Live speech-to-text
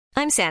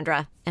I'm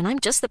Sandra, and I'm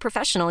just the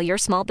professional your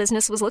small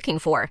business was looking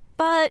for.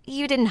 But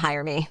you didn't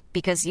hire me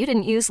because you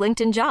didn't use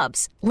LinkedIn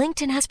Jobs.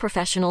 LinkedIn has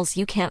professionals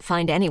you can't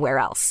find anywhere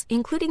else,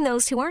 including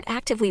those who aren't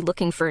actively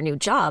looking for a new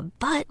job,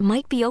 but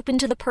might be open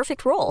to the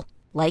perfect role,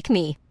 like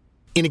me.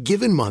 In a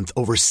given month,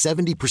 over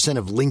 70%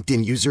 of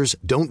LinkedIn users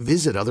don't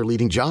visit other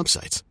leading job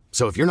sites.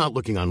 So if you're not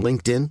looking on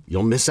LinkedIn,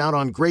 you'll miss out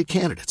on great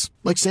candidates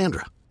like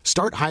Sandra.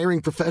 Start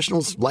hiring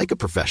professionals like a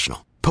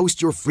professional.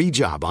 Post your free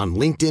job on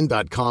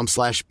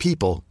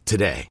linkedin.com/people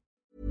today.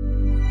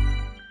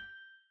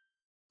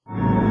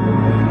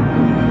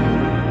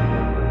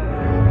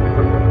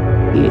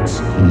 It's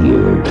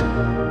here.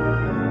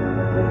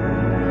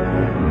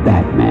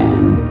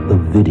 Batman, the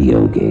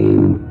video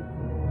game.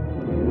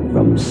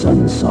 From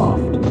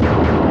Sunsoft.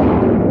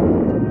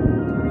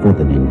 For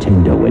the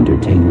Nintendo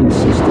Entertainment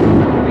System.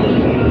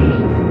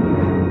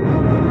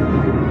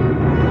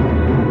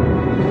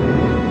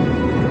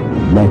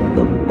 Let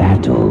the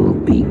battle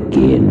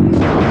begin.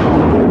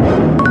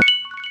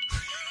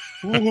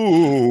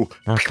 Ooh.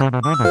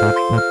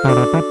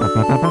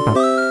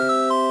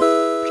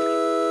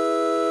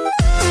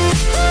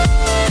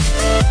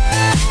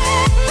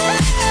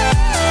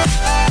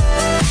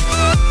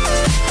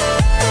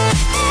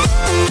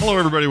 Hello,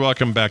 everybody.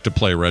 Welcome back to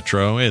Play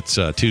Retro. It's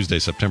Tuesday,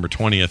 September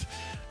 20th,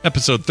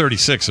 episode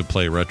 36 of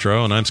Play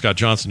Retro, and I'm Scott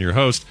Johnson, your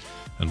host.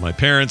 And my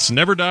parents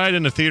never died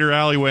in a theater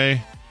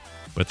alleyway,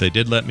 but they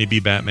did let me be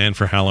Batman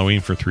for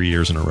Halloween for 3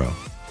 years in a row.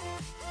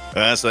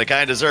 So they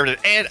kind of deserved it.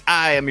 And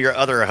I am your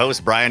other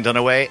host, Brian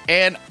Dunaway,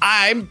 and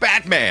I'm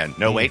Batman.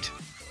 No, wait.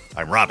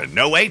 I'm Robin.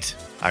 No, wait.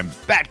 I'm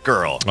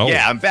Batgirl. Oh.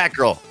 Yeah, I'm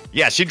Batgirl.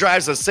 Yeah, she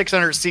drives a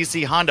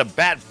 600cc Honda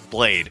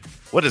Batblade.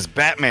 What does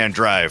Batman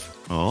drive?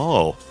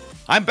 Oh,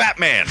 I'm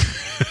Batman.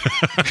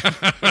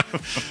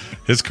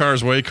 His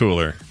car's way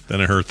cooler than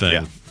her thing.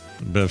 Yeah.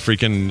 The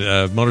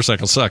freaking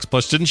motorcycle sucks.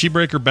 Plus, didn't she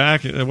break her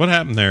back? What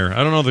happened there?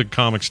 I don't know the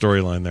comic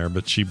storyline there,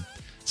 but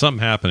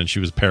something happened and she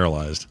was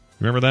paralyzed.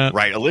 Remember that?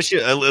 Right, Alicia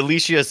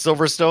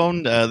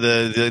Silverstone.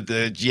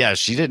 Yeah,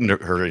 she didn't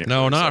hurt it.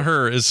 No, not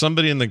her. Is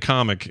somebody in the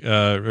comic?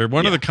 Or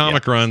one of the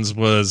comic runs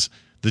was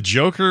the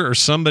Joker or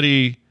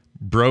somebody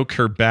broke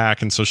her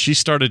back, and so she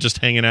started just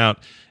hanging out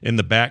in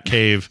the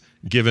Batcave,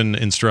 giving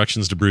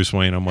instructions to Bruce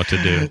Wayne on what to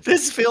do.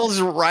 This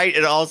feels right.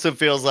 It also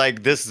feels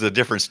like this is a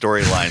different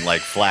storyline,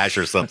 like Flash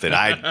or something.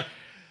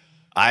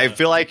 I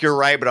feel like you're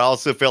right, but I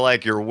also feel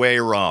like you're way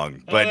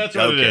wrong. But that's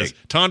what it is.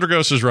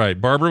 Tondragos is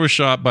right. Barbara was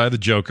shot by the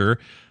Joker,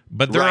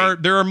 but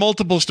there are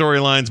multiple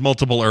storylines,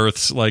 multiple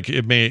Earths. Like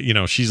it may,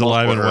 she's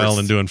alive and well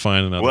and doing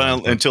fine.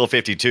 Until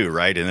 52,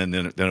 right? And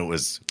then it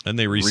was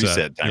they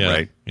reset time,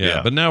 right?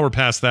 Yeah, but now we're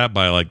past that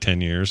by like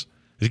 10 years.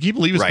 Can you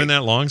believe it's been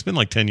that long? It's been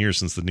like 10 years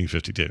since the New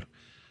 52.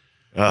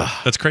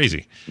 That's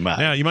crazy.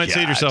 Now, you might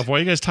say to yourself, why are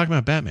you guys talking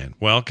about Batman?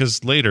 Well,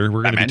 because later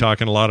we're going to be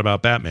talking a lot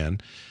about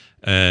Batman,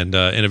 and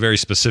in a very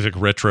specific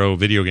retro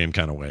video game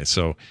kind of way.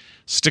 So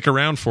stick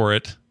around for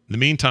it. In the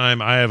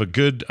meantime, I have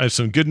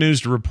some good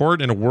news to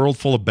report in a world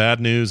full of bad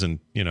news and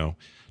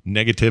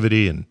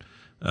negativity and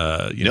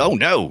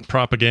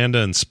propaganda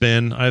and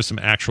spin. I have some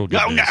actual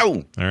good news.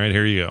 All right,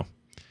 here you go.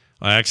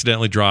 I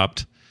accidentally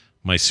dropped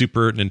my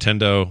Super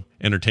Nintendo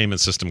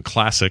Entertainment System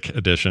Classic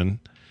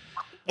Edition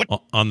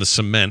on the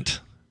cement.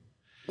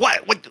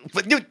 What?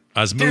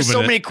 There's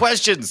so many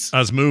questions. I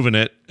was moving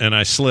it, and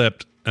I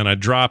slipped, and I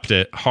dropped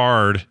it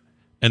hard.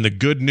 And the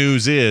good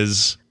news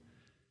is,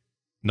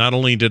 not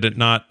only did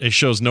it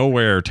shows no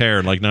wear or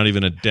tear, like not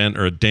even a dent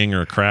or a ding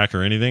or a crack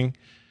or anything,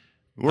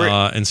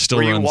 and still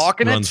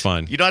runs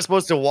fine. You're not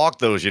supposed to walk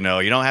those, You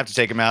don't have to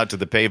take them out to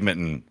the pavement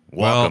and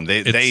walk them.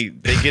 They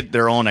get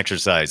their own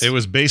exercise. It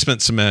was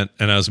basement cement,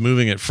 and I was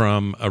moving it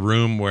from a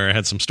room where I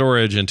had some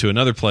storage into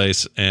another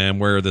place, and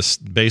where this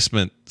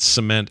basement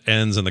cement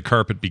ends and the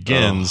carpet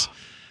begins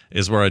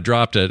is where I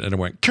dropped it, and it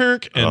went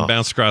kirk and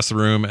bounced across the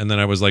room, and then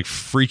I was like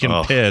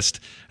freaking pissed,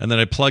 and then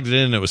I plugged it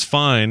in, and it was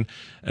fine,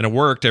 and it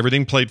worked.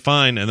 Everything played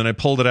fine, and then I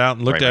pulled it out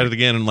and looked at it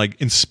again and like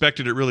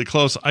inspected it really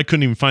close. I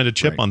couldn't even find a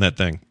chip on that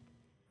thing.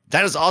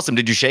 That is awesome.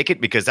 Did you shake it?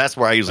 Because that's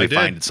where I usually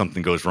find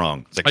something goes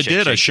wrong. It's like I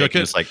did. I shook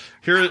it. It's like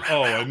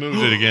I moved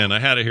it again. I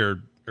had it here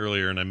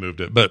earlier and I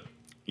moved it. But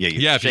if you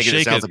shake it,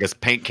 it sounds like a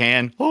paint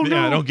can.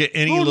 I don't get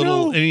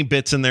any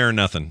bits in there or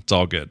nothing. It's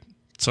all good.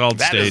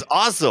 Solid state. That is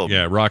awesome.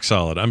 Yeah, rock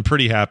solid. I'm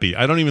pretty happy.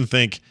 I don't even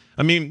think.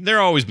 I mean,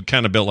 they're always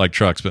kind of built like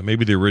trucks, but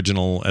maybe the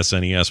original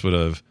SNES would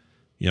have,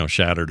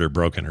 shattered or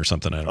broken or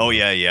something. I don't know.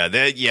 Yeah.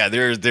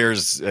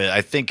 There's.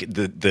 I think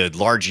the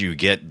larger you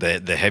get,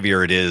 the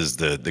heavier it is,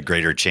 the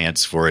greater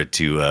chance for it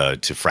to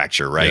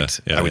fracture. Right.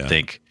 Yeah, I would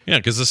think. Yeah,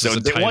 because this is a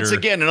tighter. Once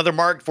again, another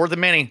mark for the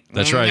many.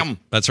 That's right.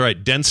 That's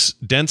right. Dense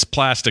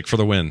plastic for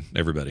the win,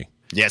 everybody.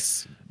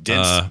 Yes.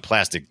 Dense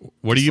plastic.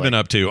 What have you been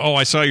up to? Oh,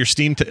 I saw your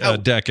Steam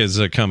deck is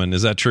coming.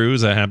 Is that true?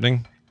 Is that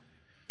happening?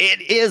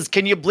 It is.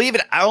 Can you believe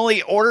it? I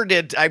only ordered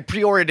it. I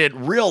pre-ordered it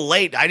real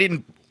late. I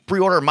didn't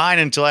pre-order mine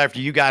until after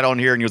you got on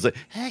here, and you was like,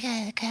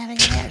 "Okay,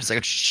 it's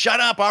like,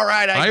 shut up." All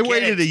right, I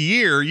waited a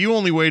year. You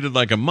only waited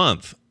like a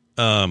month.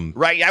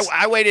 Right.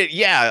 I waited.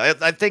 Yeah.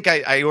 I think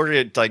I ordered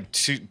it like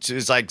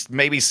it's like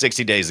maybe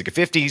 60 days, like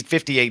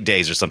 58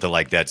 days or something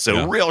like that.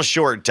 So real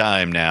short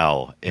time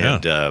now.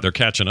 And they're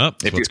catching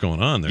up with what's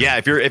going on there. Yeah.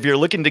 If you're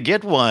looking to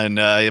get one,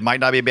 it might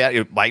not be bad.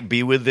 It might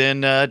be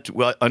within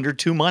under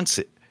 2 months.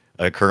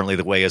 Currently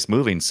the way it's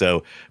moving.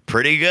 So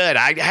pretty good.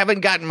 I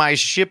haven't gotten my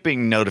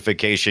shipping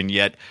notification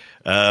yet,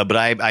 but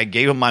I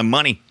gave them my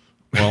money.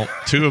 Well,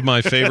 two of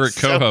my favorite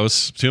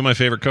co-hosts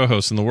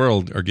in the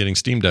world are getting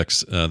Steam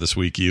Decks this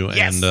week.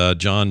 And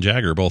John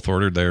Jagger both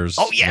ordered theirs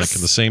like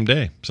the same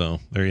day. So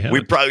there you have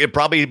it.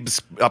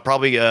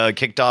 Probably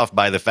kicked off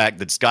by the fact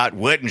that Scott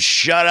wouldn't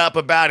shut up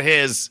about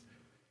his.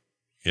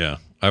 Yeah,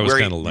 I was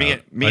kind of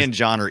loud. Me and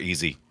John are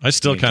easy. I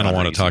still kind of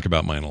want to talk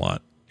about mine a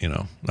lot.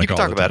 Like you can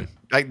talk about it.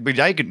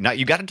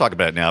 You got to talk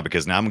about it now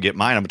because now I'm going to get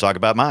mine. I'm going to talk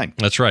about mine.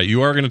 That's right.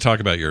 You are going to talk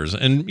about yours.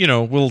 And,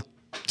 we'll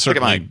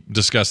certainly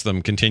discuss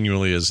them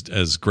continually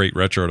as great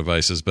retro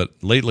devices. But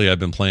lately I've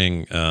been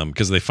playing,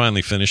 because they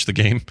finally finished the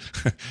game,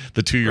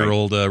 the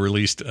 2-year-old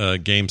released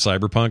game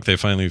Cyberpunk. They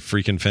finally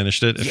freaking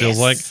finished it, it feels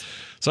like.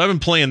 So I've been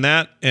playing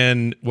that.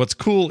 And what's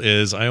cool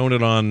is I own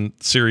it on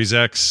Series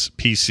X,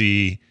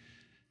 PC,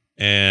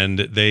 and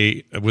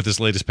they, with this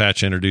latest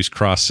patch, introduced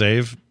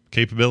cross-save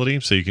capability,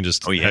 so you can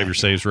just have your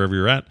saves wherever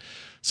you're at.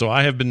 So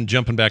I have been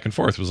jumping back and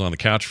forth. Was on the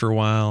couch for a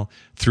while,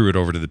 threw it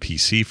over to the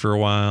PC for a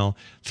while,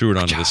 threw it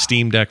onto the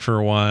Steam Deck for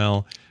a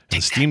while. And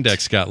the Steam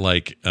Deck's got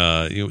like,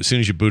 as soon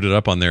as you boot it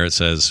up on there, it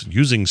says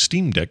using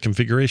Steam Deck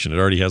configuration. It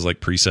already has like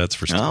presets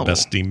for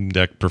best Steam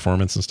Deck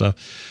performance and stuff.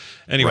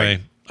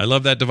 Anyway, I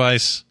love that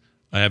device.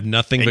 I have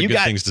nothing but good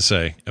things to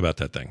say about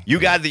that thing.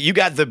 You got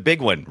the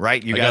big one,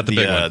 right? You got the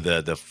big one.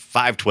 The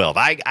 512.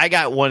 I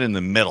got one in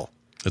the middle.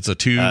 It's a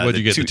what'd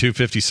you get? The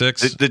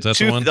 256?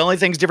 The only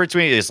thing's different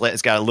between it is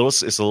it's got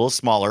it's a little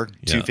smaller,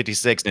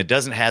 256, and it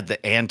doesn't have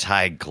the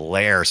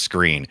anti-glare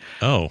screen.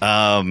 Oh.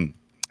 And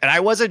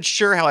I wasn't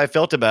sure how I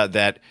felt about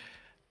that.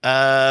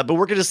 But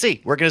we're going to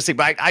see.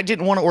 But I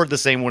didn't want to order the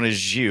same one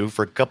as you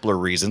for a couple of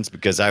reasons,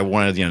 because I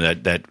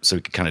wanted, that so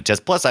we could kind of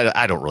test. Plus,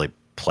 I don't really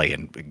play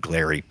in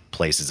glary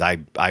places.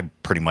 I'm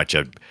pretty much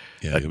a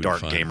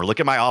dark gamer.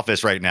 Look at my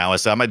office right now.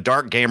 So I'm a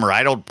dark gamer.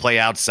 I don't play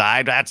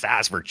outside.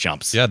 That's for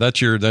chumps. Yeah,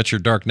 that's your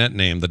darknet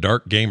name, the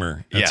Dark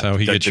Gamer. That's how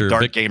he gets your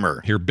dark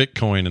gamer. Your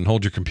Bitcoin and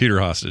hold your computer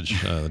hostage.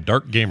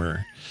 Dark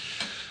Gamer.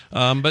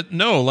 But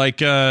no,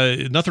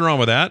 nothing wrong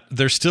with that.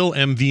 There's still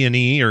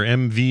MVNE or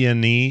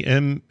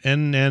MVNE,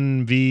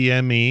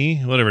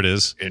 NNVMe, whatever it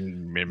is.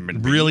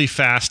 Really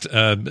fast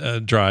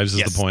drives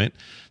is the point.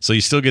 So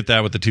you still get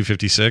that with the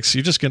 256.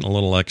 You're just getting a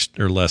little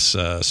extra or less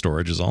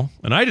storage is all.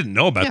 And I didn't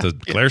know about the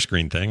glare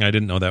screen thing. I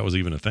didn't know that was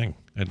even a thing.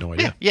 I had no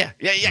idea. Yeah.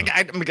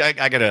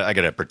 I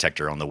got a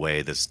protector on the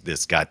way.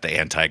 This got the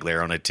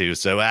anti-glare on it too.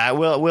 So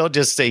we'll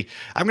just say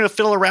I'm going to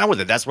fiddle around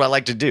with it. That's what I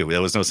like to do. There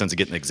was no sense of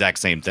getting the exact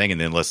same thing and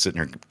then let's sit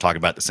here and talk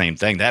about the same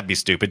thing. That'd be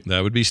stupid.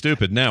 That would be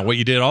stupid. Now, what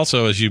you did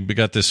also is you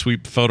got this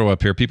sweet photo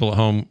up here. People at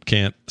home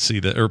can't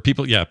see that, or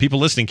people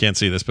listening can't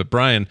see this, but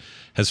Brian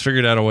has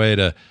figured out a way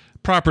to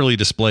properly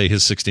display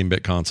his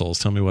 16-bit consoles.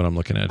 Tell me what I'm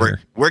looking at here.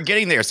 We're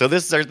getting there. So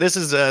this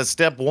is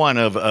step one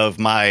of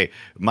my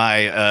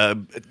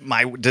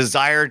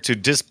desire to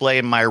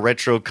display my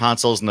retro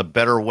consoles in a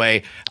better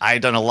way.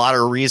 I've done a lot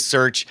of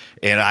research,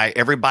 and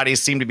everybody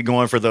seemed to be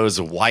going for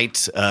those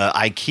white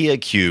IKEA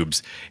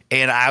cubes.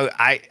 And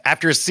I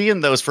after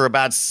seeing those for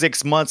about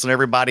 6 months in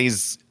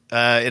everybody's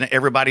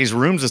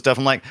rooms and stuff,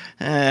 I'm like,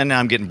 now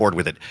I'm getting bored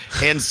with it.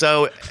 And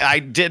so I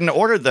didn't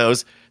order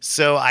those.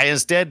 So I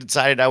instead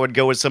decided I would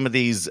go with some of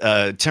these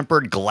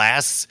tempered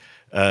glass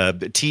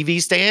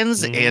TV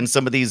stands and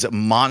some of these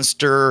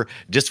Monster,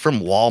 just from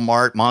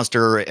Walmart,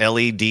 Monster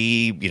LED,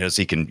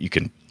 so you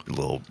can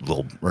little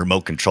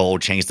remote control,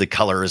 change the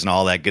colors and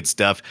all that good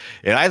stuff.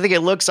 And I think it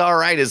looks all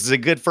right. It's a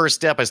good first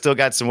step. I still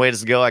got some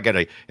ways to go. I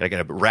gotta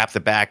wrap the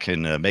back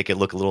and make it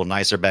look a little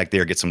nicer back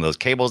there, get some of those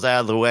cables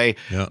out of the way.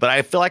 Yeah. But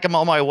I feel like I'm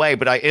on my way.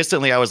 But I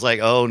was like,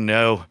 oh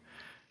no,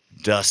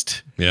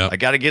 dust. Yeah, I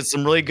got to get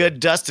some really good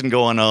dusting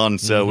going on.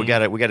 So we got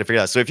to figure it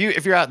out. So if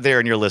you're out there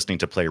and you're listening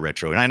to Play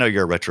Retro, and I know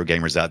you're retro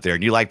gamers out there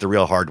and you like the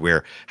real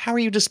hardware, how are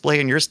you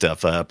displaying your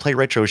stuff?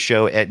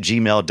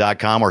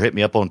 PlayRetroShow@gmail.com, or hit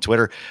me up on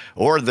Twitter,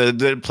 or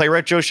the Play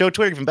Retro Show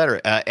Twitter, even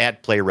better,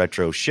 at Play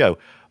Retro Show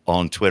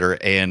on Twitter,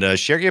 and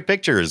share your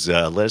pictures.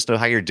 Let us know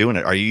how you're doing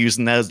it. Are you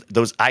using those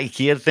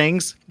IKEA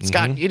things?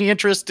 Scott, any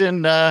interest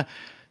in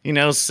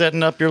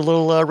setting up your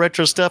little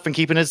retro stuff and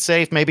keeping it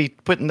safe, maybe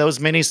putting those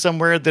minis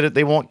somewhere that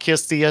they won't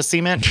kiss the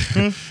cement?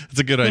 It's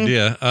a good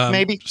idea.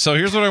 Maybe. So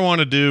here's what I want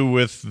to do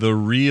with the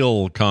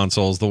real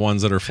consoles, the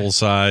ones that are full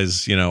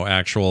size,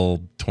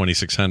 actual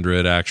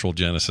 2600, actual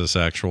Genesis,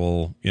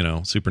 actual,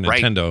 Super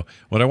Nintendo. Right.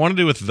 What I want to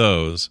do with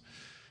those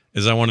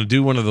is I want to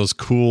do one of those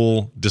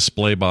cool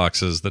display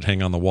boxes that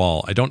hang on the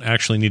wall. I don't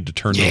actually need to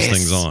turn those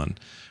things on.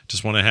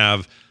 Just want to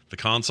have the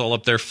console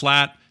up there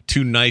flat,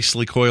 two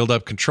nicely coiled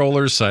up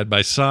controllers side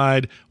by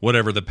side,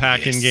 whatever the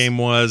pack-in game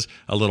was,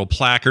 a little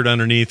placard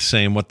underneath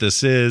saying what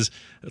this is,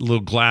 a little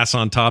glass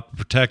on top to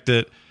protect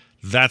it.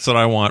 That's what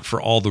I want for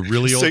all the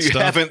really old stuff. So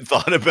you haven't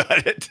thought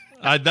about it?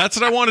 That's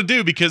what I want to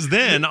do, because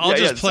then I'll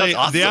just play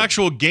awesome. The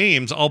actual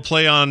games. I'll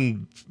play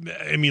on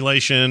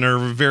emulation or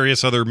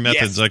various other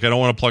methods. Like I don't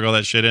want to plug all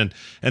that shit in.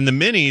 And the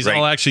minis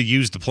I'll actually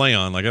use to play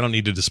on. Like I don't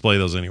need to display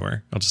those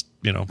anywhere. I'll just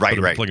plug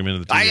them into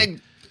the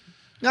TV.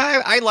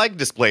 I like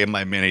displaying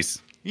my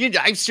minis.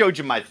 I showed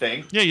you my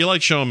thing. Yeah, you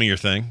like showing me your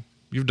thing.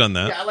 You've done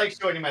that. Yeah, I like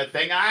showing you my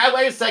thing.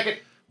 Wait a second.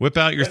 Whip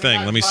out your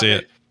thing. Let me see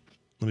it.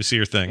 Let me see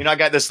your thing. I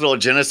got this little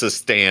Genesis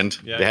stand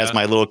that has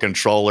my little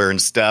controller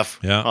and stuff.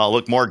 Yeah. Oh,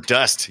 look, more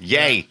dust.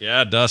 Yay.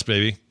 Yeah, dust,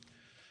 baby.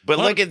 But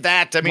look at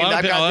that. I mean,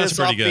 I got this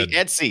off the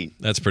Etsy.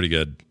 That's pretty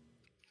good.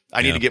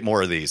 I need to get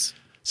more of these.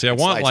 See, I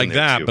want like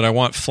that, but I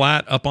want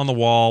flat up on the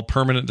wall,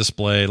 permanent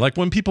display. Like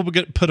when people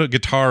put a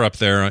guitar up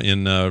there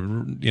in,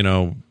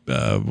 the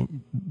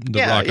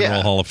Rock and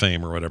Roll Hall of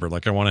Fame or whatever.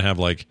 Like I want to have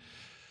like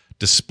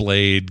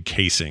displayed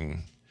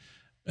casing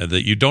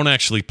that you don't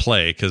actually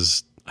play,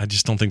 because I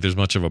just don't think there's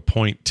much of a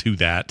point to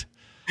that.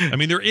 I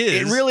mean, there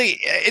is.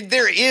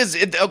 There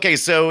is. Okay,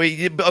 so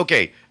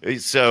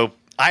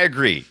I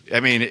agree. I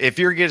mean, if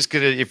you're just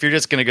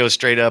gonna go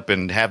straight up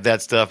and have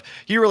that stuff,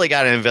 you really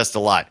got to invest a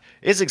lot.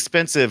 It's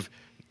expensive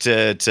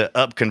to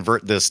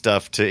convert this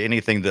stuff to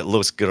anything that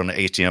looks good on an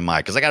HDMI,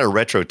 because I got a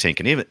RetroTink,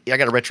 and even I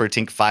got a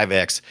RetroTink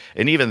 5X,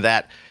 and even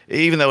that,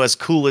 even though as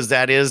cool as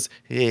that is,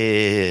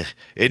 it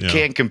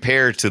can't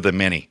compare to the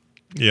Mini.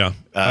 Yeah,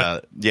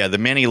 the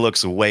Mini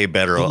looks way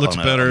better. It looks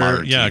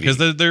better, yeah,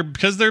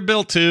 because they're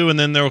built to, and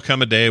then there will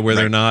come a day where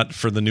they're not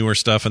for the newer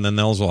stuff, and then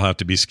those will have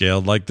to be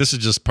scaled. Like this is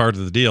just part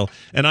of the deal,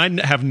 and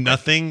I have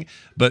nothing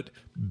but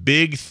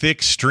big,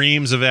 thick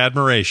streams of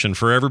admiration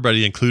for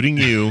everybody, including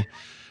you,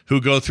 who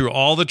go through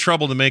all the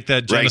trouble to make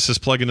that Genesis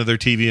plug into their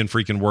TV and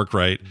freaking work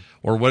right,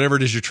 or whatever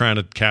it is you're trying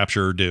to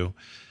capture or do.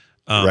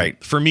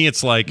 For me,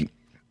 it's like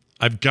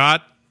I've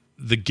got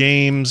the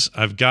games,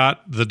 I've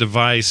got the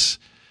device,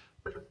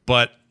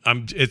 but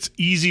it's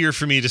easier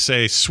for me to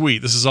say,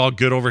 sweet, this is all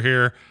good over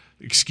here.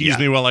 Excuse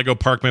me while I go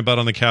park my butt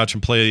on the couch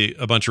and play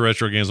a bunch of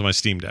retro games on my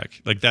Steam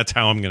Deck. Like that's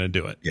how I'm going to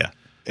do it. Yeah.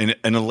 And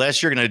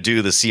unless you're going to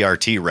do the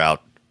CRT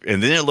route,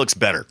 and then it looks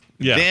better.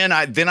 Yeah.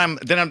 Then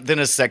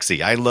it's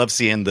sexy. I love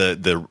seeing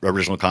the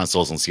original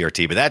consoles on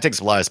CRT, but that takes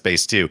a lot of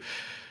space too.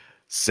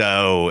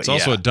 So it's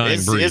also a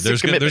dying breed.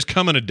 There's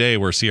coming a day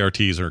where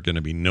CRTs are going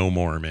to be no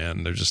more,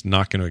 man. They're just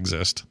not going to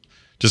exist.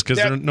 Just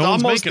because no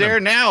one's almost making there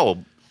them.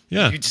 Now.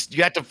 Yeah,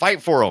 you have to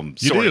fight for them.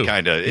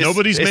 Kind of.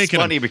 Nobody's making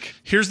them.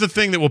 Here's the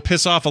thing that will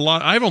piss off a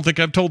lot. I don't think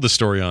I've told this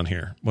story on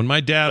here. When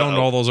my dad owned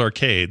all those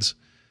arcades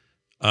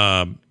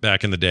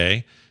back in the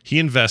day, he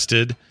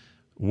invested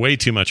way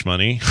too much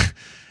money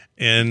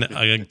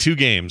in two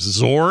games,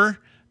 Zor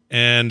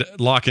and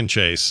Lock and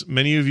Chase.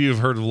 Many of you have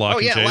heard of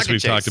Lock and Chase.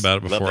 We've talked about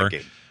it before.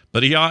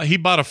 But he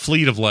bought a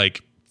fleet of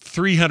like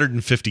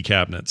 350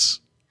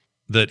 cabinets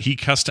that he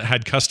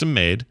had custom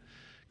made.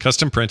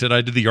 Custom printed.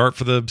 I did the art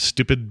for the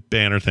stupid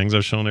banner things.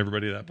 I've shown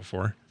everybody that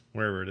before.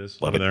 Wherever it is.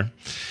 Over there.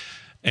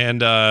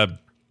 And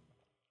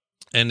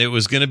it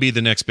was going to be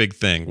the next big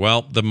thing.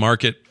 Well, the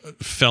market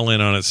fell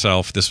in on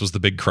itself. This was the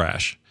big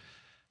crash.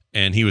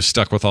 And he was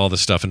stuck with all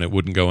this stuff and it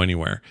wouldn't go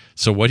anywhere.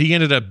 So what he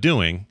ended up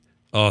doing,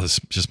 this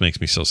just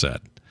makes me so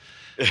sad.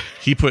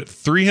 He put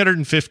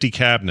 350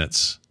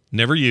 cabinets,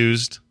 never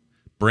used,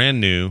 brand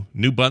new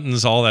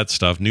buttons, all that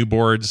stuff, new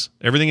boards,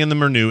 everything in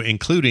them are new,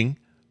 including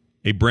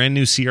a brand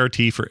new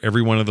CRT for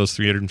every one of those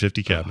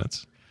 350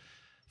 cabinets.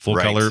 Full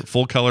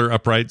color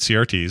upright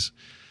CRTs.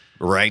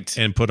 Right.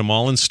 And put them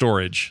all in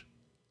storage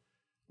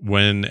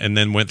and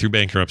then went through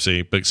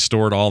bankruptcy, but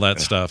stored all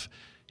that stuff.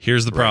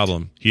 Here's the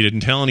problem. He didn't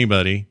tell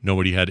anybody.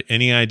 Nobody had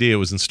any idea it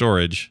was in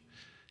storage.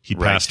 He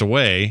passed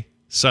away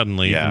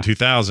suddenly in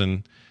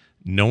 2000.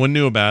 No one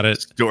knew about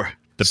it.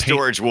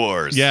 Storage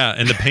wars. Yeah,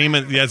 and the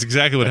payment, that's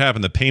exactly what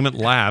happened. The payment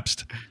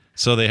lapsed.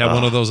 So they had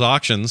one of those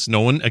auctions. No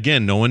one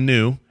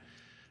knew.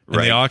 And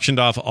they auctioned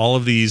off all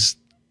of these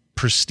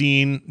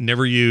pristine,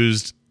 never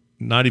used,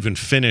 not even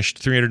finished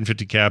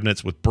 350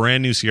 cabinets with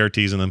brand new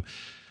CRTs in them.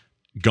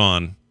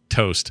 Gone.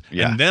 Toast.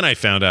 Yeah. And then I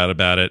found out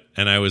about it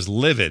and I was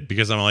livid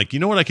because I'm like, you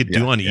know what I could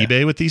do on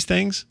eBay with these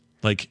things?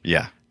 Like,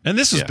 and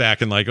this was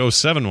back in like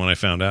 2007 when I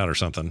found out or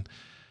something.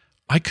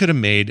 I could have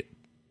made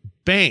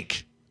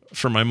bank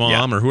for my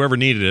mom or whoever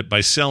needed it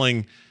by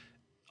selling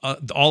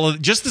all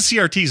of just the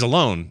CRTs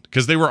alone,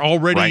 because they were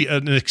already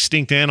an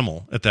extinct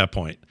animal at that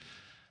point.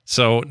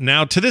 So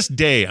now to this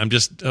day, I'm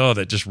just,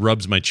 that just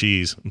rubs my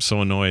cheese. I'm so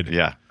annoyed.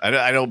 Yeah,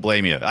 I don't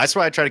blame you. That's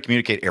why I try to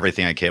communicate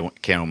everything I can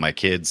with my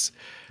kids.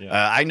 Yeah.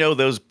 I know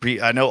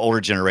I know older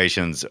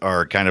generations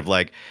are kind of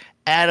like,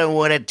 I don't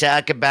want to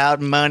talk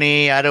about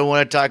money. I don't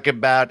want to talk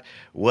about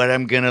what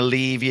I'm going to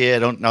leave you. I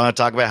don't want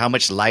to talk about how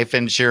much life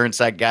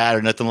insurance I got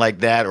or nothing like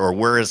that, or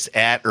where it's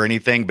at or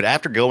anything. But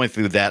after going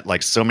through that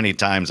like so many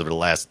times over the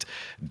last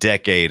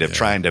decade of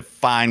trying to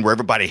find where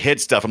everybody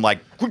hid stuff, I'm like,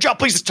 would y'all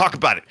please just talk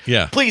about it?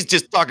 Yeah. Please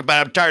just talk about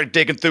it. I'm tired of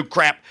digging through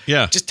crap.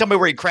 Yeah. Just tell me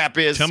where your crap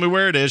is. Tell me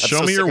where it is.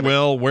 Show me your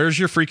will. Where's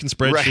your freaking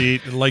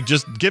spreadsheet? Right. Like,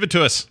 just give it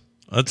to us.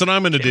 That's what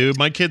I'm going to do.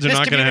 My kids are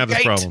not going to have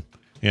this problem.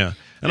 Yeah.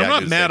 And I'm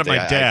not mad at my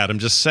dad. I'm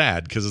just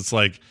sad because it's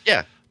like,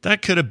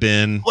 That could have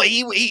been. Well,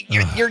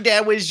 your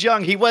dad was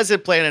young. He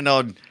wasn't planning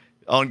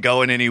on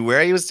going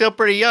anywhere. He was still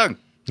pretty young.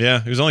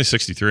 Yeah, he was only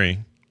 63.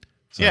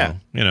 So, yeah,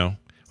 when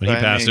he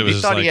passed, it was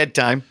he thought he had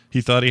time.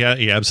 He thought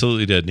he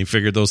absolutely did, and he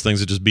figured those things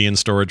would just be in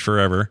storage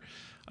forever.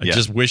 I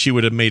just wish he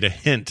would have made a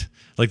hint,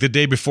 like the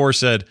day before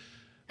said,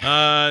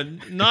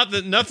 not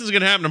that nothing's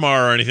going to happen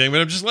tomorrow or anything,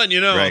 but I'm just letting you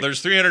know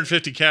there's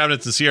 350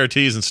 cabinets and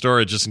CRTs in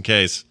storage just in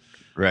case.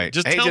 Right.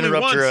 Just tell me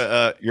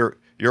once.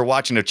 You're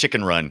watching a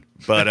Chicken Run,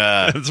 but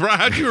that's right.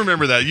 How'd you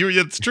remember that?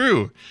 It's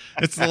true.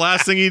 It's the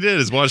last thing he did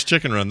is watch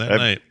Chicken Run that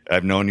night.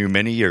 I've known you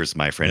many years,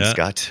 my friend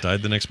Scott.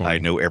 Died the next morning. I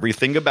know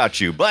everything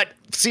about you. But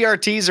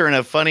CRTs are in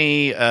a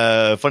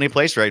funny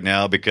place right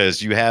now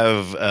because you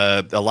have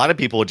a lot of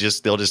people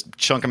they'll just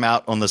chunk them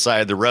out on the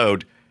side of the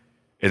road,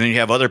 and then you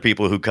have other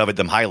people who covet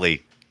them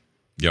highly.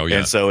 Oh, yeah.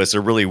 And so it's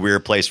a really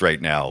weird place right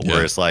now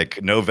where it's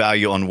like no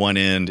value on one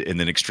end and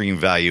then extreme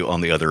value on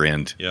the other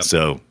end. Yep.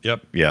 So,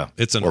 yeah.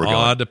 It's an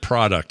odd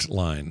product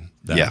line.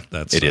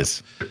 It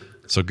is.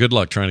 So good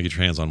luck trying to get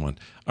your hands on one.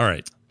 All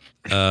right.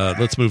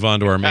 Let's move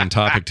on to our main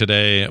topic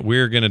today.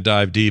 We're going to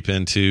dive deep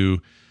into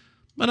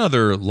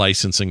another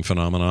licensing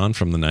phenomenon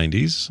from the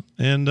 90s.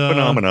 And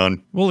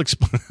phenomenon. We'll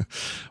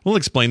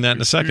explain that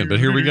in a second, but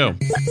here we go.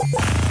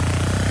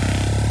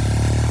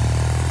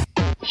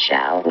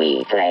 Shall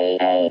we play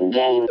a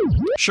game?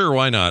 Sure,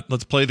 why not?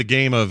 Let's play the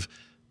game of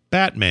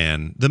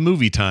Batman, the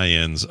movie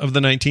tie-ins of the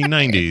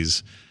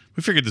 1990s.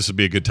 We figured this would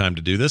be a good time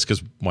to do this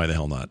because why the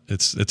hell not?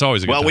 It's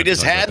always a good time. Well, we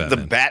just had the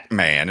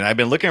Batman, and I've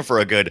been looking for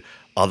a good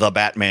The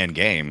Batman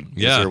game.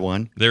 Yeah, is there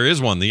one? There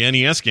is one, the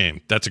NES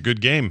game. That's a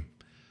good game.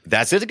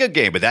 It's a good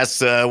game, but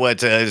that's is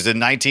it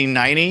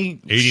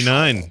 1990?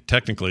 89,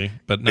 technically,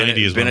 but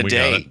 90 is when we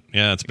got it.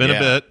 Yeah, it's been a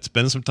bit. It's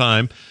been some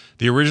time.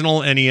 The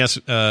original NES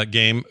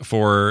game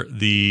for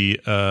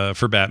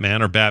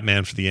Batman or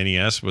Batman for the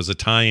NES was a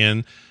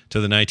tie-in to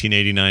the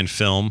 1989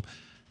 film,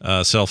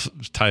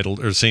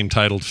 self-titled or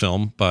same-titled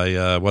film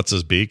by what's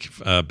his beak,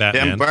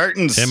 Batman. Tim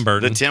Burton.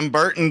 The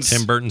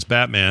Tim Burton's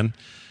Batman.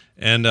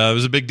 And it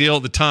was a big deal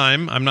at the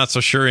time. I'm not so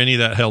sure any of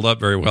that held up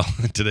very well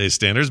in today's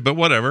standards, but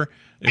whatever.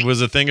 It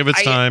was a thing of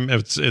its time.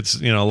 It's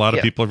a lot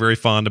of people are very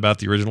fond about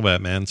the original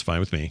Batman. It's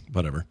fine with me.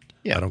 Whatever.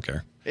 Yeah. I don't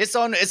care. It's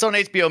on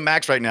HBO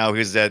Max right now. Who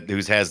has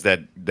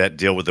that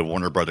deal with the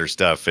Warner Brothers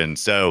stuff, and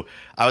so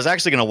I was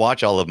actually going to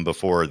watch all of them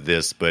before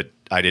this, but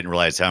I didn't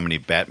realize how many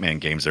Batman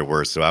games there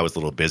were, so I was a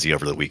little busy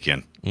over the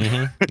weekend.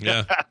 Mm-hmm.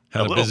 Yeah,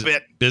 had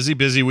a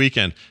busy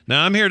weekend.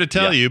 Now I'm here to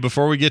tell you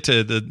before we get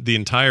to the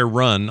entire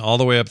run, all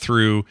the way up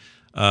through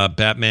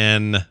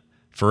Batman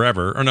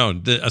Forever, or no,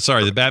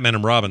 the Batman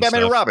and Robin.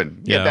 Batman stuff. and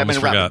Robin. Yeah, Batman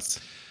and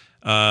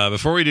Robin.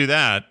 Before we do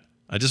that,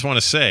 I just want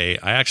to say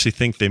I actually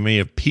think they may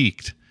have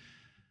peaked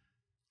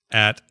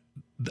at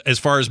as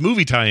far as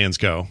movie tie-ins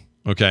go.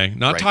 Okay,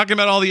 not talking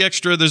about all the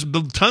extra. There's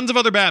tons of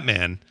other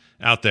Batman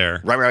out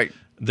there. Right.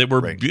 That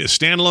were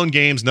standalone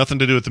games, nothing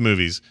to do with the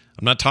movies.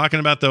 I'm not talking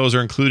about those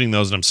or including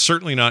those, and I'm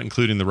certainly not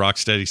including the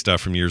Rocksteady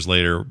stuff from years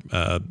later,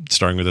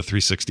 starting with a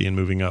 360 and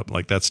moving up.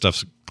 Like that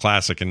stuff's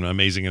classic and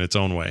amazing in its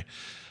own way.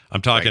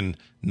 I'm talking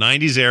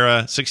 90s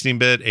era,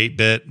 16-bit,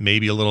 8-bit,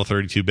 maybe a little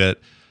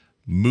 32-bit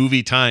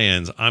movie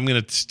tie-ins. I'm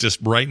going to just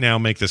right now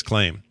make this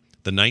claim.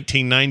 The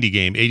 1990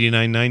 game,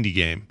 89-90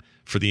 game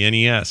for the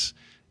NES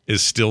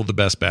is still the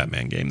best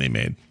Batman game they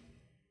made.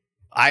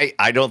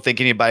 I don't think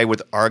anybody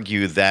would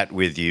argue that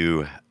with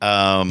you.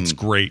 It's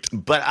great.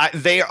 But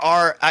they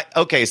are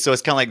okay, so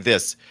it's kind of like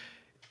this.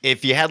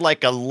 If you had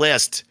like a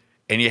list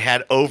and you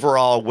had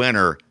overall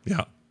winner,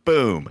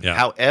 boom. Yeah.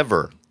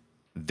 However,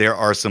 there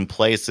are some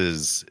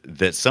places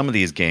that some of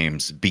these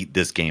games beat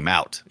this game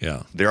out.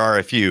 Yeah. There are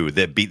a few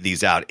that beat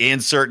these out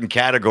in certain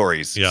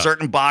categories. Yeah.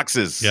 Certain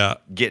boxes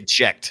get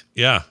checked.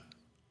 Yeah.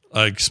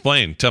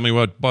 Explain. Tell me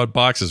what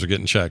boxes are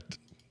getting checked.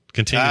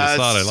 Continue the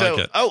thought. I like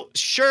it. Oh,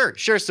 sure.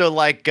 So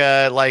like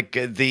the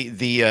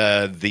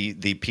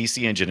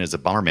PC Engine is a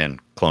Bomberman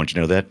clone. Did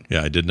you know that?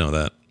 Yeah, I did know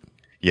that.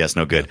 Yes,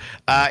 no good.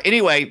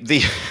 Anyway,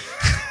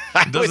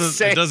 it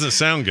doesn't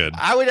sound good.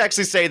 I would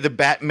actually say the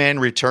Batman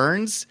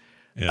Returns.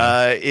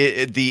 Yeah.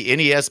 The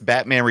NES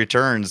Batman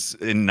Returns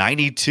in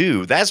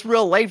 92. That's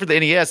real late for the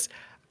NES.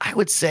 I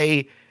would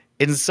say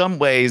in some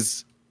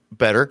ways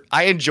better.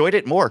 I enjoyed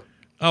it more.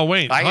 Oh,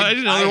 wait. I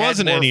didn't know there was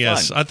an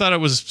NES. Fun. I thought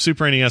it was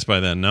Super NES by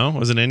then. No?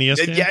 Was it an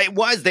NES game? Yeah, it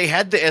was. They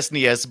had the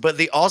SNES, but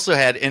they also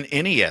had an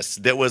NES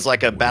that was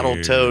like a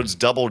Battletoads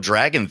Double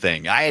Dragon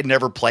thing. I had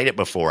never played it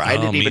before. I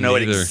didn't even know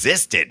it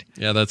existed.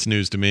 Yeah, that's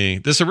news to me.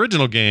 This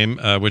original game,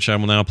 which I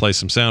will now play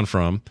some sound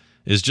from,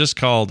 is just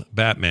called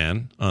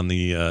Batman on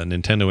the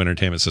Nintendo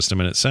Entertainment System,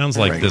 and it sounds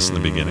like this in the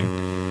beginning.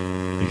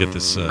 You get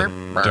this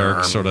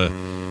dark sort of,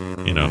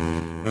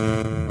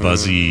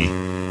 buzzy,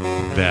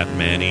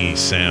 Batman-y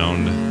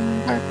sound.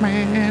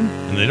 Batman.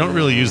 And they don't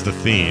really use the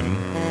theme,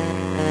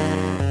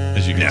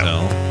 as you can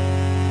tell.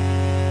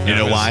 You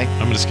know why?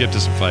 I'm going to skip to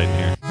some fighting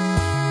here.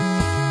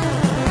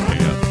 There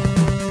you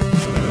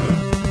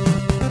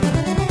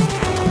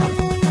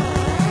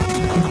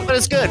go. But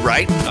it's good,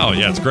 right? Oh,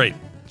 yeah, it's great.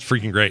 It's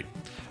freaking great.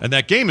 And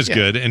that game is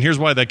good, and here's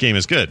why that game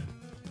is good.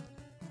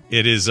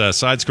 It is a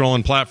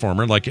side-scrolling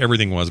platformer, like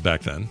everything was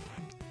back then.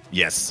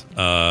 Yes.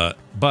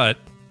 But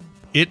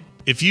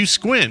if you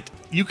squint,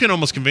 you can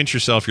almost convince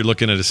yourself you're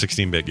looking at a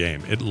 16-bit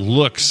game. It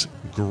looks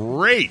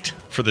great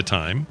for the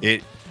time.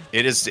 It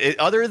is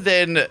other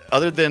than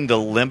the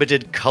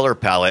limited color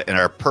palette and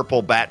our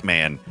purple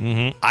Batman.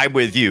 Mm-hmm. I'm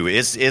with you.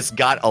 It's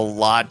got a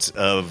lot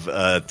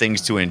of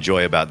things to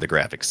enjoy about the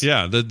graphics.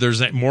 Yeah,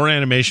 there's more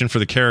animation for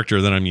the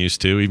character than I'm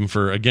used to. Even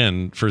for a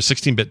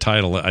 16-bit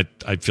title,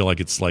 I feel like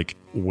it's like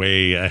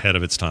way ahead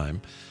of its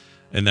time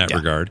in that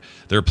regard.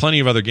 There are plenty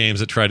of other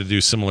games that try to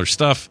do similar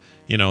stuff.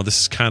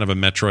 This is kind of a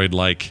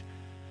Metroid-like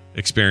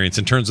experience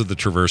in terms of the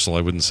traversal.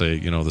 I wouldn't say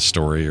the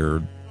story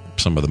or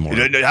some of the more.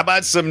 How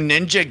about some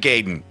Ninja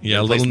Gaiden? Yeah,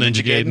 a little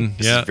Ninja Gaiden.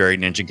 This is very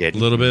Ninja Gaiden. A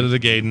little bit of the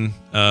Gaiden.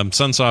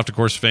 Sunsoft, of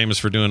course, famous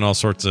for doing all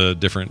sorts of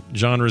different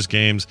genres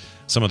games,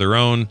 some of their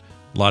own,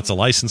 lots of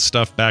licensed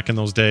stuff back in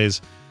those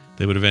days.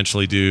 They would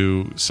eventually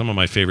do some of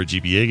my favorite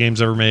GBA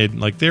games ever made.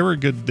 Like they were a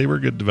good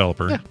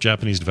developer,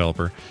 Japanese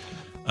developer.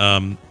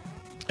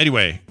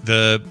 Anyway,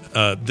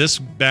 this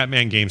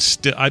Batman game,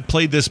 I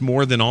played this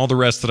more than all the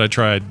rest that I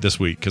tried this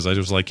week because I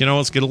was like,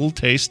 let's get a little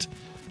taste.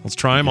 Let's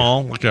try them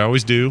all, like I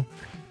always do.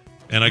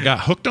 And I got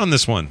hooked on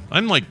this one.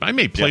 I'm like, I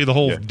may play the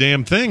whole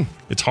damn thing.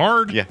 It's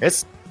hard. Yeah,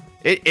 it's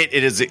an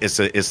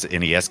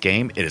NES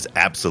game. It is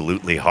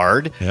absolutely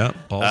hard. Yeah,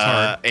 balls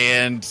hard.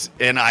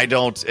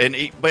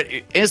 But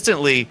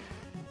instantly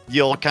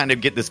you'll kind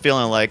of get this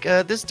feeling like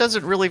this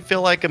doesn't really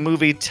feel like a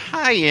movie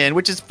tie-in,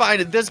 which is fine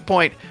at this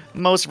point.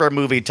 Most of our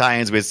movie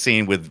tie-ins we've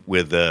seen with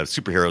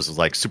superheroes was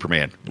like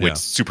Superman, which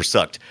super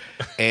sucked.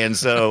 And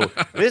so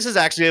this is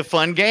actually a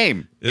fun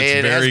game.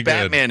 It has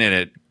Batman in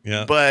it.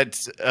 Yeah.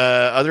 But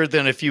other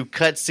than a few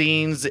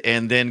cutscenes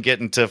and then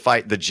getting to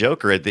fight the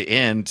Joker at the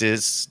end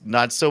is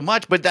not so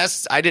much. But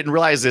I didn't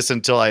realize this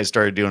until I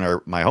started doing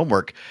my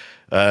homework.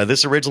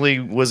 This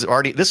was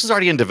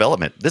already in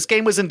development. This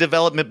game was in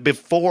development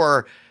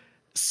before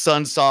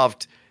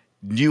Sunsoft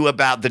knew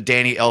about the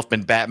Danny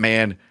Elfman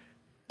Batman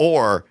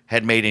or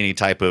had made any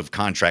type of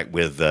contract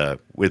with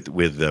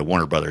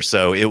Warner Brothers.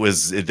 So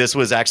this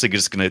was actually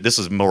this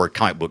was more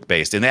comic book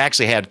based, and they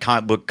actually had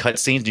comic book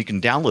cutscenes. You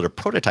can download a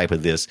prototype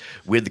of this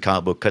with the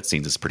comic book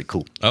cutscenes. It's pretty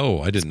cool.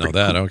 Oh, I didn't know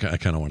that. Cool. Okay, I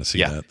kind of want to see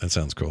that. That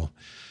sounds cool.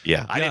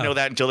 Yeah, I didn't know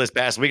that until this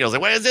past week. I was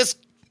like, what is this?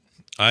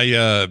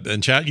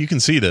 In chat, you can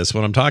see this.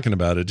 What I'm talking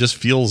about, it just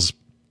feels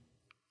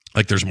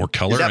like there's more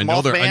color. I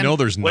know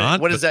there's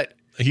not. What is that?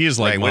 He is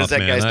like Mothman. What is that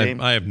guy's name?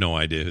 I have no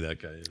idea who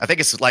that guy is. I think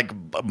it's like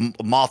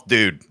Moth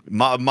Dude.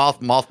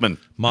 Mothman.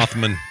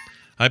 Mothman.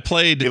 I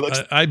played.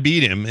 I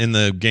beat him in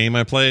the game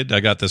I played.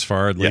 I got this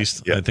far at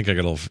least. Yeah. I think I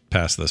got a little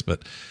past this,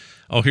 but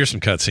here's some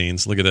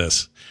cutscenes. Look at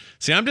this.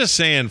 See, I'm just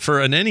saying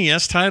for an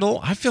NES title,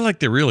 I feel like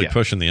they're really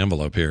pushing the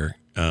envelope here.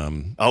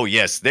 Oh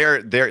yes,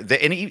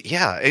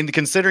 and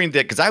considering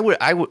that, because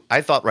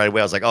I thought right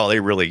away, I was like, oh, they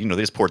really, they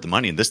just poured the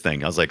money in this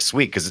thing. I was like,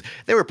 sweet, because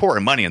they were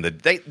pouring money in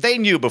they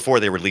knew before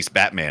they released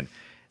Batman.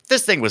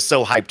 This thing was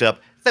so hyped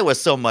up. There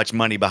was so much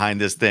money behind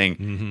this thing.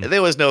 Mm-hmm.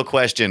 There was no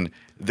question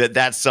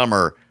that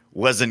summer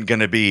wasn't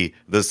going to be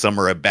the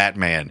summer of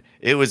Batman.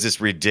 It was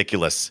just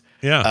ridiculous.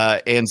 Yeah.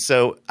 And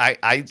so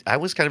I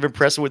was kind of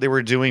impressed with what they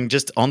were doing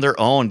just on their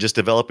own, just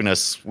developing a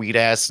sweet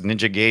ass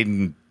Ninja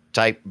Gaiden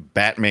type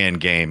Batman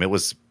game. It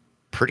was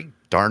pretty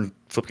darn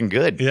flipping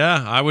good.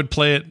 Yeah, I would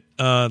play it.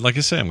 Like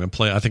I say,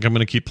 I think I'm going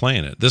to keep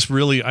playing it.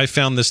 I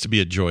found this to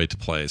be a joy to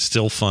play. It's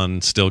still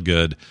fun, still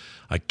good.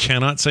 I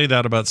cannot say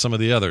that about some of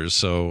the others.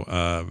 So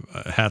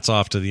hats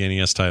off to the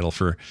NES title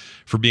for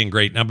being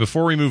great. Now,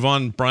 before we move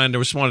on, Brian, I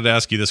just wanted to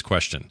ask you this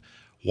question.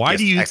 Why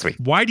do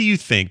you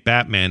think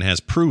Batman has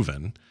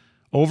proven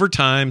over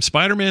time,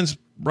 Spider-Man's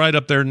right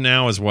up there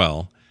now as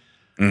well,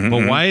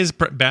 but why is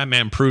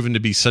Batman proven to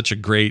be such a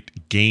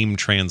great game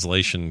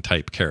translation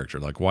type character?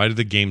 Like, why do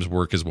the games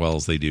work as well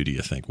as they do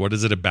you think? What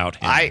is it about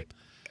him?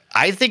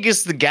 I think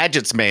it's the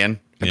gadgets,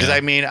 man. Because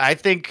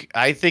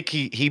I think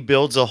he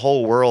builds a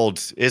whole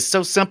world. It's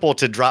so simple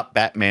to drop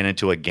Batman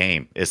into a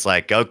game. It's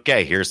like,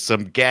 okay, here's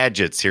some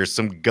gadgets, here's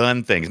some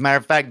gun things. Matter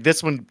of fact,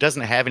 this one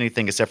doesn't have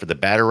anything except for the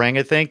Batarang,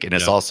 I think, and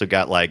it's also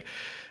got like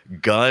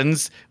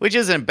guns, which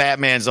isn't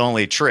Batman's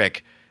only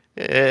trick,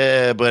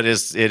 but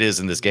it is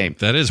in this game.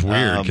 That is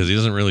weird because he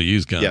doesn't really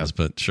use guns,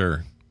 but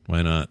sure.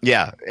 Why not?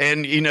 Yeah.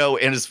 And,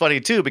 and it's funny,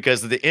 too,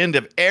 because at the end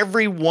of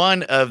every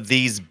one of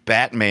these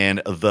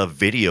Batman, the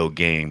video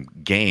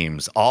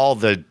games, all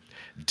the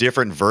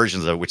different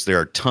versions of which there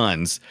are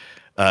tons,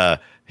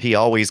 he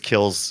always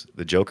kills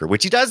the Joker,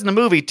 which he does in the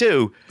movie,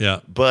 too.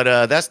 Yeah.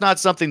 But that's not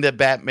something that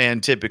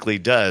Batman typically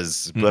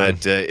does. Mm-hmm.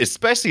 But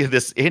especially in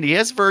this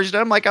NES version,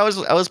 I'm like, I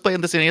was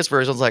playing this NES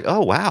version. I was like,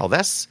 oh, wow,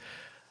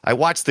 I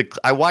watched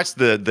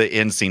the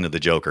end scene of the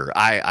Joker.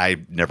 I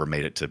never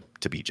made it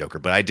to beat Joker,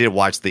 but I did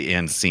watch the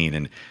end scene,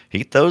 and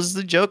he throws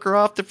the Joker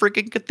off the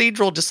freaking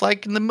cathedral just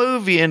like in the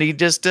movie, and he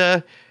just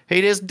dies.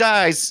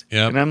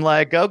 Yep. And I'm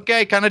like,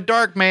 okay, kind of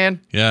dark,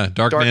 man. Yeah,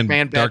 Dark Man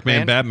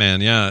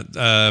Batman.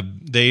 Yeah,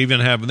 they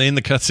even have in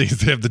the cutscenes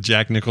they have the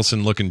Jack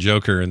Nicholson looking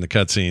Joker in the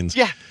cutscenes.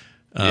 Yeah.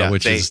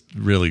 which is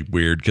really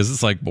weird because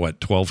it's like,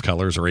 12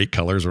 colors or 8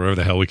 colors or whatever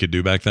the hell we could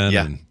do back then.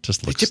 Yeah. And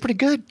just looks it's pretty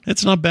good.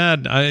 It's not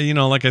bad.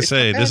 Like I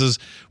say, this is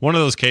one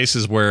of those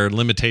cases where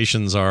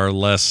limitations are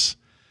less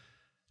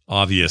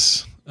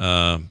obvious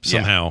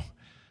somehow.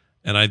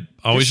 And I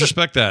always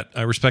respect that.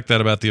 I respect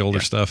that about the older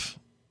stuff.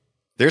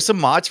 There's some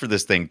mods for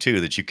this thing too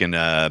that you can.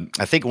 I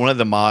think one of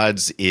the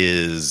mods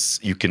is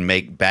you can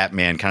make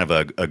Batman kind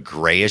of a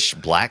grayish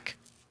black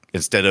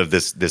instead of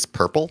this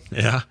purple.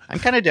 Yeah, I'm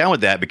kind of down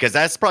with that because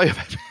that's probably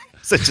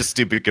such a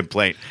stupid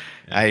complaint.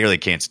 I really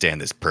can't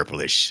stand this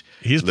purplish.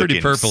 He's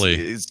pretty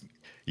purpley.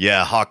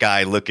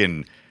 Hawkeye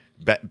looking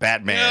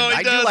Batman. No,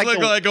 he does look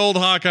like old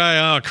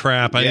Hawkeye. Oh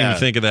crap! I didn't even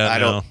think of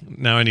that.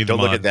 Now I need to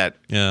look at that.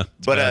 Yeah,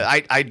 but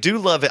I do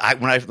love it.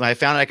 When I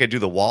found out I could do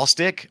the wall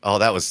stick,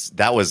 that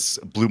was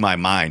blew my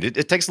mind.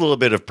 It takes a little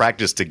bit of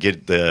practice to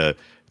get the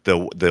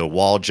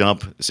wall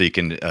jump so you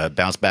can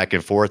bounce back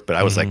and forth. But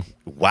I was like,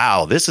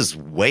 wow, this is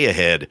way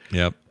ahead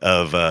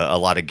of a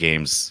lot of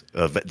games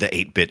of the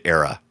 8-bit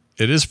era.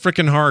 It is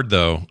freaking hard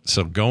though.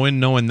 So go in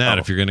knowing that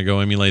if you're going to go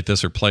emulate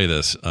this or play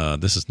this,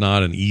 this is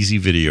not an easy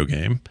video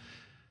game.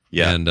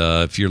 Yeah, and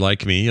if you're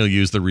like me, you'll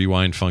use the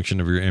rewind function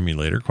of your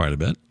emulator quite a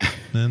bit.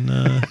 And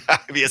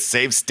you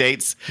save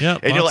states. Yeah,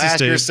 and you'll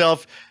ask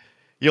yourself,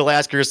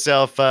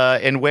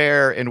 and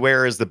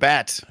where is the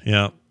bat?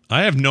 Yeah,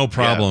 I have no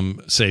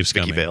problem save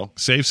scumming.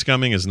 Save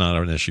scumming is not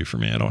an issue for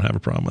me. I don't have a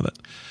problem with it.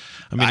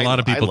 I mean, a lot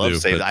of people do.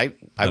 I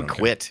would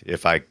quit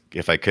if I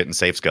couldn't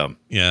save scum.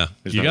 Yeah,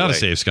 you got to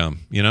save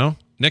scum.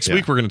 Next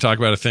week we're going to talk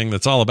about a thing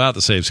that's all about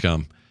the save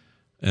scum.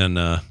 And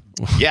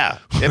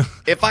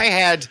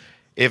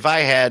if I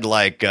had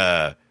like,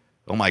 oh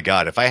my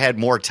God, if I had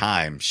more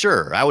time,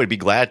 sure, I would be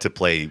glad to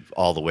play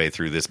all the way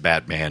through this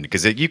Batman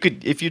because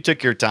if you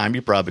took your time,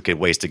 you probably could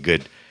waste a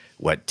good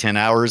 10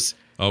 hours.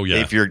 Oh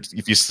yeah. If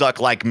you suck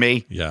like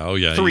me,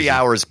 3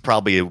 hours is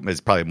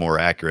probably more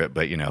accurate,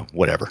 but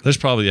whatever. There's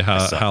probably a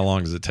how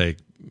long does it take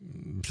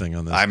thing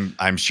on this.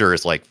 I'm sure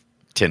it's like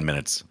 10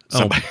 minutes.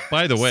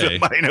 By the way,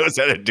 somebody knows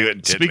how to do it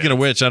in 10 Speaking minutes. of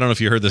which, I don't know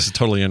if you heard this, is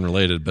totally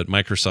unrelated, but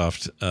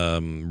Microsoft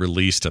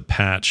released a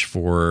patch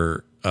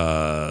for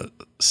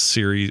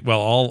series,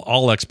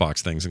 all Xbox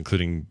things,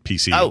 including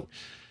PC. Oh,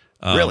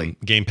 really?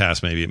 Game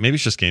Pass, maybe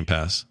it's just Game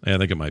Pass. Yeah, I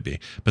think it might be.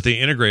 But they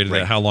integrated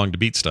that how long to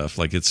beat stuff.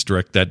 Like it's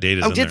direct, that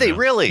data's in did there they now.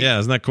 really? Yeah,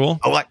 isn't that cool?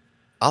 Oh,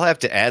 I'll have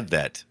to add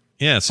that.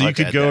 Yeah, so you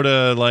could go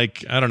to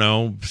like, I don't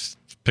know,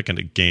 pick a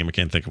game. I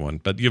can't think of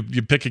one. But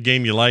you pick a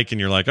game you like and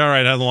you're like, all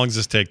right, how long does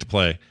this take to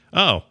play?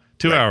 Oh,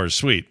 2 hours.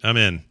 Sweet. I'm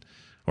in.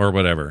 Or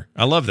whatever.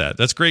 I love that.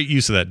 That's great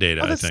use of that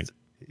data, I think.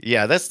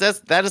 Yeah,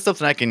 that is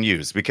something I can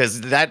use because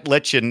that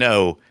lets you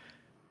know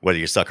whether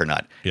you suck or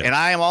not. Yeah. And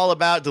I am all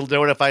about to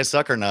know if I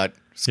suck or not.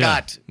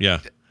 Scott,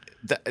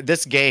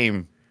 this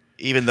game,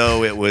 even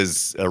though it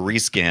was a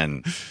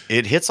reskin,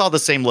 it hits all the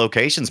same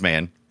locations,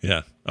 man.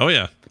 Yeah. Oh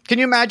yeah. Can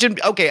you imagine?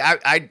 Okay,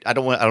 I don't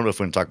know if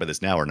we're going to talk about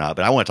this now or not,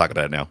 but I want to talk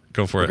about it now.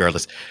 Go for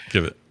regardless.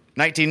 Give it.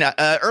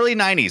 Early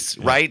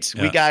 90s, right?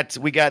 Yeah.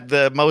 We got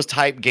the most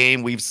hype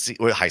game we've seen.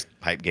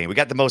 Hype game. We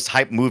got the most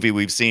hype movie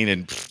we've seen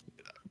in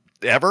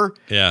ever.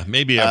 Yeah,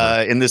 maybe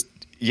ever. In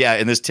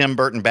this Tim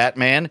Burton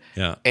Batman.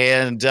 Yeah.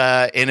 And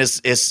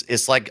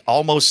it's like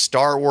almost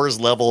Star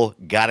Wars level.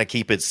 Got to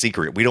keep it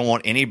secret. We don't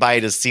want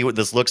anybody to see what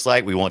this looks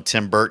like. We want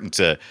Tim Burton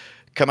to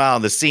come out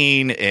on the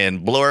scene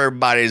and blow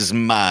everybody's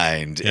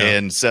mind. Yeah.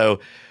 And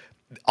so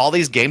all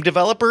these game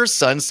developers,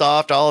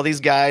 Sunsoft, all of these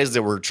guys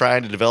that were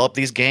trying to develop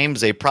these games,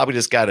 they probably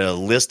just got a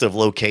list of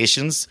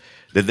locations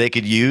that they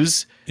could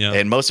use. Yeah.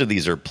 And most of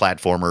these are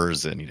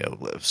platformers and,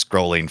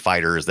 scrolling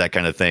fighters, that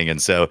kind of thing.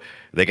 And so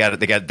they got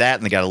that,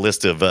 and they got a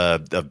list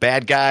of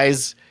bad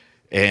guys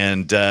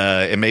and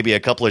maybe a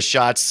couple of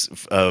shots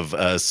of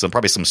some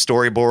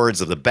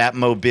storyboards of the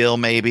Batmobile,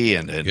 maybe,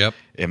 and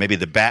maybe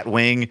the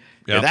Batwing.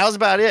 Yep. And that was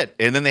about it.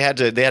 And then they had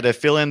to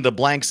fill in the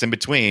blanks in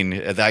between.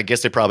 I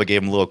guess they probably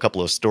gave them a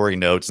couple of story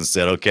notes and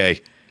said,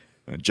 "Okay,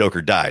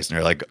 Joker dies," and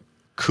they're like,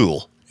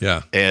 "Cool."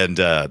 Yeah. And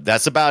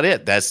that's about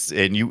it.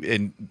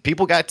 And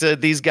people got to,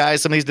 these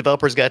guys, some of these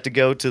developers got to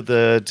go to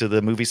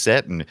the movie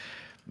set and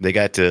they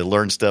got to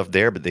learn stuff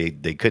there, but they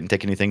couldn't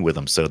take anything with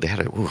them. So they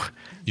had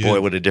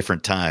what a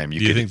different time. Do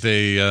you think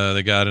they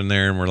got in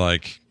there and were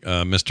like,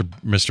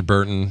 Mr.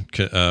 Burton,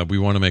 we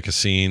want to make a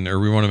scene, or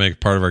we want to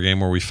make part of our game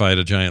where we fight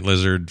a giant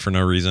lizard for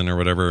no reason or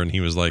whatever? And he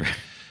was like,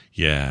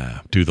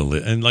 yeah, do the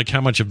and like,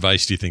 how much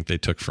advice do you think they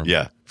took from?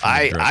 Yeah,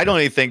 I don't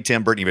even think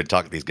Tim Burton even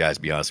talked to these guys,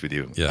 to be honest with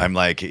you. Yeah. I'm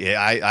like,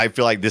 I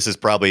feel like this is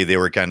probably, they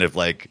were kind of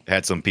like,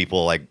 had some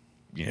people like,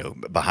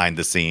 behind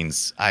the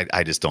scenes.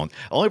 I just don't.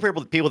 Only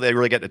people they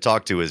really get to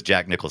talk to is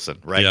Jack Nicholson,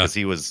 right? Because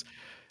he was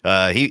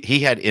he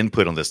had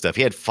input on this stuff.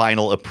 He had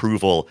final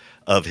approval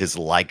of his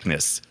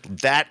likeness.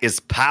 That is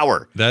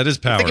power. That is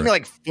power. I think he made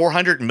like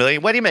 $400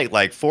 million. What do you make?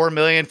 Like $4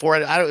 million,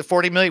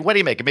 $40 million. What do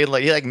you make? He made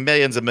like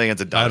millions and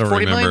millions of dollars.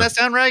 $40 million. That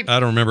sound right? I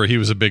don't remember. He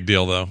was a big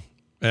deal though.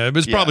 It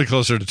was probably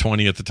closer to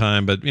 20 at the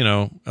time, but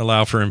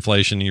allow for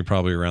inflation, you're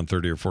probably around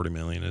 30 or 40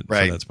 million.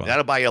 Right. So that's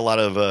that'll buy you a lot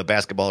of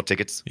basketball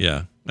tickets.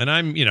 Yeah. And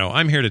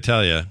I'm here to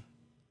tell you,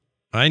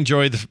 I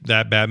enjoyed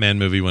that Batman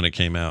movie when it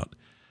came out.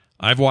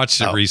 I've watched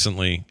it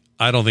recently.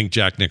 I don't think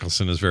Jack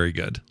Nicholson is very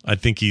good. I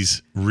think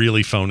he's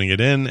really phoning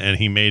it in, and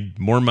he made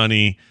more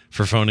money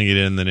for phoning it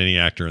in than any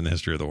actor in the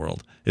history of the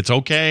world. It's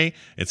okay.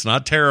 It's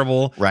not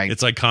terrible. Right.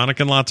 It's iconic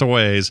in lots of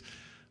ways,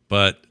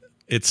 but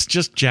it's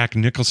just Jack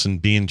Nicholson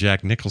being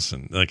Jack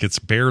Nicholson. Like, it's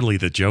barely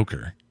the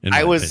Joker.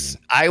 I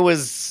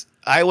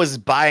was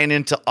buying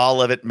into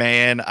all of it,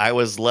 man. I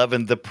was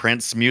loving the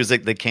Prince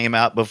music that came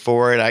out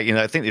before it.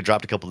 I think they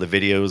dropped a couple of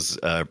videos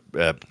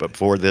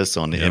before this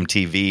on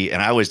MTV,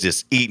 and I was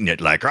just eating it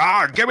like,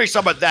 give me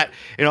some of that.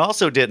 It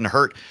also didn't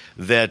hurt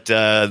that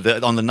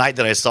on the night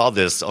that I saw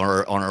this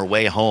on our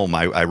way home,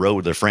 I rode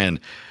with a friend.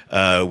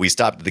 We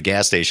stopped at the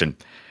gas station.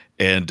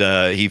 And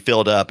he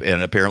filled up,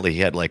 and apparently he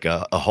had like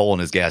a hole in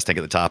his gas tank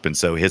at the top, and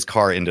so his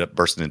car ended up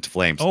bursting into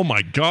flames. Oh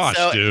my gosh,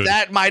 dude!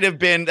 That might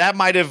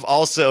have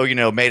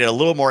also made it a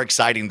little more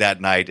exciting that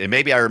night, and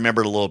maybe I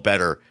remembered a little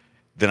better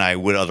than I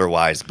would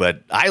otherwise.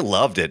 But I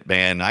loved it,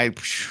 man. I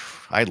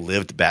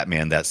lived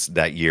Batman that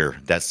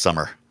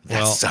summer.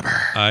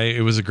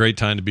 It was a great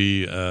time to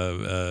be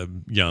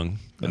young.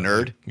 A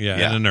nerd?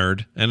 Yeah, and a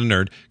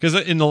nerd. Because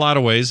in a lot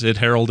of ways, it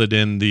heralded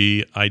in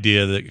the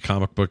idea that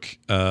comic book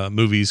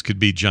movies could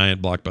be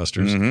giant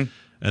blockbusters.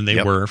 And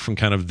they were from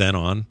kind of then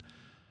on.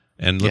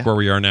 And look where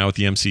we are now with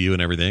the MCU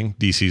and everything.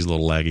 DC's a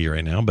little laggy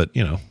right now, but,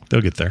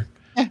 they'll get there.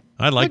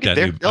 I like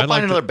that. They'll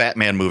find another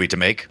Batman movie to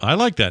make. I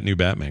like that new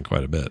Batman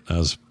quite a bit.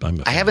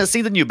 I haven't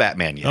seen the new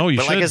Batman yet. Oh, you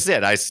but should.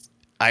 Like I said,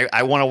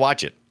 I want to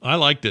watch it. I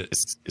liked it.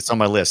 It's on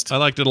my list. I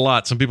liked it a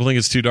lot. Some people think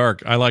it's too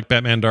dark. I like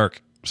Batman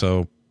Dark,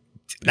 so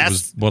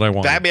that's what I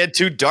wanted. Batman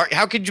too dark?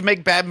 How could you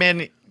make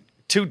Batman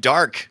too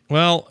dark?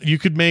 Well, you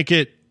could make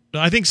it.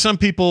 I think some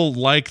people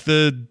like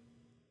the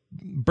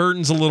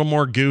Burton's a little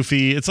more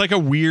goofy. It's like a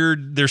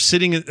weird. They're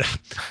sitting.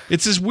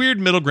 It's this weird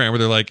middle ground where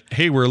they're like,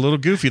 "Hey, we're a little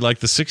goofy, like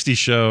the '60s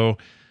show."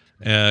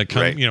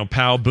 Right.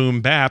 Pow,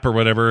 boom, bap, or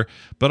whatever.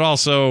 But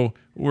also,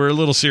 we're a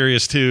little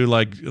serious too.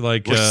 Like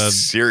we're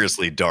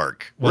seriously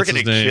dark. We're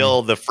going to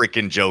kill the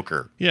freaking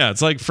Joker. Yeah,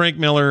 it's like Frank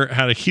Miller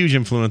had a huge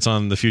influence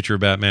on the future of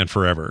Batman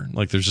Forever.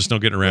 Like, there's just no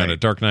getting around it.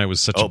 Dark Knight was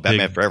such a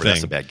Batman big Forever. thing.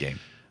 That's a bad game.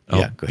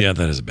 Yeah,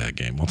 that is a bad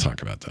game. We'll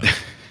talk about that.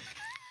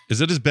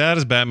 Is it as bad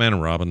as Batman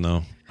and Robin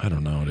though? I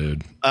don't know,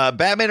 dude.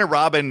 Batman and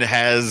Robin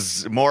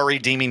has more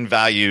redeeming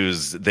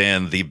values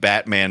than the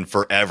Batman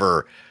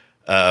Forever.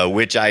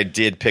 Which I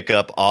did pick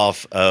up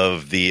off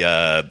the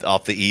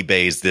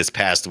eBays this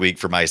past week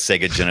for my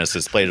Sega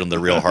Genesis. Played it on the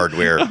real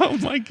hardware. Oh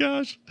my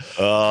gosh!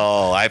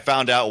 Oh, I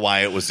found out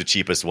why it was the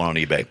cheapest one on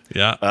eBay.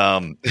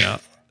 Yeah, yeah,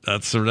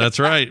 that's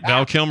right.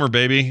 Val Kilmer,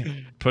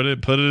 baby, put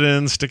it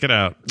in, stick it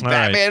out. All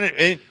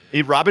Batman,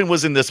 Robin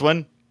was in this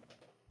one.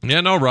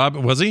 Yeah, no,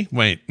 Robin was he?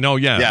 Wait, no,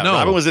 no.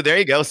 Robin was it. There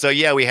you go. So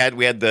yeah, we had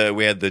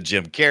the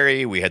Jim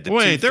Carrey. We had the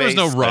Wait, there was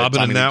no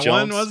Robin in that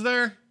one, was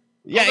there?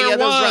 Yeah, that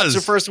was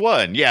the first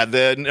one. Yeah,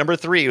 the number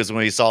 3 was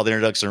when we saw the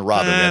introduction of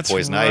Robin. We had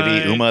Poison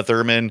Ivy, Uma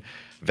Thurman,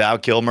 Val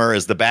Kilmer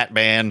as the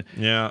Batman.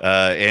 Yeah,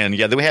 and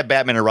then we had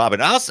Batman and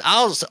Robin.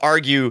 I'll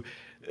argue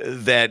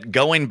that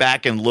going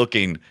back and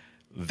looking,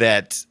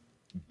 that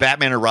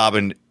Batman and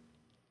Robin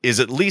is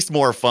at least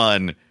more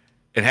fun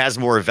and has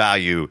more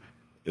value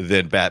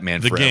than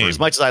Batman Forever. Game. As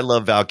much as I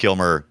love Val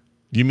Kilmer.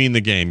 You mean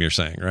the game? You're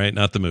saying, right?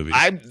 Not the movie.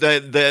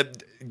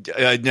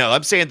 No,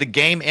 I'm saying the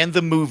game and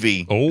the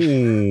movie.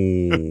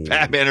 Oh,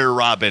 Batman and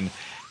Robin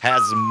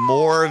has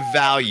more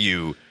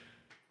value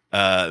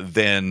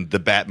than the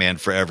Batman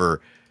Forever,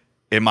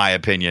 in my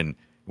opinion.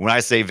 When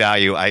I say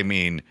value, I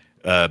mean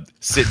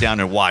sit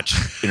down and watch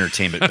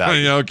entertainment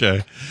value.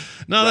 Okay.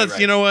 No, that's right.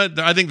 You know what?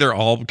 I think they're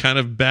all kind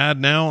of bad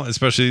now,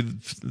 especially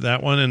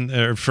that one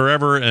and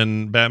Forever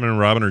and Batman and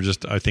Robin are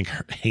just, I think,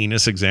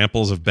 heinous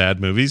examples of bad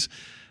movies.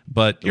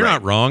 But you're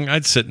not wrong.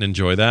 I'd sit and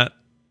enjoy that.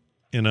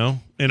 In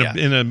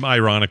an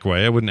ironic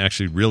way. I wouldn't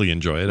actually really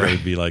enjoy it. I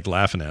would be like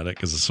laughing at it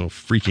because it's so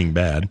freaking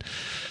bad.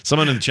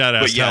 Someone in the chat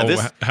asked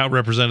how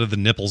represented the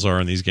nipples are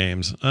in these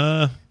games.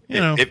 As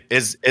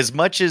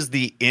much as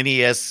the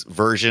NES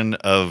version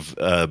of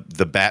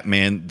the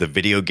Batman, the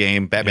video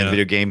game,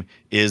 video game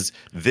is,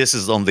 this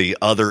is on the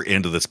other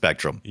end of the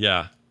spectrum.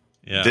 Yeah.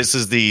 Yeah. This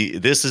is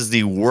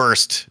the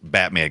worst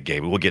Batman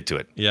game. We'll get to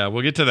it. Yeah,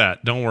 we'll get to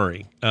that. Don't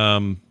worry.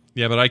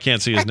 Yeah, but I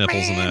can't see his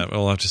nipples in that.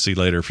 We'll have to see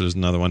later if there's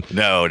another one.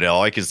 No,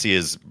 all I can see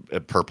is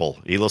purple.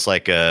 He looks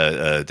like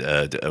what's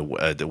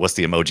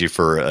the emoji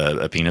for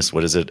a penis?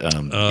 What is it?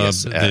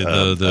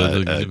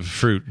 The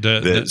fruit,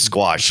 the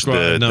squash,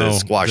 the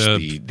squash,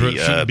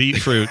 the beet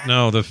fruit.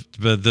 No,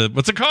 the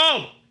what's it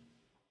called?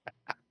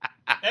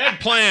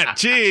 Eggplant.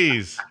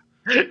 Jeez,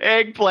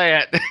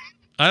 eggplant.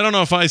 I don't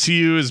know if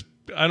ICU is.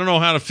 I don't know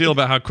how to feel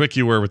about how quick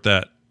you were with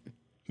that.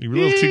 You were a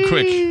little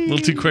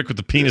too quick with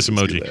the penis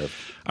emoji.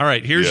 All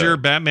right, here's your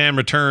Batman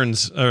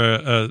Returns.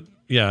 I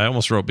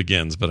almost wrote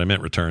Begins, but I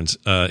meant Returns.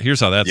 Here's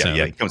how that sounded.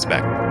 Yeah, he comes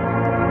back.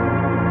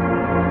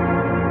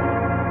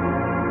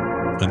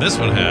 And this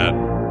one had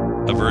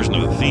a version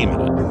of the theme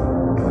in it.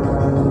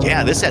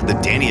 Yeah, this had the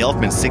Danny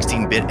Elfman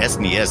 16-bit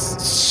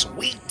SNES.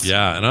 Sweet.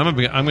 Yeah, and I'm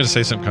going to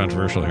say something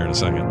controversial here in a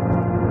second.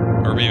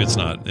 Or maybe it's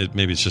not.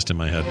 Maybe it's just in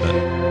my head. But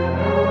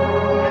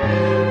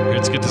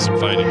let's get to some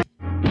fighting.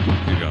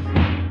 Here you go.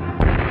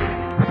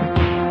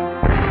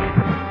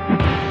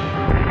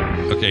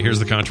 Okay, here's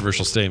the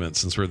controversial statement,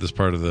 since we're at this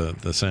part of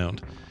the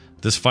sound.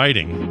 This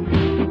fighting.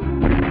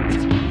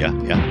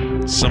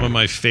 Yeah. Some of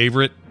my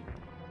favorite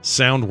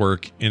sound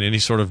work in any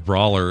sort of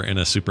brawler in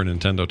a Super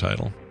Nintendo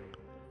title.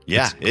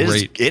 Yeah,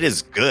 it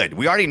is good.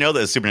 We already know that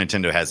the Super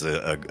Nintendo has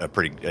a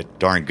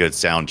darn good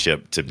sound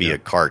chip to be a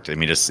cart. I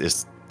mean,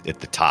 it's at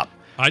the top.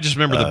 I just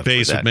remember the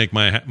bass would make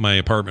my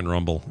apartment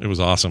rumble. It was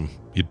awesome.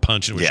 You'd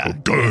punch and it would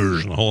just go,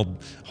 and the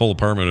whole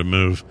apartment would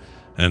move.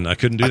 And I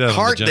couldn't do that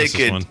on the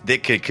Genesis one.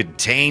 That could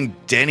contain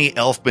Danny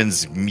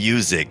Elfman's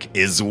music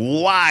is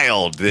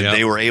wild. That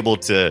they were able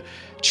to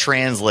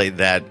translate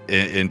that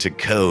into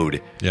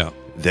code. Yeah,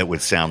 that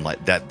would sound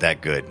like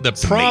that good. The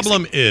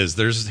problem is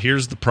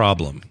here's the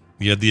problem.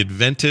 You had the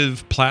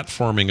inventive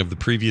platforming of the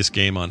previous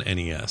game on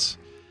NES.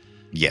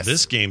 Yes,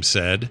 this game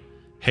said,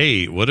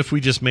 "Hey, what if we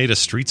just made a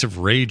Streets of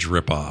Rage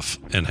ripoff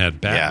and had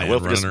Batman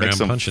running around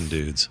punching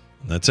dudes?"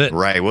 That's it.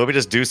 Right. Well, we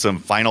just do some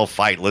Final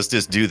Fight. Let's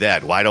just do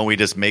that. Why don't we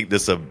just make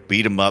this a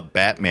beat-em-up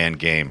Batman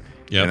game?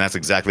 Yep. And that's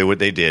exactly what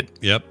they did.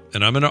 Yep.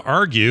 And I'm going to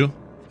argue,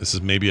 this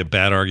is maybe a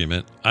bad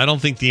argument, I don't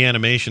think the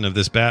animation of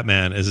this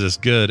Batman is as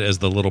good as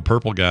the little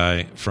purple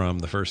guy from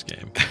the first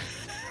game.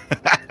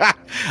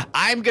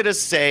 I'm going to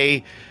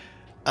say,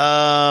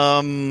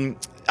 it's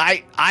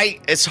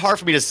hard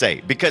for me to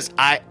say because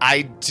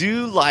I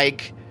do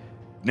like.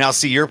 Now,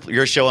 see,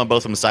 you're showing both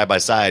of them side by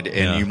side,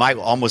 and you might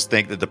almost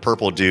think that the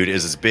purple dude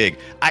is as big.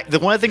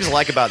 One of the things I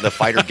like about the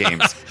fighter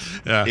games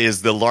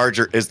is the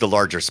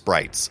larger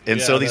sprites, and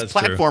so these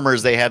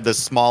platformers they have the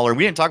smaller.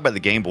 We didn't talk about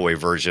the Game Boy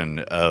version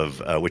of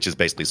which is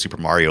basically Super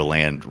Mario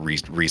Land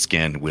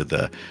reskinned with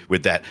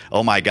that.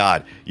 Oh my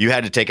God, you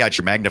had to take out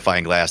your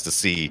magnifying glass to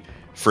see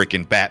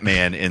freaking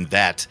Batman in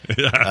that.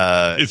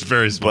 It's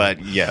very small, but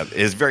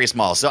it's very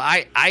small. So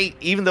I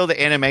even though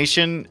the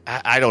animation,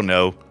 I don't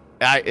know.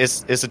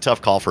 It's a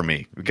tough call for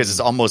me because it's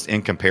almost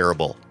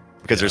incomparable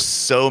because there's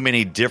so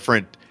many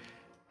different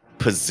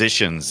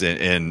positions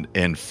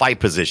and fight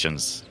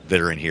positions that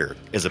are in here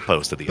as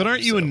opposed to the But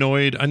aren't you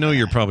annoyed? I know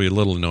you're probably a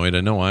little annoyed. I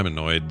know I'm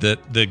annoyed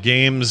that the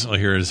games. Oh,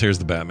 here's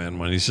the Batman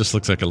one. He just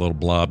looks like a little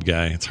blob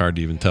guy. It's hard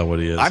to even tell what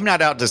he is. I'm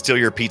not out to steal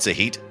your pizza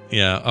heat.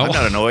 Yeah. I'm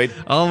not annoyed.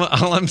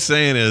 All I'm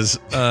saying is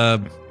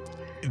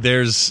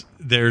there's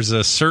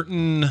a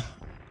certain.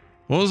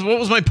 What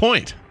was my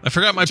point? I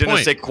forgot my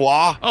point.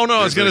 Oh no,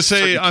 I was going to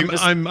say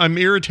I'm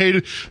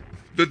irritated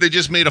that they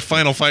just made a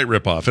Final Fight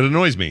ripoff. It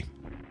annoys me.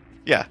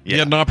 Yeah. You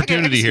had an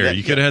opportunity here.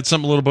 You could have had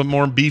something a little bit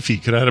more beefy.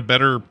 Could have had a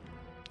better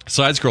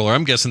side scroller.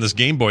 I'm guessing this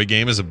Game Boy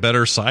game is a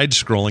better side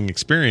scrolling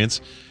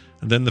experience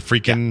than the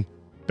freaking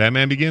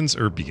Batman Returns.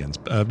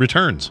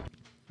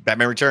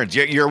 Batman Returns.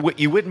 You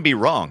wouldn't be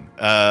wrong.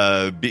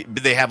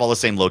 They have all the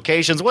same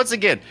locations. Once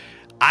again,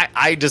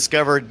 I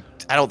discovered.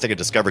 I don't think I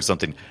discovered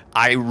something.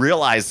 I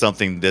realized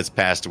something this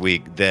past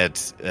week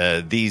that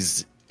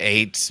these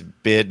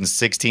 8-bit and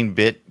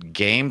 16-bit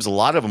games, a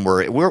lot of them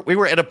we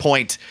were at a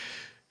point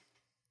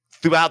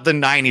throughout the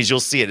 90s.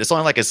 You'll see it. It's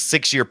only like a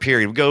 6-year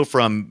period. We go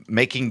from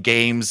making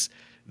games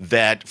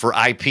that for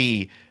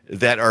IP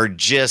that are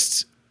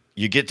just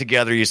you get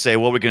together, you say,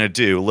 what are we going to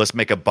do? Let's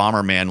make a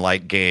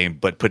Bomberman-like game,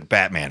 but put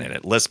Batman in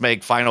it. Let's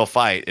make Final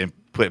Fight and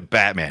put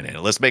Batman in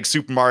it. Let's make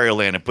Super Mario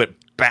Land and put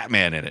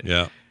Batman in it.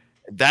 Yeah.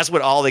 That's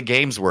what all the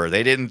games were.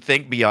 They didn't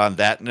think beyond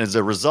that. And as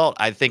a result,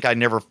 I think I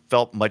never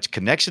felt much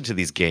connection to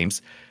these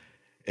games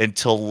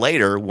until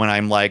later when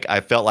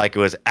I felt like it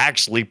was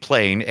actually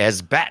playing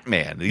as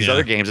Batman. These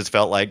other games, it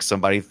felt like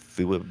somebody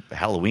threw a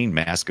Halloween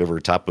mask over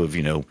top of,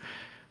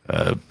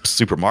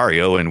 Super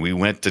Mario and we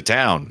went to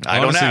town. I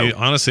don't know.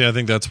 Honestly, I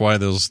think that's why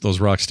those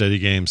Rocksteady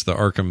games, the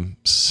Arkham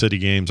City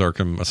games,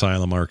 Arkham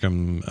Asylum,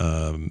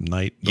 Arkham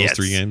Knight, those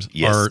 3 games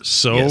are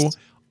so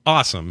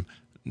awesome.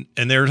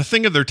 And they're a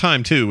thing of their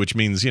time too, which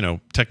means,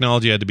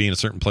 technology had to be in a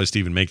certain place to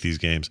even make these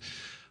games.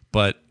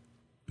 But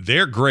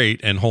they're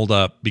great and hold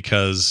up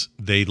because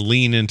they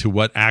lean into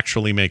what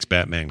actually makes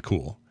Batman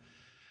cool.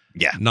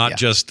 Yeah. Not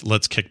just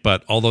let's kick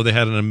butt. Although they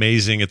had an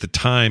amazing, at the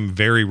time,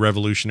 very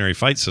revolutionary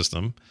fight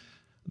system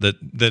that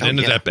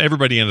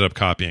everybody ended up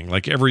copying.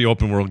 Like every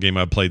open world game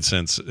I've played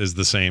since is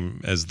the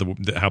same as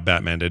how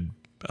Batman did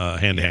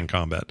hand-to-hand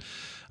combat.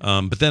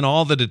 But then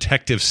all the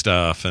detective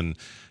stuff and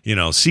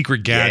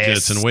secret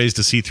gadgets and ways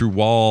to see through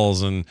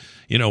walls and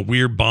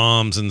weird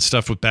bombs and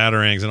stuff with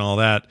batarangs and all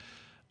that,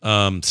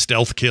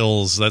 stealth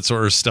kills, that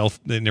sort of stealth.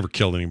 They never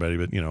killed anybody,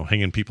 but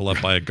hanging people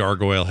up by a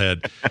gargoyle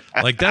head,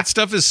 like that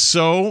stuff is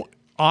so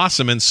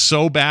awesome and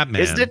so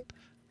Batman. Isn't it?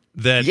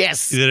 That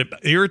it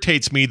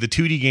irritates me. The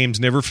 2D games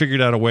never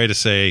figured out a way to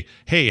say,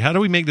 hey, how do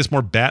we make this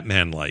more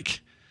Batman-like?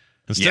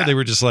 Instead, they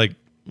were just like,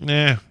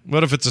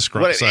 what if it's a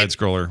side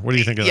scroller? What do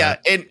you think of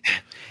that? Yeah, and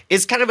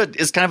it's kind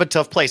of a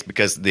tough place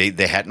because they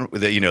hadn't,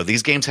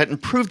 these games hadn't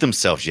proved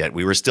themselves yet.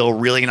 We were still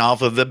reeling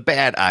off of the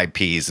bad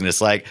IPs, and it's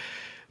like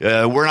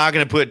we're not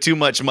going to put too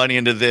much money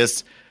into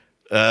this.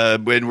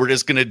 when we're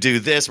just going to do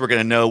this, we're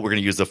going to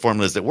use the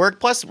formulas that work.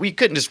 Plus, we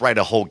couldn't just write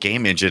a whole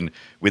game engine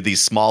with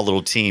these small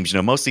little teams.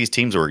 Most of these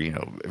teams were,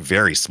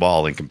 very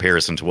small in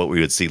comparison to what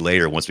we would see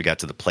later once we got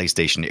to the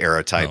PlayStation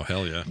era type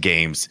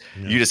games.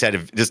 Yeah. You just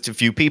had just a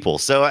few people.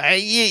 So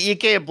you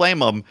can't blame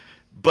them,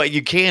 but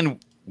you can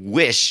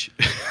wish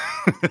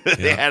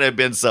they had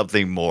been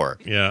something more.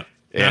 Yeah.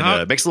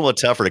 And it makes it a little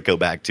tougher to go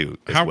back to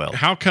as well.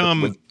 How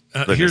come...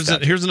 here's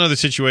another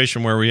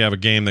situation where we have a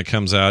game that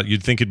comes out.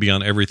 You'd think it'd be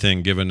on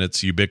everything, given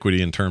its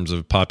ubiquity in terms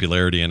of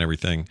popularity and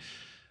everything.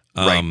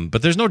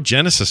 But there's no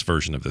Genesis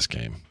version of this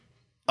game.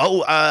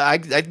 Oh,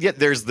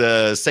 there's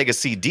the Sega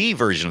CD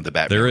version of the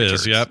Batman. There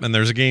Returns. is, yep. And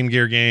there's a Game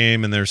Gear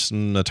game, and there's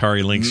some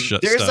Atari Lynx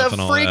stuff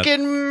and all that. There's a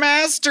freaking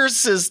Master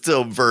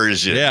System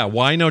version. Yeah,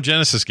 why no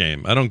Genesis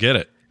game? I don't get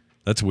it.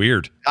 That's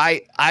weird.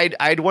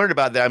 I'd wondered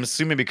about that. I'm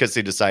assuming because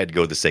they decided to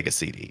go with the Sega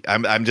CD.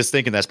 I'm just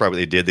thinking that's probably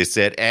what they did. They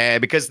said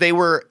because they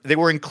were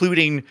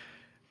including,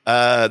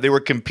 they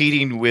were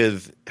competing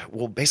with.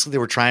 Well, basically they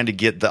were trying to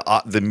get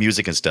the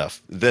music and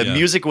stuff. The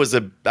music was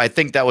I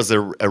think that was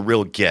a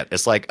real get.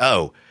 It's like,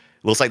 oh,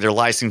 looks like they're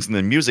licensing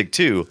the music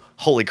too.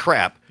 Holy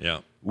crap! Yeah,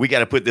 we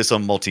got to put this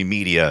on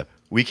multimedia.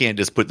 We can't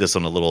just put this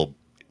on a little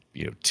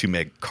 2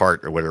 meg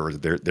cart or whatever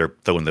they're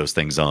throwing those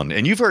things on.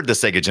 And you've heard the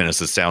Sega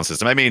Genesis sound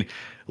system. I mean,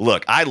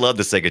 look, I love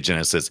the Sega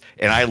Genesis,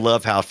 and I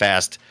love how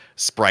fast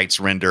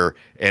sprites render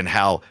and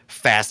how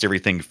fast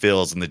everything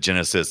feels in the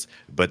Genesis.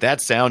 But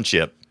that sound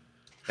chip,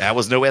 that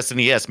was no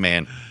SNES,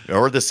 man,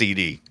 or the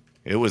CD.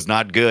 It was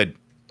not good.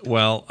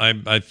 Well,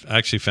 I've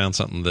actually found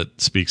something that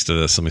speaks to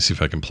this. Let me see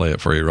if I can play it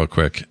for you real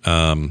quick.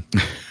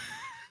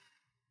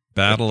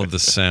 Battle of the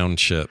Sound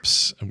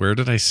Chips. Where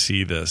did I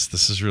see this?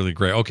 This is really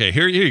great. Okay,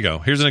 here you go.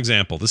 Here's an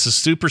example. This is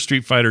Super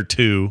Street Fighter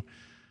 2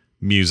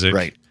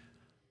 music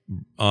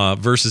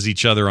versus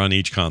each other on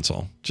each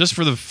console. Just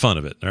for the fun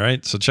of it, all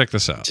right? So check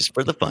this out. Just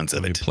for the fun of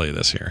it. Let me play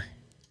this here.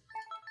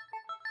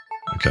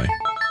 Okay.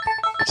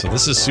 So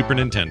this is Super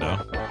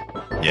Nintendo.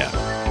 Yeah.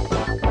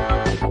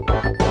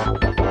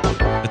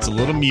 It's a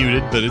little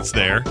muted, but it's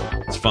there.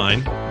 It's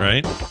fine,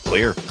 right?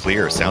 Clear.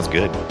 Sounds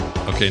good.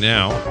 Okay,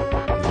 now...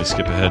 Let me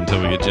skip ahead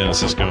until we get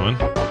Genesis going.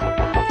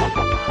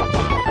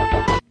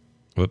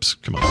 Whoops,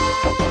 come on.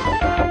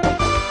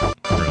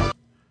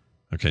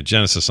 Okay,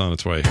 Genesis on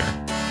its way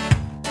here.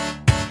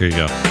 Here you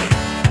go.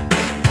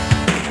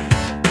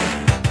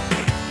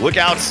 Look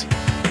out.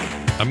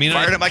 I mean,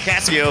 fired at my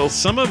Casio.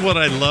 Some of what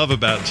I love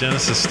about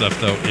Genesis stuff,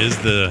 though, is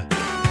the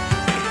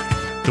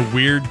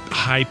weird,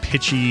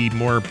 high-pitchy,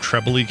 more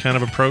trebly kind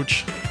of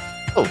approach.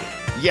 Oh,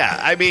 yeah.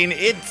 I mean,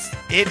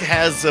 it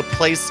has a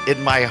place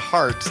in my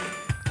heart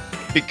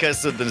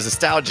because of the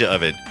nostalgia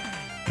of it.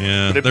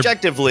 Yeah. But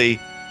objectively,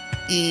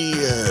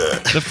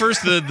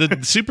 the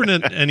Super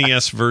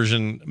NES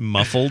version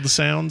muffled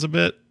sounds a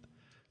bit.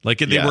 Like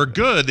they were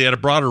good. They had a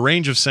broader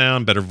range of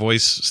sound, better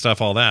voice stuff,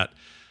 all that.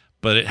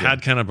 But it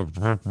had kind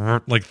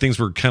of like things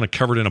were kind of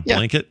covered in a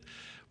blanket.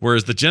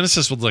 Whereas the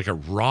Genesis was like a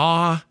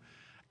raw,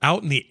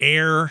 out in the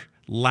air,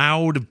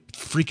 loud,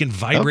 freaking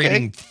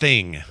vibrating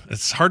thing.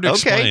 It's hard to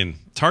explain.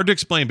 It's hard to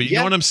explain, but you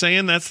know what I'm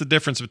saying? That's the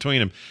difference between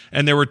them.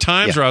 And there were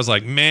times where I was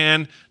like,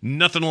 man,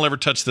 nothing will ever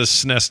touch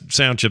this SNES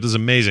sound chip. This is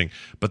amazing.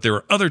 But there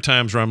were other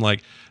times where I'm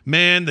like,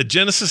 man, the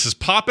Genesis is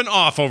popping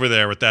off over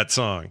there with that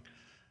song.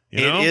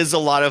 You know? It is a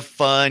lot of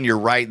fun. You're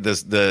right.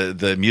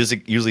 The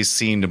music usually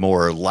seemed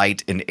more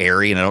light and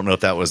airy, and I don't know if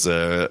that was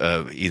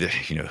either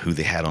who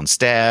they had on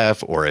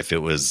staff or if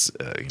it was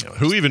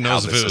who even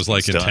knows if it was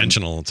like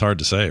intentional. It's hard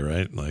to say,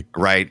 right? Like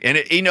right, and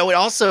it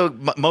also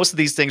most of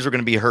these things were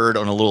going to be heard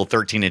on a little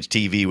 13-inch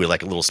TV with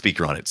like a little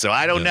speaker on it. So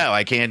I don't know.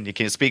 You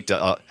can't speak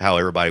to how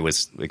everybody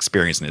was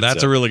experiencing it.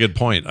 That's a really good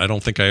point. I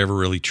don't think I ever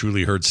really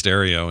truly heard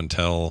stereo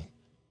until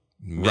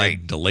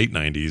mid to late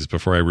 90s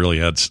before I really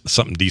had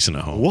something decent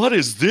at home. What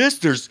is this?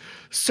 There's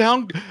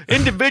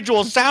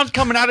individual sounds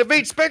coming out of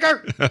each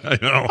speaker. I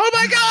know. Oh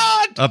my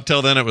God! Up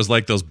till then, it was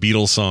like those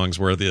Beatles songs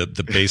where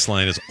the bass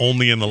line is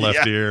only in the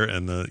left ear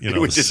and it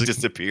would just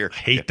disappear. I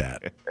hate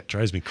that. It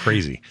drives me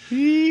crazy.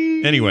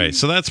 Anyway,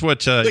 so that's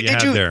what you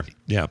had there.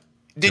 Yeah.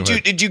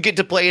 Did you get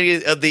to play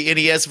any of the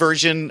NES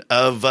version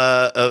of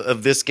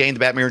this game, the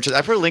Batman Returns?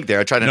 I put a link there.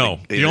 I tried to. No,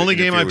 the only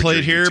game I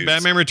played here,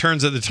 Batman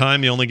Returns at the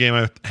time, the only game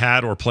I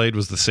had or played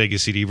was the Sega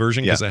CD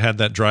version because I had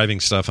that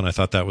driving stuff and I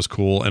thought that was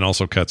cool, and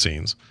also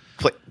cutscenes.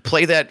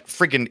 Play that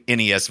freaking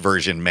NES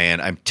version, man.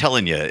 I'm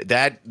telling you,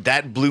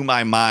 that blew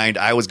my mind.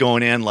 I was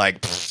going in like,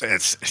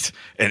 it's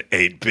an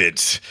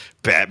 8-bit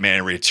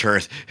Batman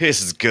Returns.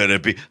 This is going to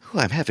be,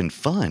 I'm having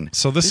fun.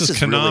 So this is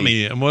Konami,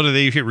 really, and what are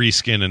they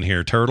reskinning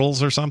here?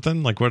 Turtles or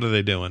something? Like, what are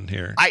they doing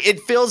here?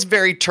 It feels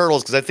very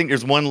Turtles because I think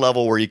there's one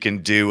level where you can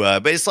do,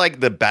 but it's like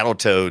the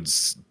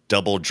Battletoads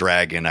Double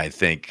Dragon, I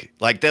think.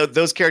 Like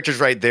those characters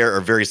right there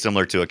are very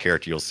similar to a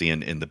character you'll see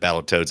in the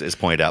Battletoads, as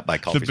pointed out by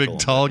Coffee The big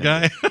tall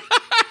guy?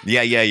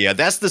 Yeah.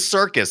 That's the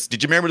circus.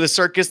 Did you remember the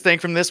circus thing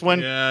from this one?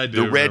 Yeah, I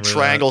do. The Red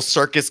Triangle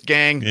Circus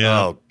Gang? Yeah.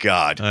 Oh,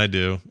 God. I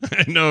do.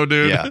 I know,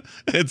 dude. Yeah.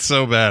 It's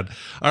so bad.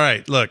 All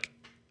right, look.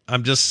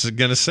 I'm just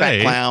gonna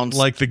say,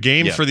 like the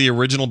game for the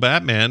original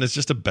Batman is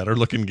just a better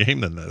looking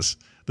game than this.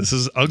 This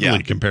is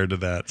ugly compared to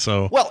that.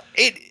 So well,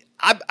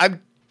 I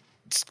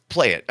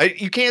play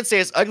it. You can't say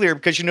it's uglier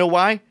because you know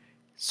why?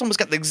 It's almost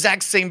got the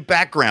exact same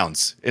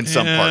backgrounds in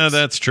some parts. Yeah,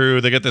 that's true.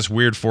 They got this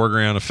weird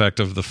foreground effect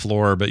of the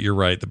floor, but you're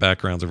right. The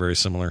backgrounds are very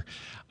similar.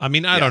 I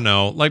mean, I don't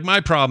know. Like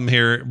my problem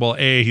here, well,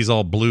 he's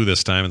all blue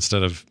this time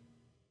instead of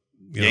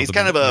he's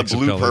kind of a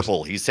blue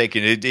purple. He's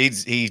taking it.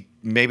 He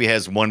maybe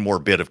has one more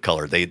bit of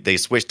color. They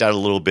switched out a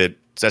little bit.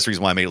 So that's the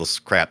reason why I made it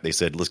crap. They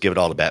said, let's give it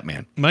all to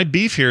Batman. My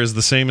beef here is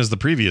the same as the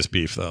previous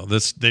beef, though.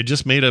 They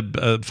just made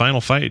a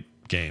Final Fight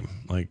game.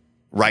 Like,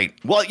 right.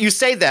 Well, you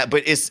say that,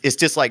 but it's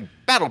just like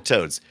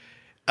Battletoads.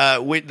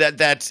 With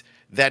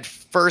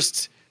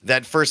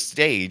that first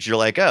stage, you're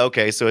like, oh,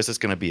 okay, so it's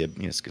just going to be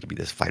it's going to be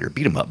this fighter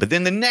beat 'em up. But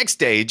then the next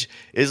stage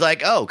is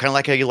like, oh, kind of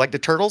like how you like the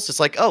Turtles. It's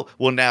like, oh,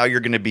 well, now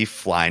you're going to be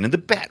flying in the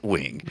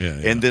Batwing.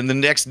 Yeah. And then the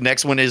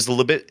next one is a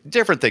little bit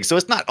different thing. So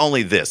it's not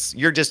only this.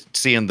 You're just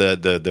seeing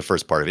the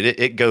first part of it.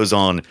 It goes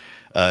on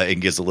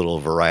and gives a little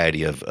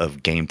variety of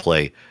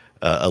gameplay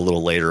a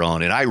little later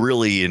on.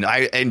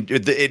 And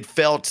it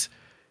felt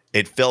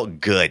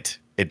good.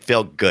 It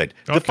felt good.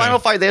 Okay. The Final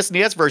Fight, the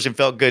SNES version,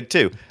 felt good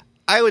too.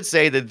 I would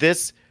say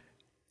that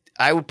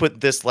I would put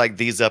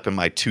these up in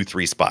my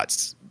 2-3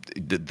 spots.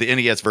 The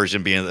NES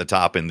version being at the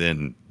top, and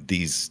then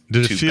these.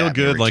 Did it feel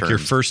good, like your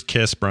first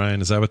kiss, Brian?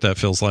 Is that what that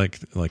feels like?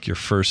 Like your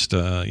first,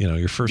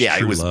 your first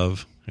true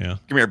love? Yeah.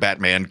 Come here,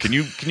 Batman. Can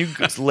you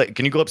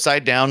go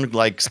upside down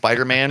like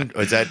Spider-Man?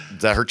 Or does that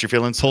hurt your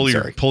feelings? Pull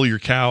your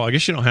cow. I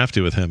guess you don't have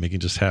to with him. You can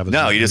just have it.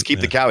 No, you just keep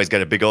the cow. He's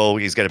got a big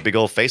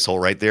old face hole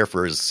right there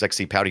for his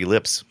sexy pouty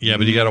lips. Yeah,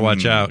 but you got to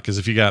watch out because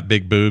if you got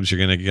big boobs, you're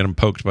gonna get them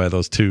poked by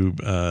those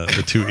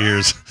the two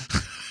ears.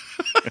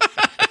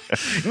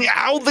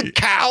 Now the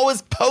cow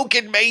is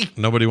poking me.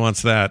 Nobody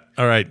wants that.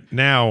 All right,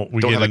 now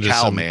we don't get into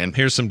cow, man.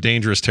 Here's some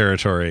dangerous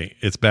territory.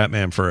 It's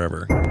Batman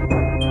Forever.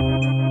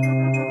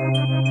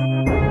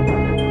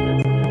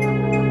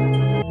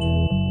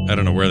 I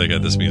don't know where they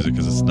got this music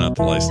because it's not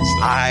the licensed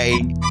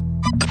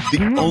stuff.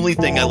 The only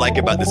thing I like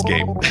about this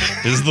game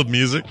is the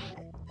music.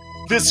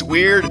 This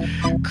weird,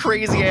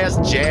 crazy ass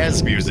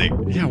jazz music.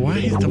 Yeah,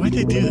 why'd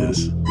they do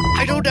this?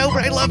 I don't know,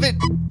 but I love it.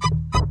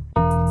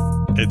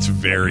 It's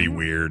very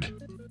weird.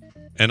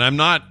 And I'm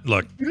not,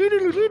 look,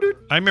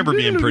 I remember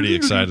being pretty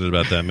excited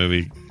about that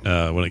movie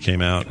when it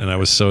came out, and I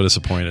was so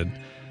disappointed.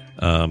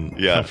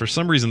 For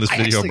some reason, this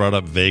video brought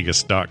up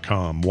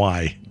Vegas.com.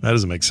 Why? That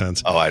doesn't make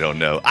sense. Oh, I don't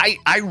know.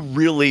 I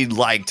really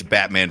liked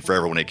Batman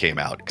Forever when it came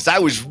out because I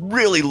was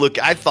really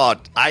I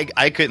thought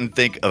I couldn't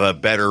think of a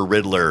better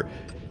Riddler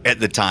at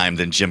the time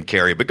than Jim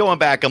Carrey. But going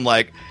back, I'm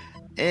like,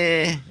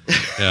 Yeah,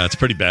 it's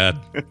pretty bad.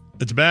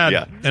 It's bad.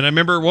 Yeah. And I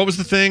remember, what was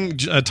the thing?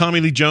 Tommy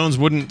Lee Jones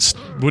wouldn't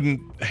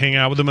hang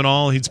out with him at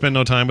all. He'd spend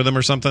no time with him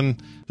or something.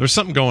 There was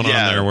something going on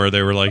there where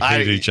they were like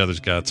hated each other's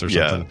guts or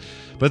something.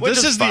 But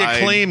this is the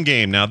Acclaim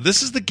game. Now,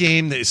 this is the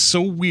game that is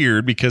so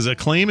weird because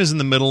Acclaim is in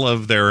the middle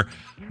of their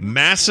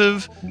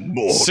massive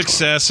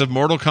success of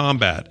Mortal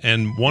Kombat.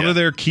 And one of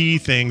their key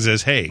things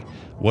is, hey,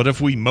 what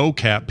if we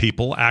mocap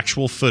people,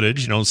 actual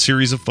footage,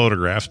 series of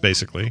photographs,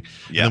 basically,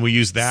 and then we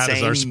use that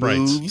as our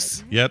sprites.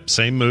 Moves. Yep,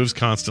 same moves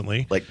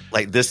constantly.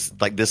 Like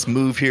this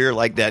move here,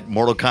 like that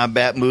Mortal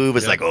Kombat move.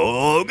 It's like,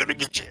 I'm gonna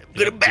get you, I'm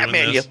gonna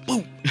Batman you.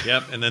 Boom.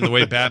 Yep, and then the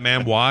way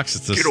Batman walks,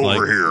 it's this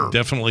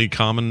definitely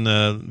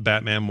common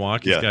Batman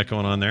walk he's got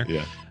going on there.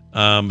 Yeah.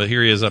 But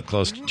here he is up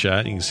close to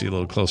chat. You can see a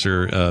little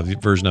closer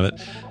version of it.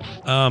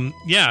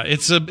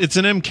 It's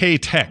an MK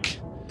Tech.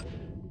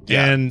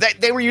 Yeah, and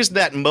they were using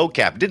that in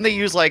mocap. Didn't they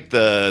use like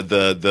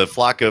the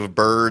flock of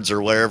birds or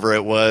whatever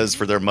it was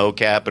for their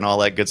mocap and all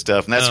that good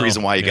stuff? And that's the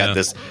reason why you got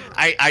this.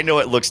 I know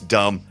it looks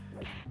dumb,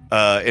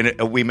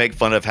 and we make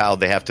fun of how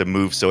they have to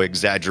move so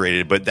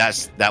exaggerated, but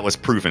that was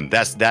proven.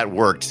 That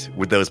worked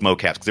with those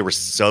mocaps because they were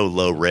so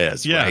low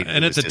res. Yeah, right?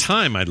 And at the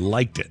time, I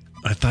liked it.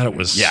 I thought it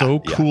was so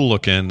cool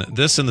looking.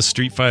 This and the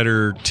Street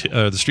Fighter,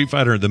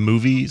 the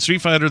movie,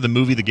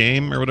 the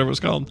game, or whatever it was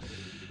called.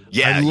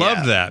 Yeah, I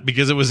love that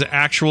because it was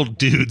actual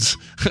dudes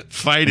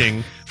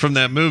fighting from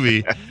that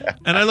movie.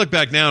 And I look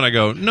back now and I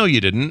go, no, you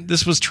didn't.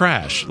 This was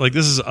trash. Like,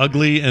 this is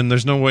ugly and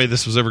there's no way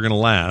this was ever going to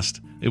last.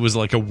 It was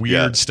like a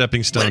weird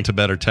stepping stone to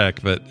better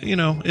tech. But,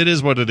 it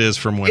is what it is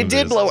from when it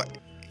did blow.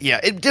 Yeah,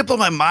 it did blow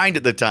my mind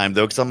at the time,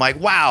 though, because I'm like,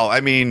 wow, I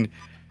mean,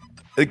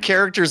 the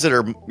characters that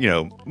are,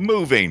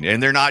 moving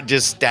and they're not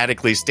just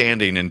statically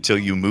standing until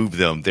you move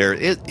them.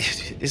 It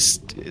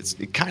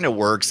kind of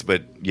works,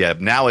 but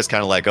now it's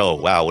kind of like, oh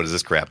wow, what is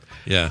this crap?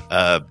 Yeah.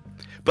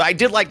 But I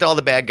did like that all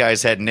the bad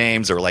guys had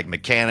names or like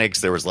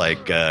mechanics. There was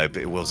like,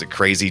 was it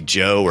Crazy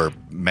Joe or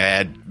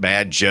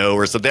Mad Joe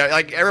or something?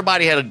 Like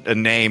everybody had a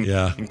name,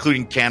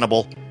 including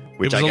Cannibal,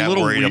 which I got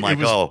worried. I'm like,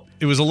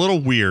 it was a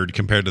little weird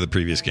compared to the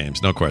previous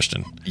games, no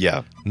question.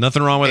 Yeah.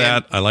 Nothing wrong with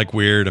that. I like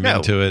weird. I'm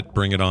into it.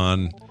 Bring it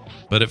on.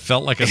 But it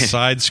felt like a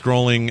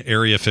side-scrolling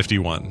Area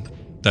 51.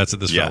 That's what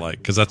this felt like,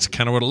 because that's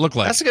kind of what it looked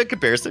like. That's a good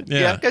comparison.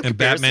 Yeah, good comparison.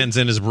 Batman's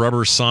in his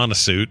rubber sauna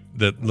suit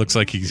that looks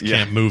like he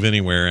can't move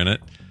anywhere in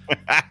it.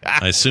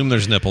 I assume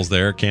there's nipples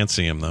there. Can't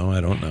see him though.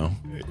 I don't know.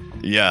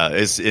 Yeah,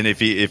 and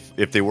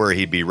if they were,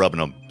 he'd be rubbing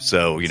them.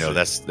 So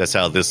that's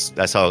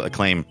how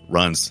Acclaim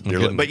runs.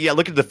 But yeah,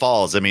 look at the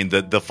falls. I mean,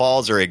 the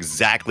falls are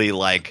exactly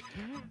like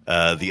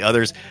the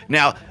others.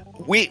 Now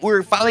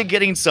we're finally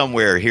getting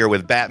somewhere here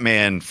with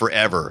Batman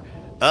Forever.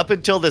 Up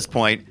until this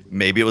point,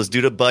 maybe it was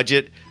due to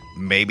budget.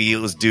 Maybe it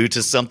was due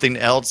to something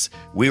else.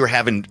 We were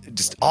having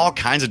just all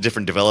kinds of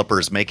different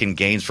developers making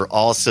games for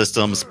all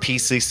systems,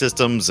 PC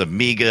systems,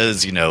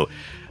 Amigas,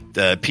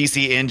 the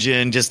PC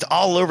Engine, just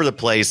all over the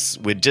place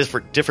with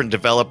different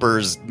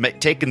developers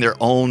making their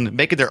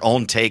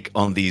own take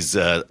on these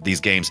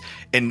games.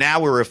 And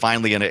now we're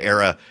finally in an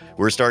era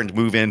we're starting to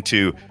move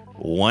into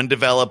one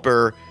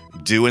developer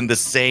doing the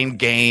same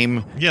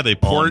game. Yeah, they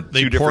port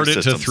it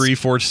systems. To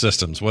 3-4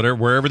 systems.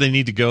 Wherever they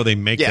need to go, they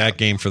make that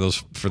game for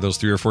those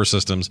 3 or 4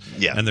 systems.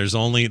 Yeah. And there's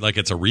only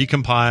it's a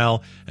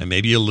recompile, and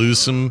maybe you lose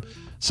some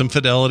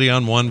fidelity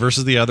on one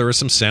versus the other, or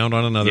some sound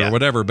on another, or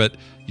whatever. But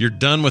you're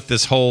done with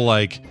this whole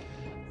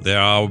there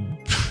are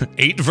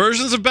 8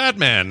 versions of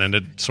Batman, and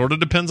it sort of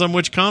depends on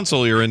which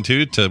console you're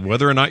into to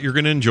whether or not you're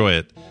going to enjoy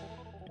it.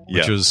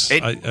 Which was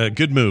a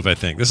good move, I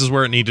think. This is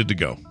where it needed to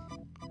go.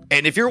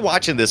 And if you're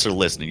watching this or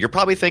listening, you're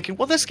probably thinking,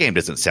 well, this game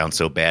doesn't sound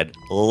so bad.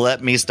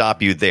 Let me stop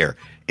you there.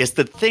 It's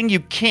the thing you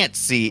can't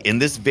see in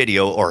this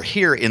video or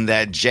hear in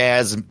that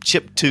jazz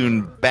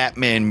chiptune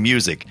Batman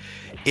music.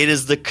 It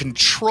is the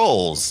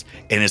controls,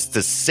 and it's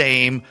the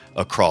same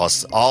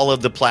across all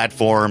of the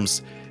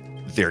platforms.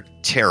 They're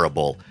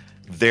terrible.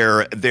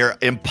 They're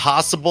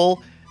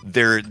impossible.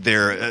 They're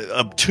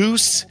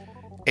obtuse.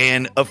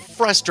 And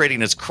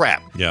frustrating as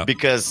crap. Yeah.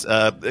 Because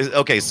so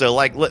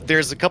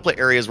there's a couple of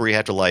areas where you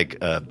have to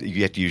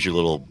you have to use your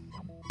little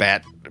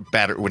not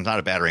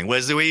a battering. What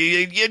is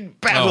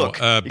it? Bat hook.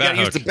 You got to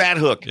use the bat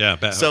hook. Yeah.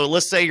 Bat so hook.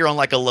 Let's say you're on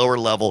a lower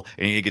level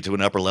and you get to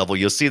an upper level.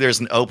 You'll see there's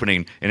an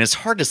opening, and it's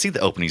hard to see the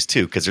openings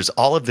too because there's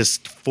all of this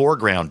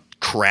foreground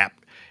crap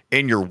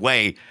in your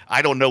way.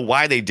 I don't know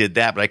why they did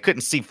that, but I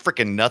couldn't see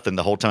freaking nothing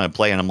the whole time I'm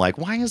playing. I'm like,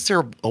 why is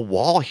there a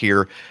wall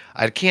here?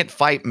 I can't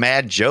fight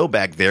Mad Joe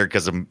back there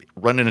because I'm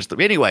running into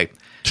anyway.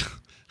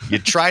 You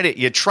try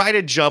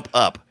to jump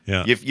up.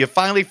 Yeah. You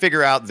finally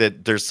figure out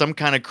that there's some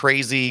kind of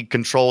crazy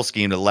control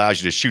scheme that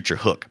allows you to shoot your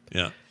hook.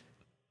 Yeah.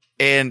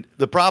 And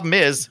the problem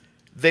is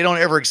they don't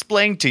ever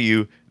explain to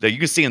you that you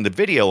can see in the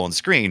video on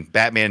screen,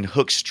 Batman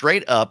hooks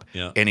straight up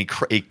and he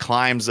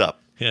climbs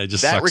up. Yeah, it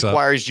just that sucks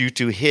requires up. You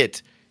to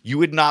hit. You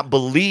would not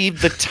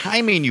believe the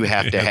timing you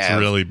have to have.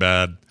 It's really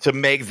bad to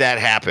make that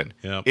happen.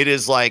 Yep. It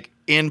is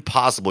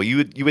impossible. You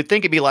would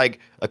think it'd be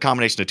a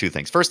combination of two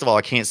things. First of all,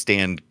 I can't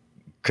stand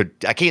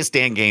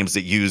games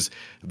that use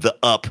the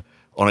up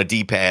on a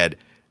D-pad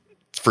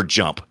for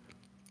jump.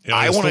 Yeah,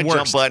 I want a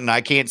jump button.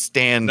 I can't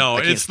stand. No,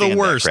 it's the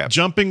worst.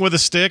 Jumping with a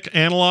stick,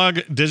 analog,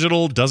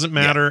 digital, doesn't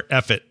matter. Yeah.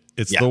 F it.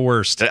 It's the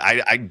worst.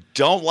 I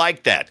don't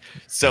like that.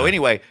 So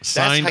anyway,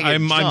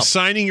 I'm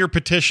signing your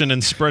petition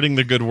and spreading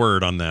the good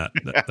word on that.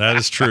 That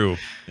is true.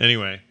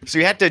 Anyway, so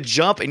you have to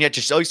jump, and you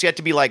have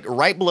to be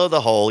right below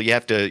the hole. You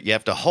have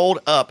to hold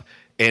up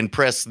and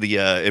press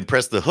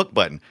the hook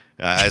button.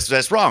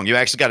 That's wrong. You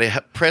actually got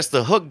to press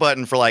the hook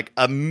button for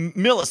a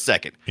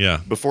millisecond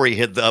before you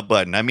hit the up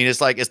button. I mean,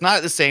 it's not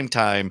at the same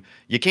time.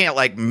 You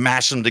can't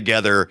mash them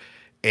together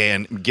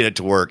and get it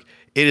to work.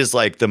 It is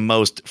the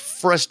most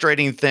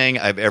frustrating thing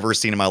I've ever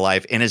seen in my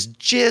life, and it's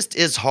just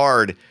as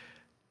hard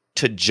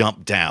to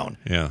jump down.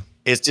 Yeah.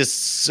 It's just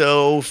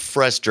so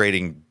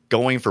frustrating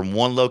going from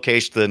one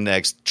location to the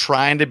next,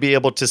 trying to be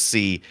able to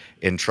see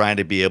and trying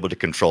to be able to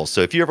control. So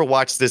if you ever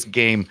watch this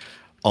game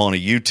on a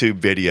YouTube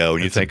video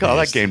and you think, "Oh,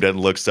 that game doesn't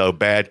look so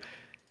bad,"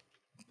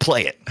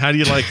 play it. How do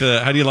you like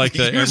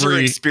the user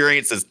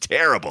experience is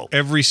terrible.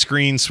 Every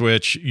screen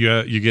switch,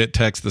 you get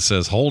text that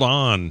says "Hold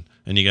on,"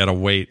 and you got to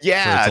wait.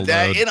 Yeah, for it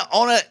to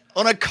load.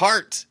 on a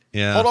cart.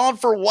 Yeah. Hold on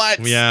for what?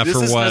 Yeah, this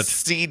for isn't what? A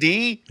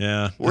CD.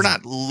 Yeah, we're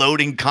not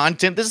loading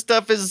content. This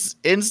stuff is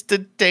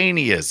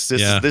instantaneous.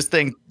 This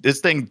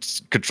thing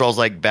controls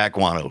like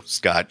Backguano,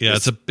 Scott. Yeah,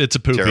 it's a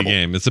poopy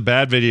game. It's a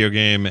bad video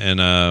game,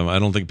 and I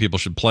don't think people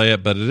should play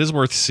it. But it is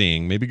worth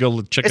seeing. Maybe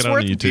go check it out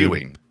on YouTube.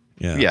 Viewing.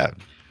 Yeah.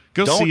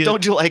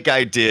 Don't do like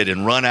I did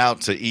and run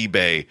out to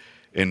eBay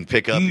and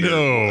pick up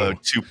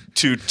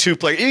two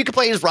player. You can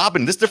play as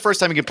Robin. This is the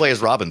first time you can play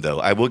as Robin, though.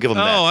 I will give him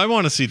that. Oh, I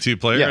want to see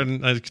 2-player,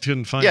 and I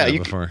couldn't find that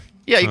before.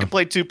 You can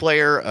play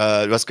 2-player.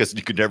 That's because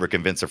you could never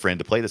convince a friend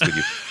to play this with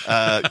you.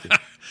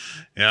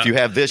 If you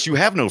have this, you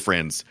have no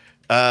friends.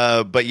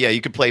 But yeah,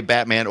 you can play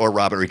Batman or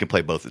Robin, or you can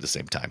play both at the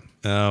same time.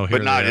 Oh,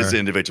 but not as an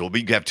individual.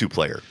 But you can have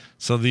 2-player.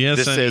 So the SNES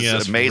this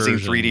is amazing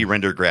version. 3D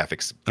render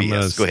graphics. Go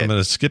ahead. I'm going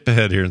to skip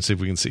ahead here and see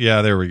if we can see.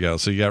 Yeah, there we go.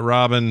 So you got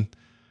Robin,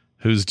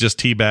 who's just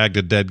teabagged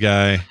a dead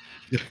guy,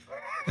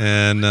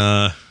 and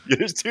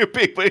there's two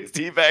people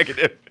teabagging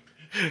him.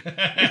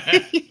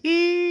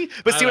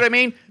 But see what I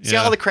mean? See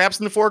all the crap's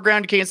in the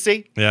foreground you can't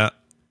see? Yeah,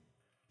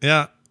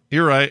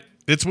 you're right.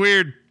 It's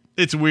weird.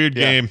 It's a weird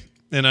game.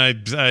 And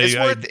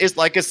it's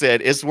like I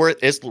said, it's worth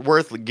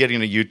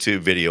getting a YouTube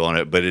video on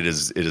it, but it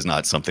is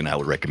not something I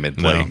would recommend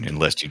playing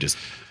unless you just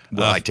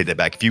Well, I take that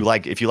back. If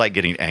you like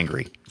getting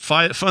angry.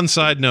 Fun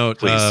side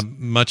note: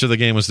 much of the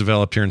game was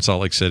developed here in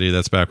Salt Lake City.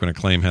 That's back when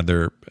Acclaim had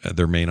their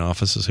main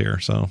offices here.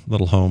 So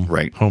little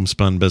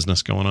homespun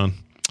business going on.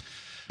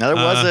 Now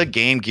there was a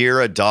Game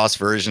Gear, a DOS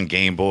version,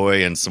 Game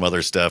Boy, and some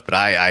other stuff, but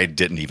I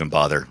didn't even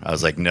bother. I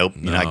was like, nope,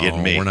 you're not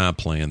getting me. We're not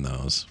playing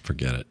those.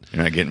 Forget it.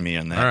 You're not getting me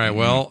on that. All right.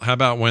 Well, how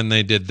about when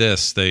they did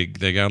this? They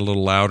got a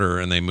little louder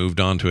and they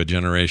moved on to a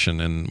generation,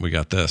 and we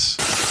got this.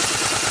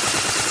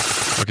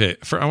 Okay,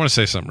 I want to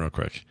say something real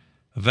quick.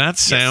 That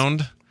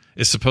sound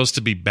is supposed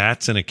to be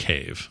bats in a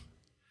cave.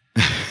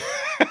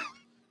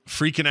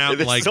 Freaking out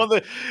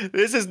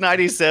this is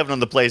 97 on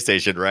the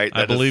PlayStation, right?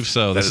 I believe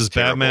so. This is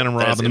Batman and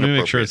Robin. Let me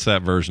make sure it's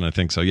that version. I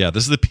think so. Yeah,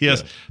 this is the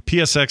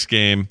PSX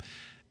game,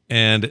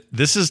 and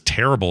this is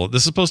terrible.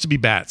 This is supposed to be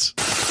bats.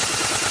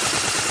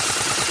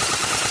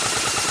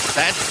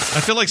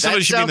 I feel like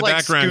somebody should be in the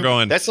background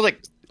going. That's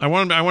like I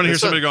want to hear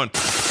somebody going.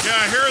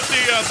 Yeah, here at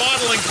the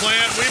bottling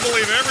plant, we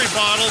believe every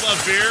bottle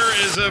of beer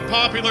is a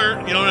popular.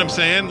 You know what I'm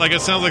saying? Like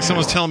it sounds like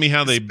someone's telling me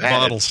how they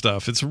bottle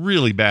stuff. It's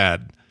really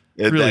bad.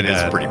 That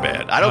is pretty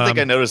bad. I don't think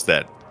I noticed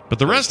that. But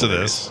the rest of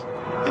this,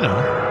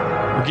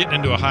 we're getting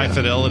into a high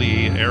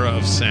fidelity era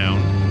of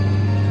sound.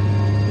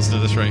 Listen to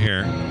this right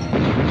here.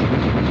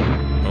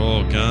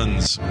 Oh,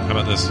 guns. How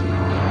about this?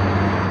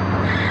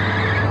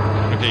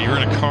 Okay, you're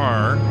in a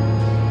car,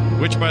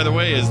 which, by the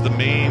way, is the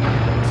main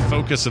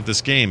focus of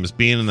this game, is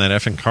being in that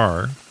effing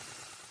car.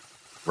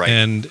 Right.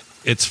 And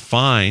it's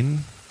fine.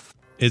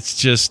 It's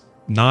just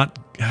not...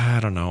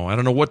 I don't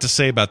know what to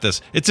say about this.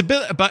 It's a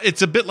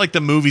bit like the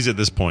movies at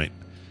this point.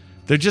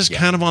 They're just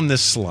kind of on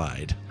this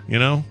slide, you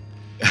know?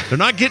 They're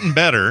not getting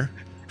better.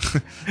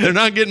 They're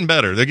not getting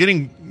better. They're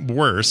getting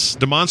worse,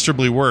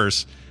 demonstrably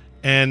worse.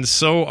 And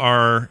so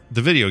are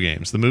the video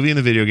games. The movie and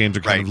the video games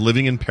are kind of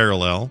living in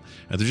parallel,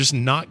 and they're just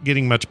not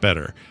getting much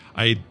better.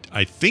 I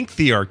think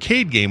the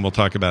arcade game we'll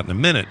talk about in a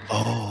minute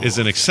is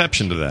an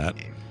exception to that.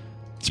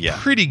 It's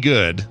pretty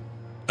good.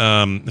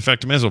 In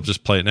fact, I may as well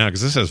just play it now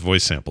because this has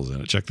voice samples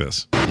in it. Check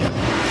this.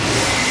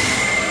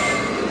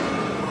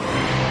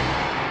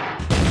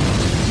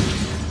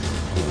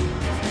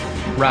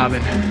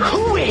 Robin.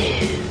 Who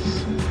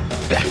is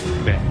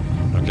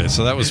Batman? Okay,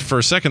 so that was, for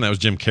a second, that was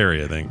Jim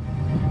Carrey, I think.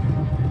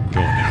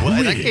 That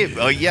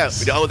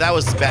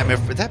was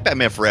Batman. That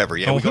Batman Forever.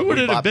 Yeah. Who would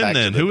it have been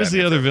then? Who was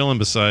the other villain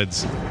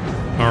besides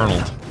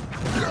Arnold?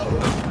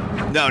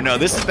 No.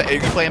 This is. Are you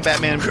playing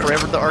Batman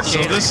Forever, the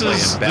arcade? So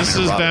this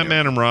is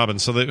Batman and Robin.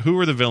 So who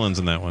were the villains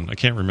in that one? I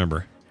can't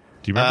remember.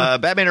 Do you remember?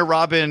 Batman and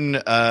Robin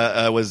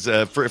was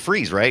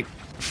Freeze, right?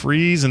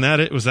 Freeze, and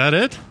that was that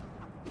it?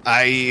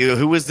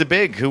 Who was the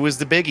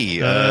biggie?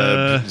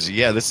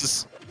 This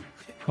is.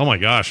 Oh my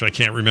gosh, I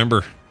can't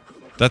remember.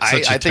 That's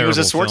such I think it was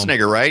a Schwarzenegger,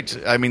 film. Right?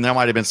 I mean, there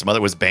might have been some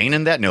other. Was Bane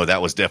in that? No,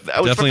 that was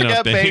definitely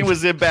not Bane. Bane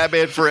was in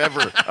Batman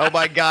Forever. Oh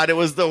my God, it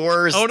was the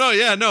worst. Oh no,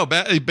 yeah, no.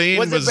 Bane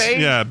was Bane?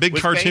 Yeah, big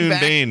was cartoon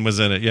Bane was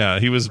in it. Yeah,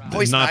 he was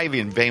Poison Ivy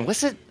and Bane.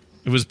 Was it?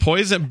 It was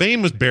Poison.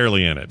 Bane was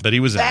barely in it, but he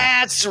was.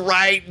 That's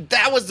right.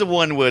 That was the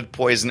one with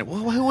Poison.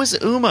 Well, who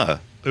was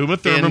Uma? Uma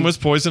Thurman was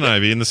Poison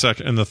Ivy in the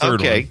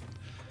third one.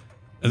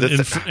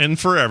 And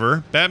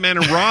Forever, Batman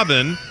and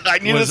Robin. I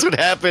knew this would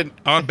happen.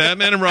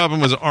 Batman and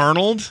Robin was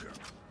Arnold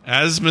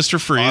as Mr.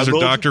 Freeze or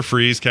Dr.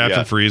 Freeze,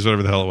 Captain Freeze,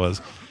 whatever the hell it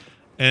was.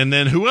 And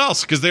then who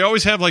else? Because they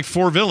always have like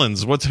 4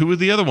 villains. Who were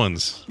the other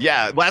ones?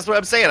 Yeah, well, that's what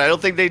I'm saying. I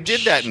don't think they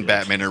did that in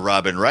Batman and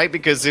Robin, right?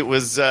 Because it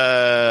was,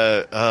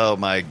 oh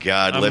my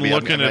God. I'm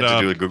looking it up. I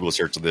have to do a Google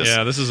search of this.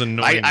 Yeah, this is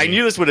annoying. I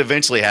knew this would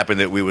eventually happen,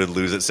 that we would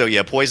lose it. So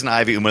yeah, Poison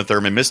Ivy, Uma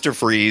Thurman, Mr.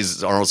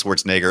 Freeze, Arnold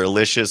Schwarzenegger,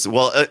 Alicia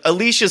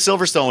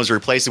Silverstone was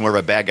replacing one of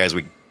our bad guys.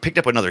 We picked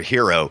up another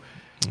hero.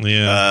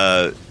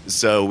 Yeah.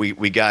 So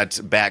we got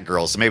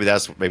Batgirl. So maybe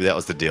that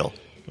was the deal.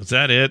 Was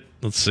that it?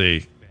 Let's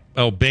see.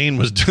 Oh, Bane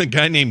was a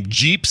guy named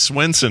Jeep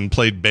Swenson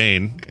played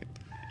Bane.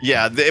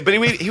 Yeah, but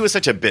he was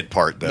such a bit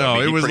part, though. No,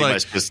 it was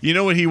like, you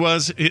know what he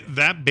was?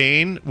 That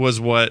Bane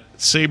was what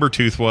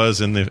Sabretooth was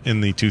in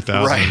the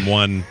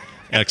 2001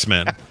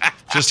 X-Men.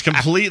 Just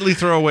completely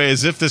throw away,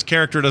 as if this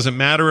character doesn't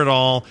matter at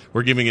all.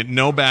 We're giving it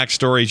no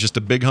backstory, just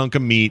a big hunk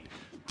of meat.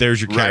 There's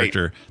your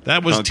character.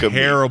 That was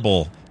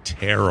terrible.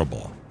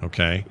 Terrible.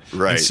 Okay?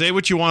 Right. And say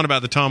what you want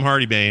about the Tom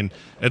Hardy Bane.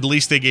 At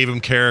least they gave him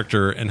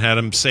character and had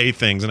him say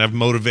things and have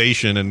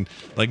motivation and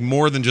like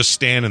more than just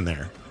standing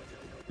there.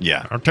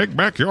 Yeah. I'll take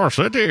back your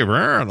city,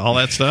 and all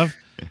that stuff.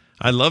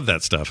 I love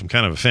that stuff. I'm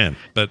kind of a fan.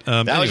 But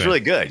that was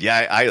really good.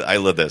 Yeah, I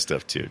love that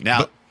stuff too. Now,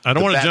 but I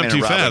don't want to jump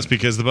too fast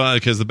because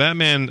the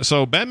Batman.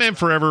 So Batman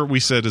Forever,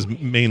 we said, is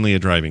mainly a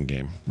driving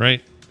game,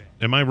 right?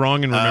 Am I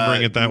wrong in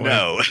remembering it that way?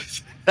 No.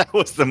 That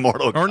was the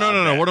Mortal Kombat. Or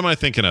no. What am I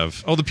thinking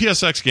of? Oh, the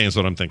PSX game is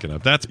what I'm thinking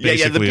of. That's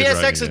basically the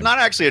PSX is not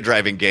actually a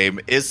driving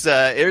game. It's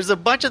there's a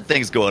bunch of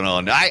things going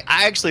on. I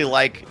actually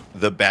like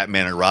the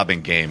Batman and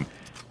Robin game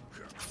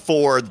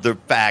for the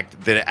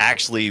fact that it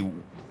actually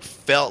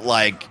felt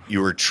like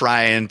you were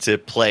trying to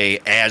play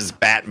as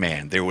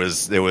Batman. There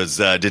was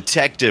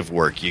detective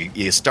work.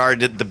 You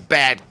started at the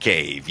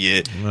Batcave.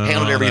 You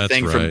handled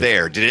everything from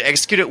there. Did it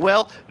execute it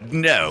well?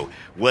 No.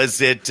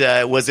 Was it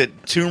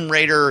Tomb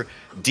Raider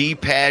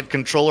D-pad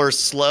controller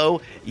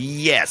slow?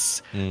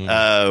 Yes.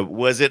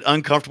 Was it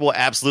uncomfortable?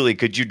 Absolutely.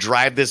 Could you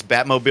drive this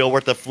Batmobile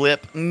worth a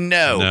flip?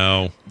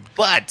 No.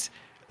 But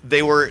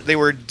they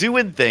were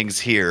doing things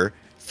here,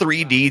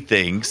 3D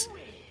things,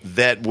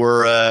 that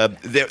were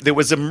there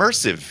was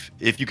immersive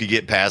if you could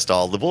get past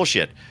all the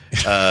bullshit.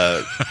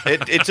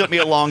 It took me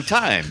a long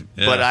time,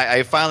 but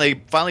I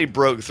finally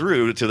broke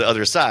through to the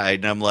other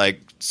side, and I'm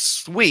like,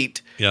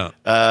 sweet. Yeah.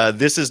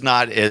 This is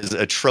not as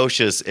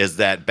atrocious as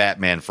that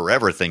Batman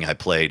Forever thing I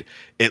played.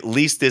 At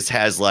least this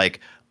has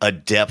like a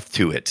depth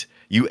to it.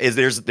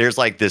 There's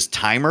like this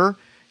timer.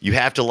 You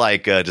have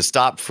to to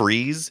stop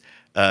freeze.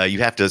 You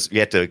have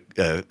to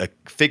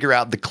figure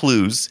out the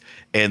clues,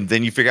 and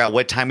then you figure out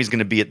what time he's going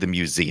to be at the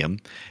museum,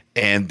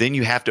 and then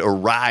you have to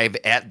arrive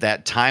at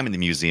that time in the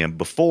museum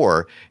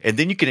before, and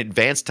then you can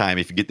advance time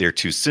if you get there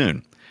too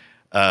soon.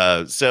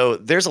 So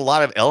there's a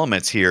lot of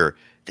elements here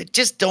that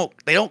just don't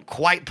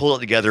quite pull it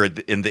together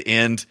in the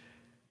end.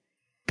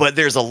 But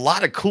there's a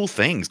lot of cool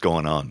things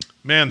going on.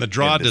 Man, the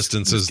draw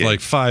distance is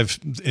like 5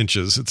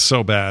 inches. It's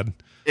so bad.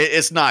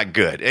 It's not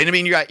good. And I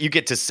mean, you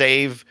get to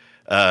save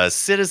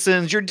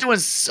citizens. You're doing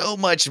so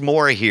much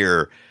more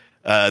here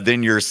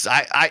than your.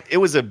 It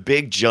was a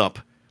big jump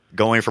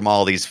going from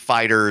all these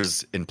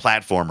fighters and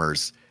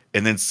platformers,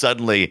 and then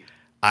suddenly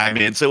I'm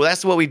in. So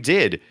that's what we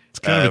did. It's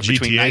kind of a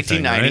between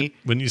GTA 1990 thing, right?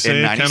 When you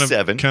say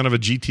kind of a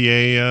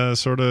GTA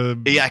sort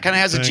of. Yeah, it kind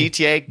of has a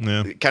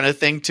GTA kind of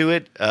thing to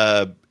it,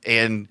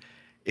 and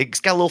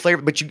it's got a little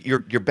flavor. But you're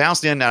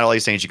bouncing in and out all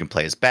these things. You can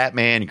play as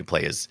Batman, you can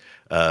play as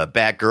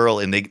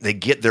Batgirl, and they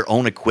get their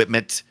own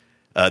equipment.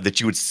 That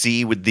you would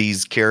see with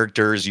these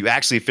characters. You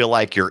actually feel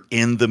like you're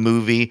in the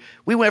movie.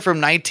 We went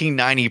from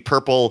 1990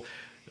 purple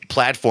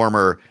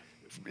platformer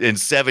in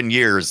 7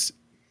 years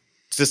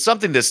to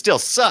something that still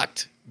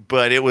sucked,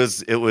 but it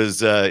was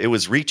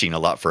reaching a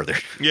lot further.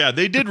 Yeah,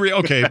 they did.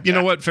 Okay, you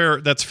know what?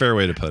 That's a fair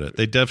way to put it.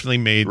 They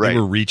definitely they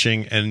were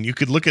reaching, and you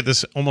could look at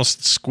this,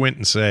 almost squint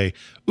and say,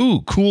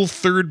 "Ooh, cool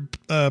third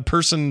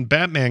person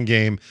Batman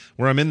game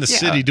where I'm in the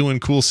city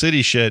doing cool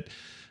city shit."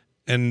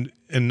 And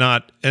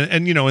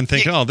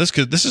think, oh,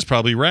 this is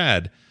probably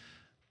rad.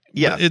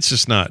 Yeah, but it's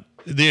just not.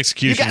 The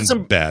execution is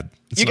bad.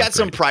 You got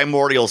some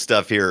primordial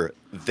stuff here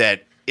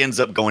that ends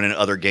up going in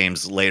other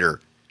games later.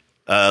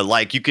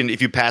 Like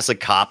if you pass a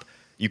cop,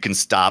 you can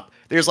stop.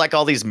 There's like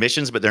all these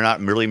missions, but they're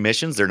not really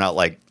missions. They're not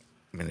like,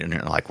 they're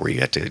not like where you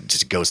have to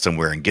just go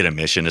somewhere and get a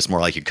mission. It's more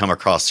like you come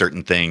across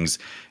certain things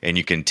and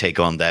you can take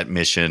on that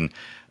mission.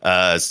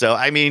 So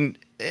I mean,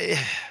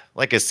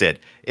 like I said,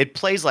 it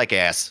plays like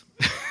ass.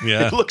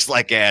 Yeah. It looks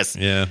like ass.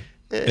 Yeah.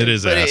 It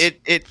is ass.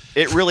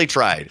 It really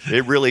tried.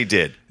 It really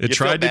did. It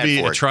tried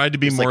to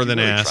be more than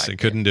ass. It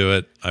couldn't do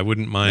it. I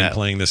wouldn't mind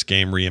playing this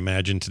game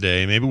reimagined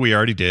today. Maybe we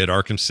already did.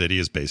 Arkham City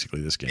is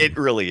basically this game. It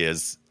really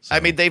is. So. I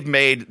mean, they've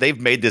made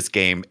this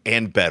game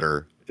and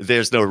better.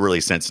 There's no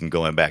really sense in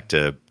going back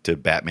to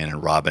Batman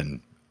and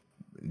Robin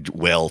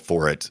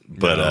for it,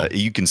 but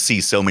you can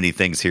see so many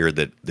things here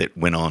that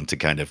went on to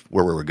kind of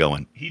where we were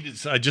going.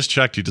 I just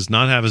checked. He does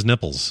not have his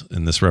nipples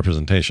in this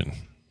representation.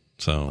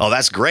 So,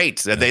 that's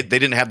great. They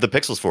didn't have the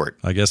pixels for it.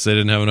 I guess they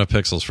didn't have enough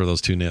pixels for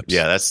those 2 nips.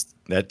 Yeah,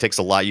 that takes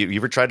a lot. You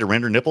ever tried to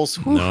render nipples?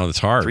 Whew. No, it's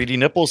hard. 3D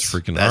nipples, it's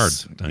freaking hard.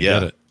 I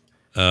get it.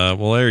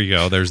 Well, there you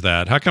go. There's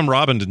that. How come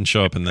Robin didn't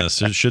show up in this?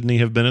 Shouldn't he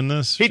have been in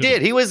this? He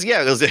did. He was.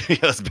 Yeah,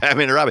 it was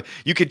Batman and Robin.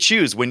 You could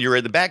choose when you were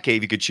in the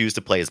Batcave. You could choose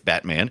to play as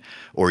Batman,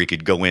 or you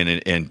could go in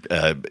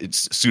and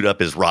suit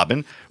up as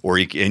Robin,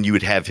 and you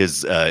would have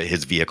his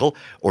vehicle,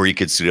 or you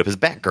could suit up as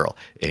Batgirl,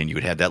 and you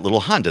would have that little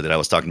Honda that I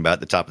was talking about at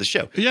the top of the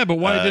show. Yeah, but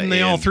why didn't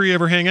they all 3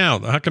 ever hang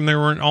out? How come they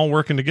weren't all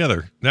working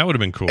together? That would have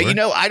been cool. Right?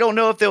 I don't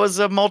know if there was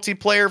a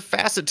multiplayer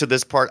facet to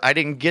this part. I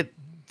didn't get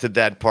to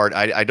that part.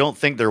 I don't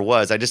think there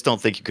was. I just don't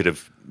think you could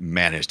have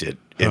managed it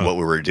in what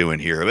we were doing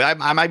here.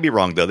 I might be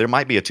wrong though. There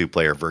might be a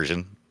 2-player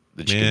version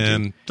that you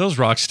can do. Those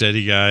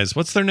Rocksteady guys.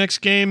 What's their next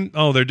game?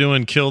 Oh, they're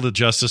doing Kill the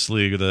Justice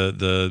League,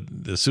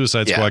 the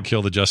Suicide Squad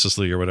Kill the Justice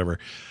League or whatever.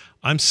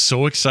 I'm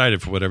so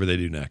excited for whatever they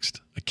do next.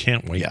 I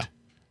can't wait. Yeah.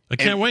 I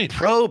can't wait.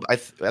 Probe, I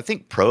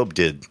think Probe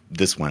did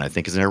this one. I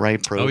think, isn't it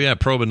right? Probe. Oh yeah,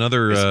 Probe,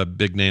 another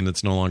big name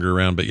that's no longer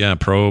around. But yeah,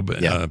 Probe.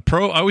 Yeah.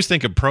 Probe. I always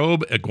think of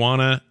Probe,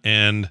 Iguana,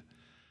 and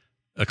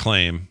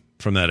Acclaim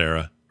from that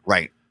era.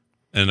 Right.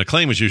 And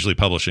Acclaim was usually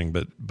publishing,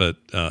 but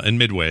and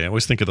Midway. I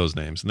always think of those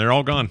names, and they're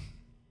all gone.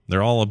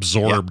 They're all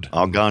absorbed.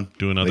 All gone.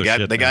 Doing other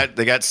shit. They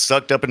got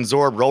sucked up and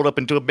absorbed, rolled up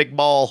into a big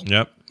ball.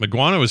 Yep.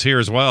 Iguana was here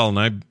as well, and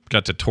I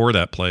got to tour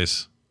that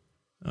place.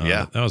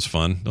 That was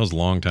fun. That was a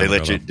long time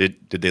ago. Did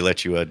they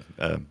let you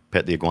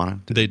pet the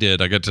iguana? They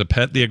did. I got to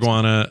pet the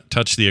iguana,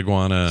 touch the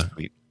iguana.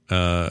 Sweet.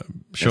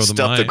 Show them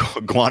stuff the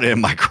iguana in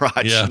my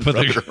crotch. Yeah, but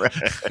no,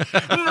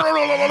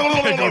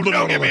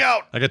 get me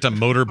out! I got to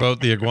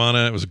motorboat the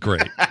iguana. It was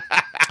great.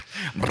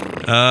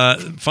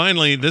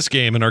 Finally, this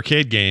game, an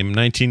arcade game,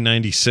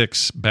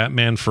 1996,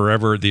 Batman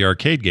Forever, the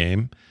arcade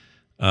game.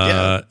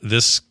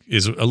 This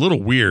is a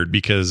little weird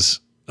because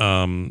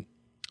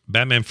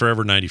Batman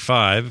Forever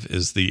 95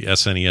 is the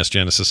SNES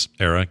Genesis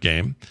era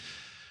game.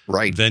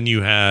 Right. Then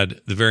you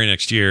had the very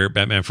next year,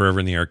 Batman Forever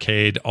in the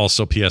arcade.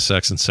 Also,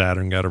 PSX and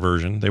Saturn got a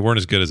version. They weren't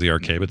as good as the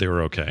arcade, but they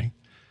were okay.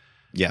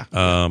 Yeah.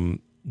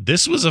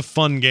 This was a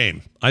fun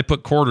game. I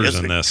put quarters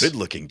in this.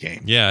 Good-looking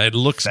game. Yeah, it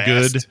looks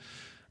good.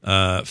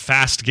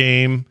 Fast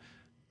game.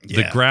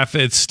 The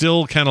graphic, it's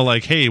still kind of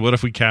like, hey, what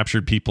if we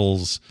captured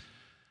people's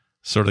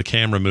sort of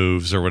camera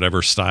moves or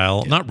whatever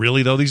style? Not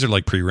really, though. These are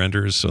like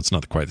pre-renders, so it's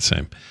not quite the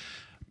same.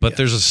 But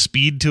there's a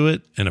speed to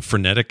it and a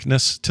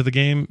freneticness to the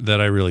game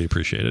that I really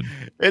appreciated.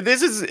 And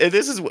this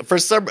is for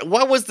some.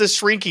 What was the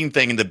shrinking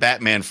thing in the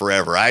Batman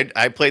Forever?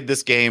 I played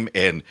this game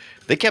and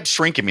they kept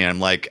shrinking me. I'm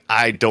like,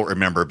 I don't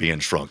remember being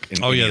shrunk.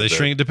 They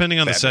shrink depending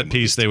on the set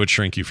piece. They would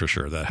shrink you for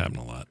sure. That happened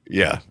a lot.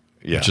 Yeah,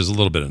 which is a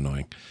little bit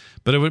annoying.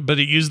 But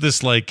it used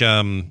this like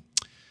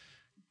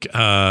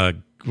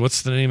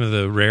what's the name of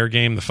the rare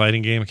game, the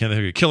fighting game? I can't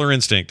think of it. Killer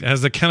Instinct. It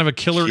has the kind of a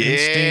Killer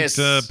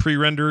Instinct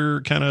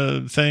pre-render kind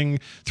of thing.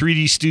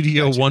 3D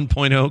Studio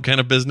 1.0 kind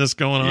of business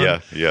going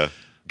on. Yeah.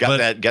 Got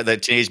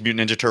that Teenage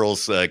Mutant Ninja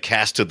Turtles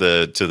cast to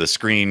the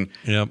screen.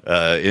 Yep.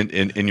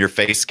 In your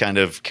face kind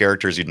of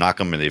characters. You knock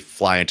them and they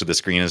fly into the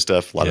screen and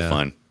stuff. A lot of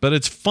fun. But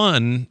it's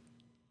fun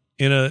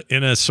in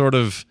a sort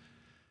of,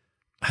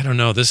 I don't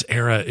know, this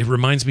era. It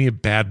reminds me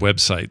of bad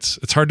websites.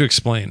 It's hard to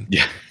explain.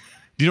 Yeah.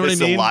 Do you know what I mean?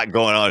 There's a lot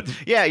going on.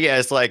 Yeah.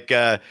 It's like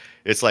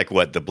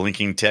what, the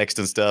blinking text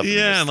and stuff.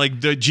 Yeah, and like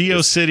the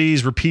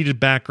GeoCities, repeated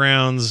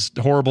backgrounds,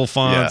 horrible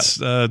fonts,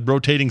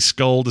 rotating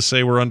skull to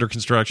say we're under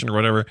construction or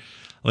whatever.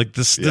 Like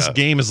this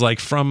game is like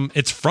from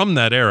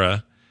that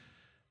era,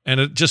 and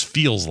it just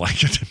feels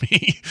like it to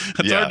me.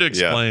 It's hard to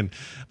explain.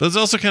 But there's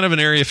also kind of an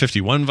Area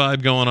 51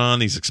 vibe going on.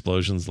 These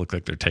explosions look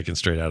like they're taken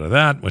straight out of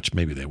that, which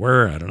maybe they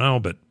were. I don't know,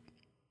 but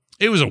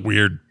it was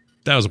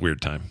that was a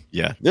weird time.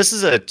 Yeah. This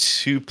is a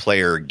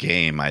 2-player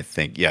game, I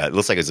think. Yeah, it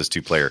looks like it's just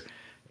 2-player.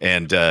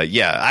 And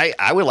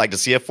I would like to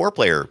see a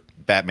 4-player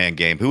Batman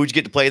game. Who would you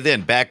get to play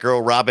then?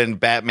 Batgirl, Robin,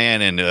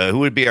 Batman, and who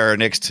would be our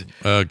next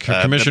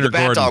Commissioner the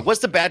Bat Gordon? Dog. What's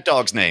the Bat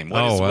Dog's name?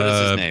 What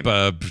is his name?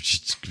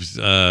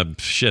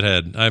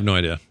 Shithead. I have no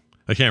idea.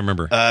 I can't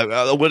remember.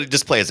 We'll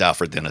just play as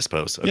Alfred then, I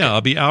suppose. Okay. Yeah,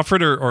 I'll be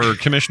Alfred or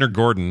Commissioner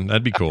Gordon.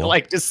 That'd be cool. I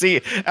like to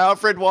see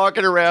Alfred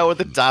walking around with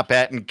a top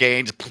hat and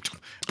cane.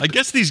 I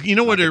guess these, you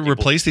know what, to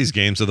replace these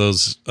games are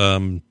those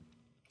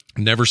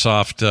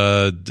Neversoft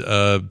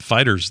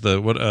fighters.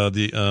 What are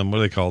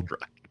they called?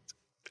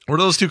 What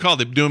are those two called?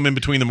 They do them in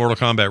between the Mortal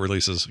Kombat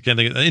releases. I can't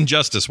think of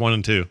Injustice 1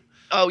 and 2.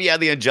 Oh yeah,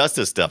 the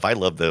Injustice stuff. I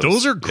love those.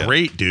 Those are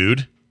great,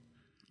 dude.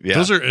 Yeah.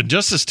 Those are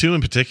Injustice 2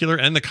 in particular,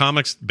 and the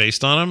comics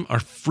based on them are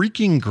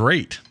freaking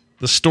great.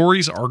 The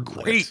stories are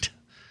great.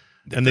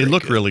 And they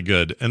look really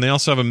good. And they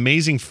also have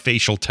amazing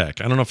facial tech.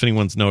 I don't know if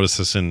anyone's noticed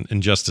this in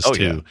Injustice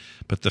 2,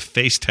 but the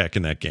face tech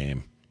in that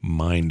game,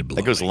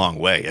 mind-blowing. That goes a long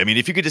way. I mean,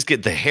 if you could just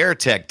get the hair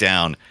tech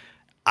down,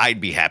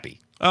 I'd be happy.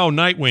 Oh,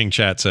 Nightwing,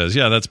 chat says.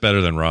 Yeah, that's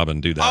better than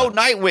Robin. Do that. Oh,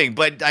 Nightwing.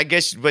 But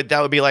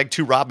that would be like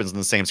 2 Robins on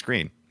the same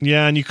screen.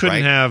 Yeah, and you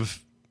couldn't have...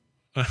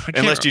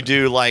 Unless you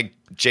do like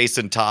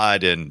Jason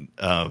Todd and...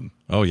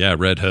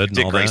 Red Hood and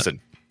Dick all Grayson.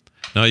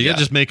 That. No, you got to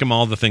just make them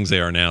all the things they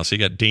are now. So you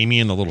got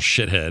Damian, the little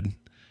shithead.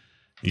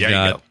 You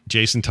got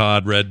Jason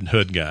Todd, Red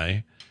Hood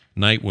guy,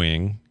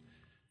 Nightwing.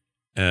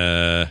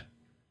 Yeah.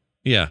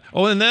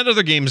 Oh, and that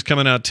other game is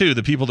coming out too.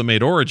 The people that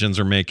made Origins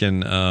are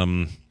making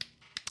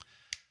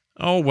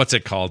what's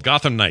it called?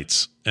 Gotham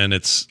Knights. And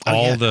it's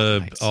all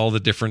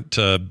the different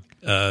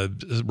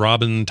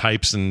Robin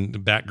types and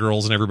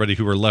Batgirls and everybody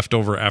who are left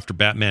over after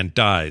Batman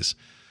dies.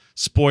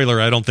 Spoiler,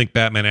 I don't think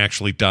Batman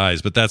actually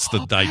dies, but that's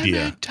the idea.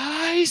 Batman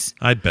dies?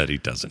 I bet he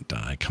doesn't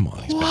die. Come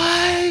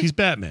on. He's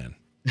Batman.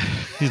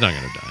 He's not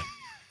going to die.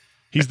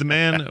 He's the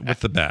man with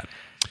the bat.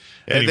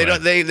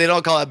 Anyway. They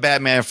don't call it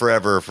Batman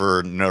Forever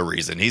for no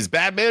reason. He's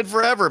Batman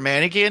Forever,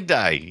 man. He can't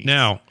die.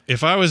 Now,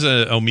 if I was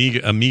an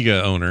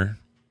Amiga owner,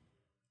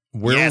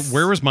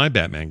 where was my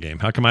Batman game?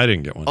 How come I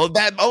didn't get one?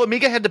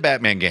 Amiga had the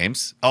Batman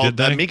games.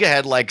 Amiga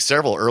had like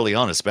several early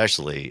on,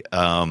 especially.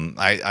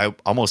 I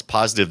almost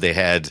positive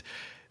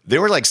there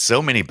were like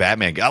so many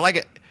Batman games. I like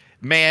it,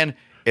 man.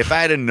 If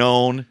I had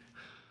known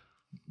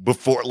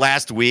before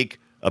last week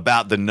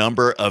about the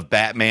number of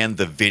Batman,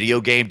 the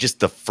video game, just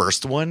the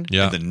first one,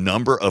 and the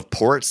number of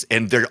ports,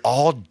 and they're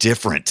all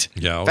different.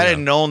 Yeah, if I had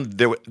known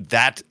there were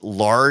that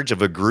large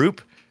of a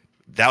group,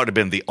 that would have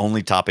been the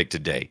only topic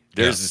today.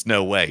 There's just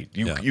no way.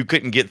 You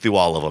couldn't get through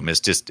all of them. It's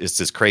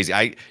just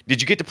crazy.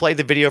 Did you get to play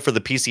the video for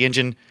the PC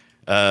Engine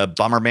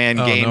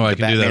Bomberman game? No, the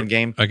Batman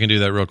game? I can do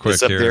that real quick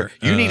it's up here. There.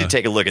 You need to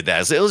take a look at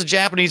that. So it was a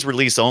Japanese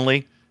release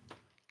only.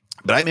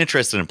 But I'm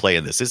interested in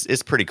playing this.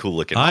 It's pretty cool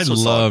looking. I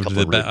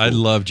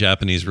love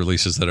Japanese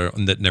releases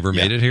that never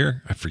made it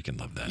here. I freaking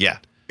love that. Yeah,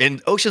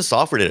 And Ocean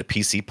Software did a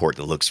PC port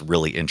that looks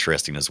really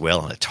interesting as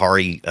well. And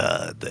Atari,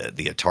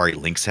 the Atari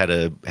Lynx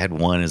had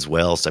one as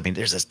well. So I mean,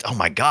 there's this. Oh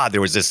my God,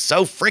 there was this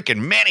so freaking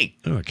many.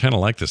 Oh, I kind of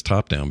like this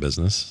top-down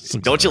business.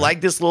 Don't you like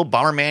this little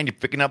Bomberman? You're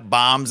picking up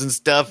bombs and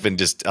stuff, and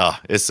just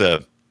it's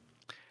a.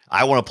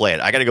 I want to play it.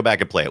 I got to go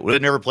back and play it. Would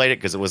have never played it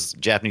because it was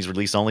Japanese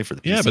release only for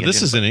the PC. Yeah, but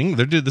this is in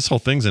English. This whole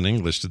thing's in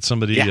English. Did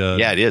somebody?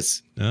 Yeah, it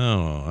is.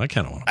 Oh, I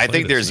kind of want to. I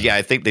think there's. Yeah,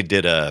 I think they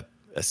did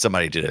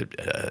somebody did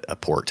a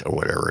port or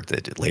whatever they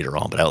did later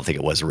on, but I don't think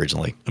it was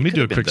originally. Let me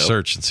do a quick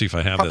search and see if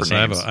I have this.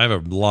 I have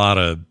a lot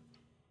of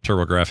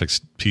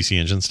TurboGrafx PC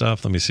Engine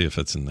stuff. Let me see if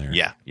it's in there.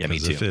 Yeah, me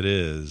too. If it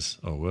is,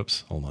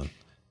 whoops, hold on.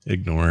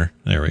 Ignore.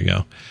 There we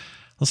go.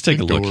 Let's take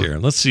a look here.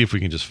 Let's see if we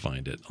can just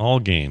find it. All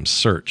games,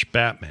 search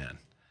Batman.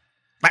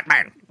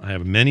 I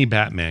have many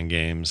Batman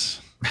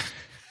games.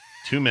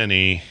 Too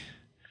many.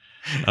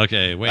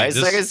 Okay, wait.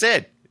 Like I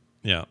said.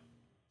 Yeah.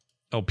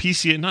 Oh,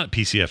 PC, not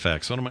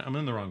PCFX. What am I? I'm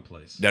in the wrong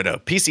place. No.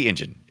 PC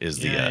Engine is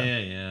the.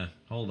 Yeah.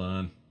 Hold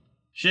on.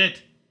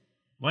 Shit.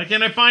 Why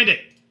can't I find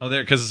it? Oh,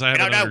 there, because I have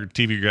it under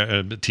TV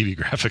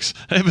graphics.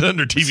 I have it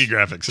under TV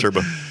graphics.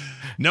 Turbo.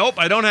 Nope,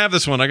 I don't have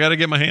this one. I got to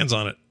get my hands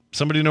on it.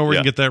 Somebody know where you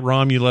can get that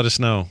ROM? You let us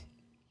know.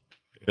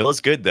 It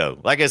looks good though.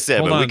 Like I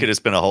said, we could have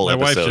spent a whole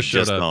episode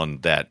just on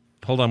that.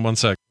 Hold on 1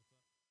 sec.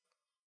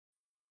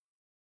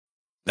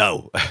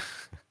 No. I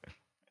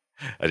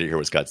didn't hear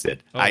what Scott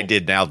said. I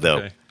did now though.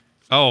 Okay.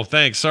 Oh,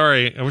 thanks.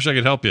 Sorry. I wish I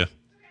could help you.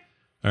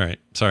 All right.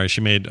 Sorry.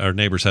 Our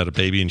neighbors had a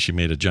baby and she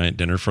made a giant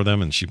dinner for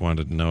them and she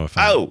wanted to know if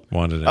I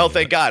wanted it. Oh,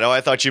 thank God. Oh,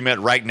 I thought you meant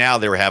right now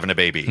they were having a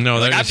baby. No,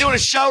 I'm doing a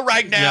show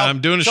right now. Yeah,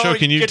 I'm doing a show.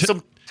 Can you get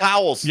some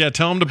towels? Yeah,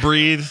 tell them to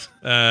breathe.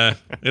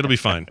 It'll be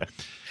fine.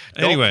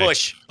 Anyway, don't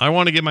push. I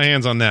want to get my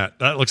hands on that.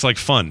 That looks like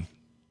fun.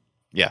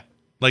 Yeah.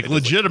 Like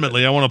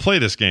legitimately, I want to play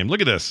this game. Look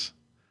at this.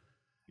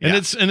 And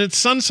it's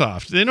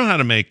Sunsoft. They know how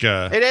to make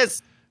it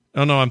is.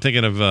 Oh no, I'm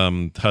thinking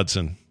of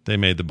Hudson. They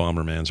made the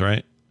Bombermans,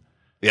 right?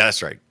 Yeah,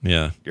 that's right.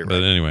 Yeah, you're right.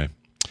 But anyway,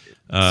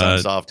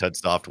 Sunsoft,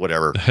 Hudsoft,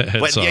 whatever.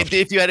 But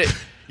if you had it,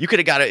 you could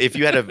have got it. If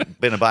you had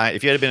been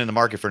in the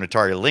market for an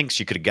Atari Lynx,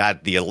 you could have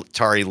got the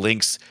Atari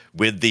Lynx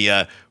with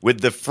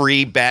the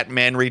free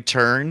Batman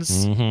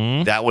Returns.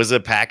 Mm-hmm. That was a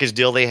package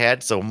deal they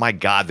had. So my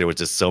God, there was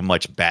just so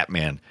much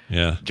Batman.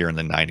 Yeah. During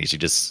the 90s, you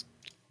just.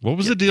 What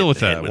was the deal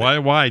with that?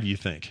 Why do you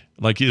think?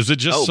 Like, is it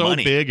just so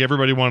money. big?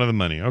 Everybody wanted the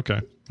money.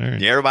 Okay. All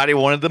right. Yeah, everybody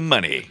wanted the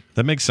money.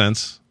 That makes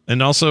sense.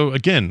 And also,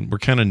 again, we're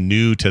kind of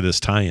new to this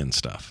tie-in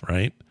stuff,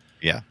 right?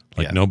 Yeah.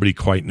 Like nobody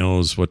quite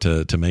knows what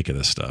to make of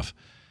this stuff.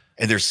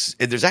 And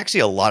there's actually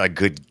a lot of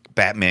good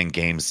Batman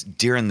games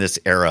during this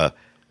era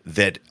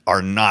that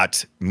are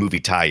not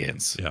movie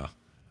tie-ins. Yeah.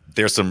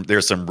 There's some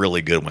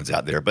really good ones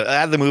out there. But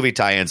out of the movie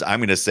tie-ins, I'm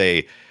going to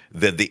say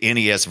that the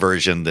NES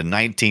version, the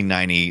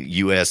 1990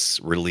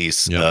 US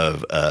release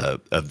of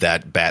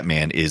that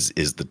Batman is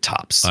the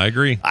tops. I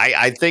agree.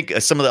 I think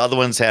some of the other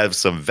ones have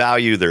some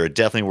value. They're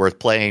definitely worth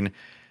playing.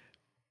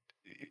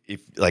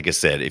 Like I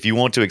said, if you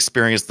want to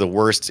experience the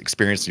worst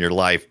experience in your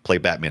life, play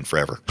Batman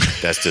Forever.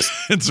 That's just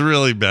it's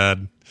really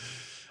bad.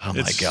 Oh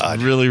my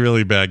God. Really,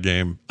 really bad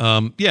game.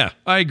 Yeah,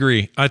 I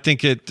agree. I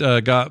think it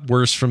got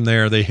worse from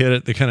there. They hit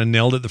it. They kind of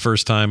nailed it the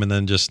first time and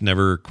then just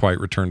never quite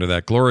returned to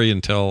that glory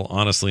until the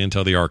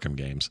Arkham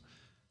games.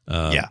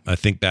 I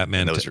think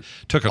Batman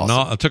took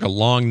a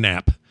long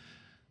nap.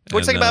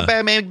 What's the thing about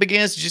Batman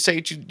Begins? Did you say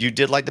you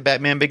did like the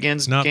Batman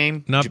Begins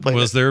game?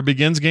 Was there a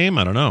Begins game?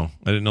 I don't know.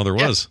 I didn't know there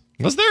was.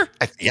 Was there?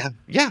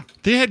 Yeah.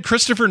 They had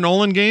Christopher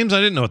Nolan games? I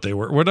didn't know what they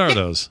were. What are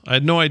those? I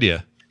had no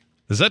idea.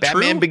 Is that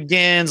true? Batman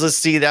Begins. Let's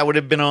see. That would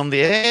have been on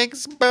the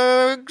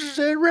Xbox,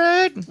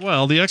 right?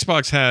 Well, the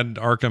Xbox had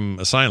Arkham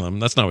Asylum.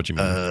 That's not what you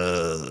mean.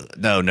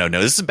 No.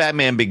 This is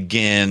Batman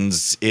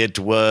Begins. It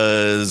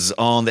was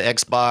on the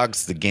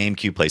Xbox, the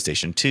GameCube,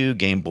 PlayStation 2,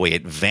 Game Boy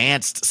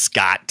Advanced.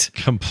 Scott.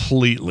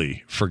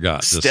 Completely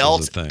forgot this was a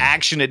thing. Stealth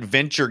action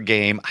adventure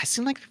game. I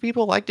seem like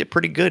people liked it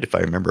pretty good, if I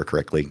remember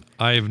correctly.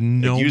 I have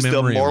no memory of this. Used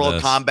the Mortal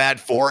Kombat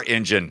 4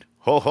 engine.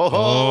 Ho, ho,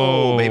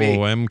 ho, baby.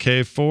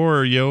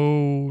 MK4,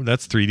 yo.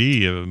 That's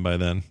 3D by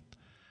then.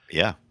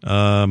 Yeah.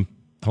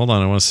 Hold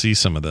on. I want to see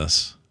some of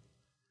this.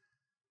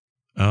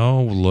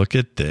 Oh, look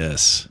at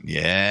this.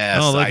 Yes.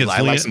 Oh, look, I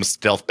like some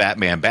stealth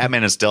Batman.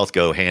 Batman and stealth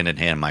go hand in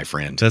hand, my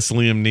friend. That's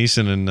Liam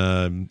Neeson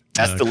and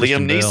that's the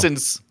Christian Liam Bale.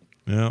 Neesons.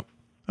 Yeah.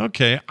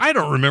 Okay. I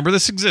don't remember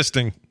this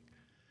existing.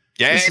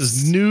 Yes. This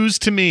is news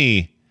to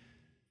me.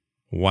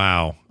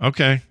 Wow.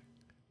 Okay.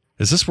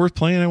 Is this worth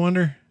playing, I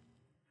wonder?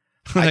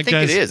 I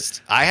think it is.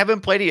 I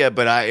haven't played it yet,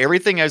 but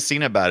everything I've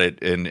seen about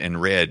it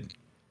and read,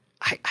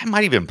 I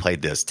might even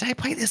played this. Did I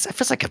play this? It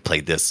feels like I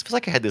played this. It feels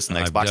like I had this on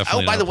Xbox.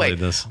 Oh, by the way,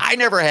 I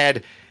never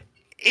had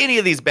any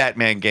of these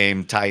Batman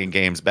tie-in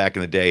games back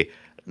in the day.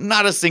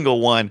 Not a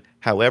single one.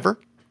 However,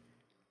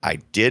 I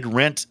did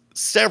rent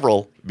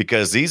several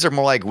because these are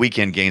more like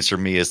weekend games for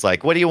me. It's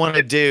like, what do you want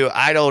to do?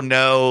 I don't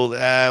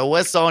know.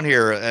 What's on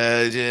here?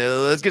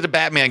 Let's get the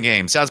Batman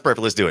game. Sounds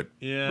perfect. Let's do it.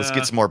 Yeah. Let's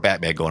get some more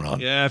Batman going on.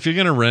 Yeah, if you're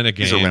going to rent a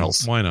game,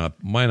 rentals. why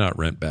not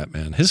rent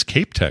Batman? His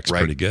cape tech's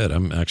pretty good.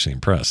 I'm actually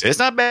impressed. It's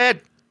not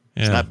bad.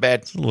 It's not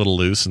bad. It's a little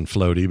loose and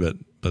floaty,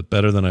 but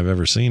better than I've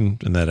ever seen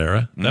in that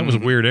era. That was a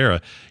weird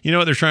era. You know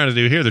what they're trying to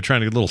do here? They're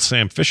trying to get little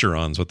Sam Fisher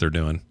on is what they're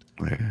doing.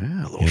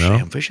 Yeah, a little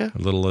Sam Fisher. A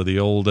little of the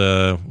old,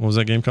 what was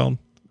that game called?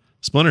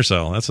 Splinter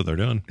Cell. That's what they're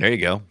doing. There you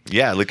go.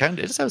 Yeah, it kind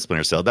of does have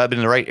Splinter Cell. That would have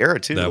been the right era,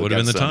 too. That would have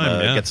been the time,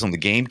 yeah. Got this on the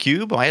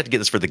GameCube. Oh, I had to get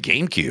this for the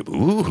GameCube.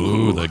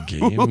 Ooh, the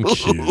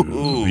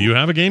GameCube. You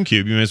have a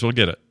GameCube. You may as well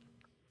get it.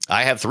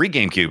 I have 3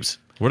 GameCubes.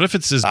 What if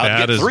it's as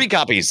bad as 3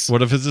 copies?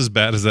 What if it's as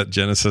bad as that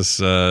Genesis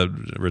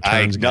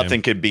Returns game?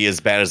 Nothing could be as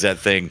bad as that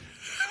thing.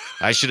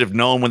 I should have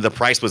known when the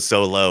price was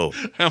so low.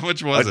 How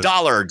much was it?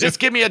 $1.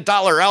 Just give me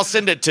 $1. I'll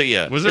send it to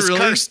you. Was it really?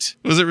 Cursed.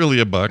 Was it really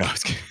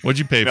 $1? What'd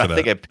you pay for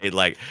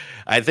that?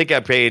 I think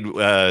I paid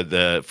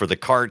for the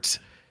cart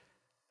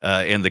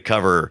and the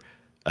cover.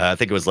 I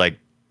think it was like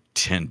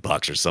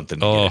 $10 or something.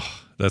 Oh,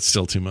 that's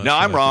still too much. No,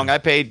 I'm wrong. I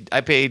paid.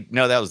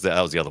 No, that was the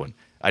other one.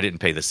 I didn't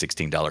pay the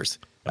 $16.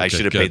 I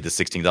should have paid the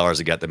 $16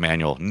 and got the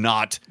manual.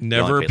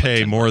 Never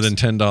pay more than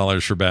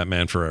 $10 for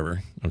Batman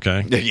Forever.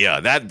 Okay. Yeah,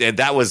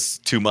 that was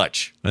too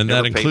much. And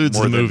that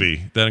includes the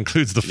movie. That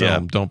includes the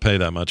film. Yeah. Don't pay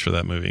that much for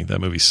that movie.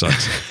 That movie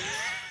sucks.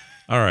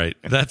 All right,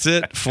 that's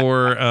it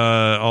for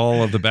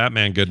all of the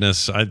Batman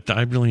goodness.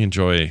 I really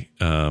enjoy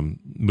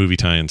movie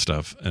tie-in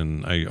stuff,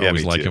 and I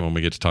always like it when we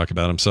get to talk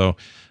about them. So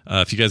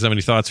if you guys have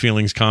any thoughts,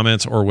 feelings,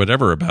 comments, or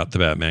whatever about the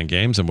Batman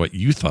games and what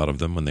you thought of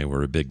them when they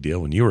were a big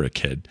deal when you were a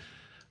kid,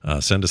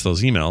 send us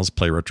those emails,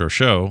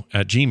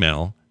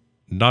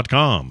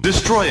 playretroshow@gmail.com.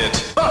 Destroy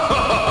it.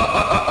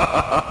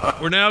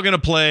 We're now going to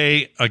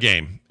play a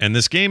game, and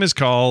this game is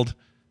called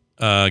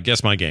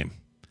Guess My Game.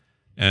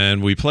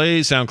 And we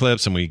play sound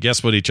clips and we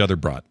guess what each other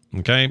brought.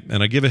 Okay.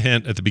 And I give a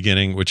hint at the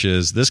beginning, which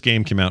is this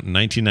game came out in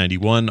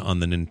 1991 on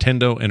the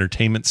Nintendo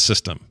Entertainment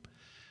System.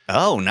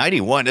 Oh,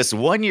 91. That's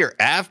 1 year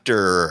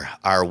after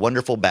our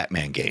wonderful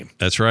Batman game.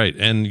 That's right.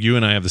 And you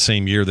and I have the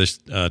same year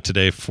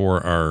today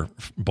for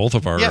both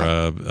of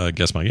our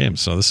Guess My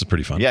Games. So this is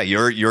pretty fun. Yeah.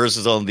 Yours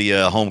is on the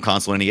home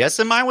console NES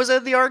and mine was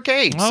at the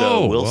arcade.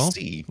 So we'll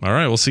see. All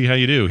right. We'll see how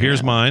you do.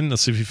 Here's mine.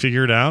 Let's see if you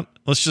figure it out.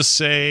 Let's just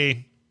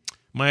say...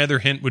 My other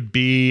hint would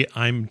be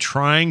I'm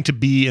trying to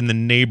be in the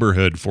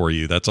neighborhood for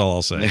you. That's all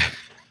I'll say.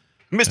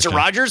 Mr.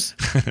 Rogers?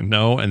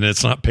 No, and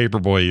it's not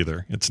Paperboy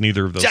either. It's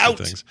neither of those two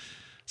things.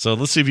 So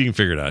let's see if you can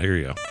figure it out. Here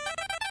you go.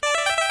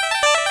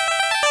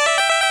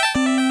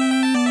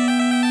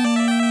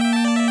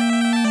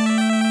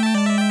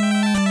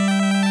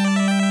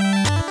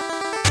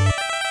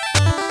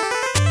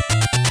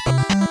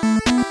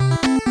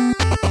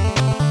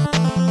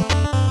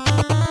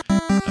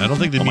 I don't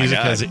think the music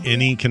has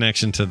any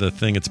connection to the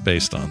thing it's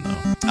based on, though.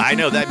 I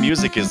know that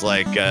music is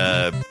like,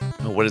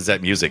 what is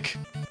that music?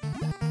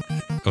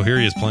 Oh, here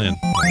he is playing.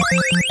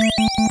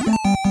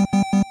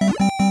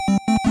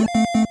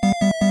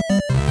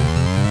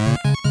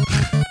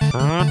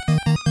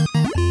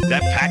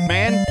 That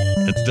Pac-Man?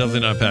 It's definitely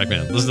not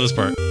Pac-Man. Listen to this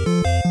part.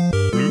 Hold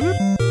on.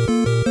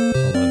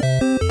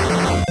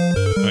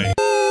 Wait.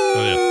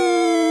 Oh,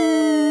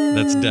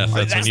 yeah. That's death.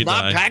 That's when you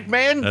die. That's not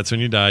Pac-Man? That's when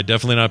you die.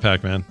 Definitely not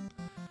Pac-Man.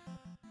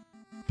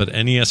 But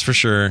NES for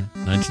sure.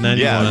 1991.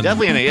 Yeah,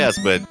 definitely NES,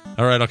 but...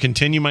 All right, I'll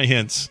continue my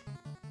hints.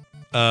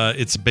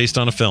 It's based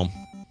on a film,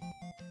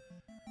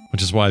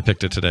 which is why I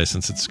picked it today,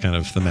 since it's kind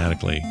of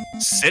thematically...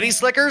 City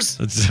Slickers?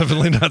 It's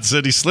definitely not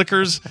City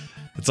Slickers.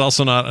 It's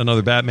also not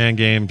another Batman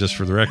game, just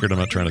for the record. I'm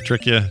not trying to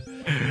trick you. All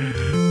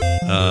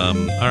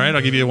right,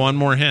 I'll give you one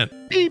more hint.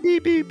 Beep,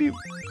 beep, beep, beep.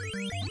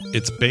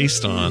 It's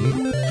based on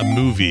a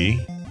movie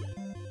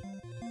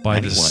by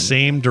the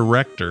same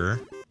director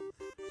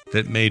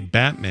that made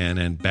Batman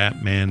and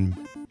Batman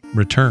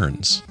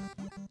Returns.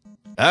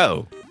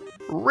 Oh,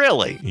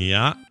 really?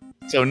 Yeah.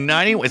 So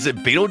 90, is it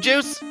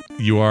Beetlejuice?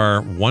 You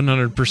are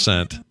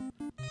 100%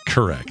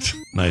 correct.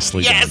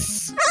 Nicely done.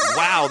 Yes!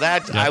 Wow,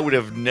 I would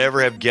have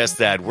never have guessed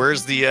that.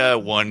 Where's the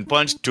 1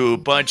 punch, 2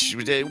 punch?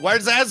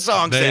 Where's that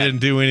song They set?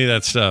 didn't do any of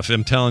that stuff.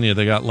 I'm telling you,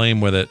 they got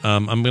lame with it.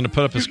 I'm going to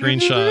put up a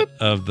screenshot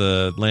of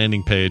the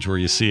landing page where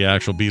you see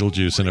actual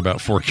Beetlejuice in about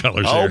 4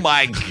 colors. Oh,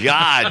 my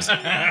God.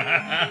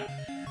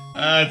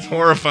 It's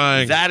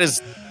horrifying. That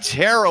is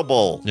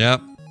terrible.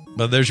 Yep.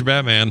 But there's your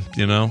Batman,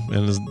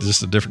 and it's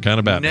just a different kind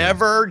of Batman.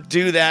 Never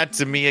do that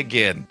to me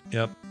again.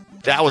 Yep.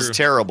 That was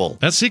terrible.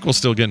 That sequel's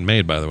still getting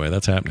made, by the way.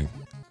 That's happening. I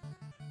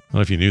don't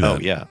know if you knew that. Oh,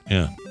 yeah.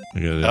 Yeah.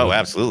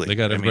 Absolutely. They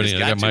got everybody. They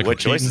got Michael what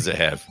Keaton. choices it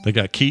have? They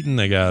got Keaton.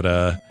 They got,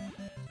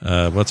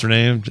 what's her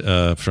name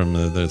from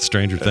the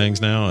Stranger Things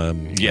now?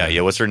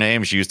 What's her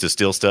name? She used to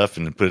steal stuff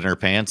and put it in her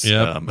pants.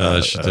 Yeah.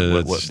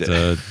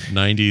 The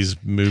 90s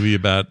movie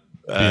about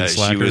being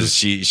slackers.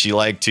 She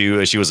liked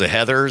to. She was a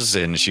Heathers,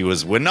 and she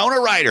was Winona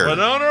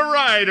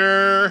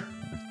Ryder.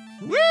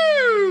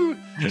 Woo!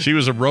 She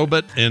was a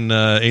robot in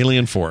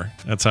Alien 4.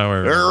 That's how I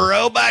remember.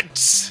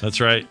 Robots.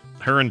 That's right.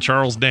 Her and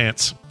Charles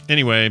dance.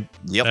 Anyway,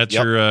 that's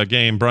your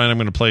game. Brian, I'm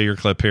going to play your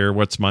clip here.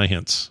 What's my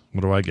hints?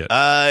 What do I get?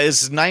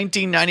 It's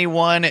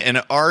 1991,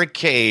 an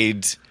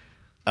arcade.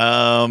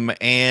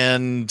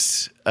 And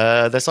that's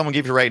all I'm gonna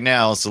give you right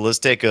now. So let's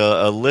take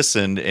a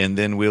listen, and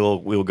then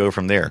we'll go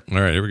from there.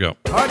 All right, here we go.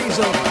 Party's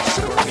over.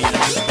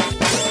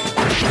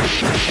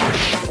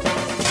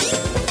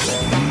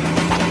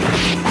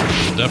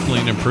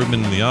 Definitely an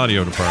improvement in the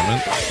audio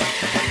department.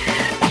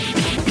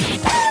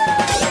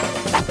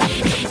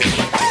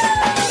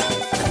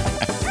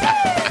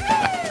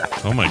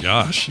 Oh my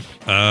gosh.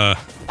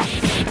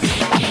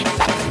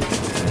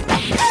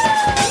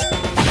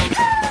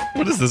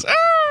 What is this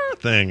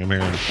thing I'm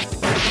hearing?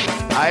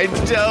 I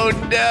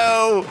don't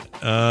know.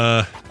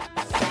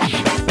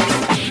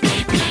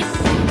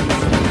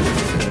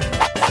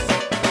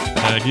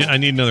 I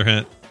need another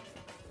hint.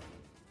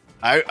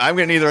 I'm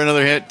going to need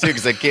another hint, too,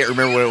 because I can't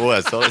remember what it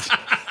was. So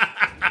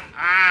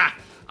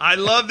I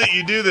love that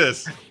you do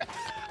this.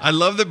 I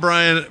love that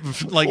Brian,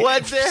 like,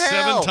 what the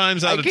hell? 7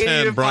 times out of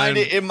 10, Brian.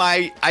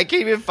 I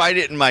can't even find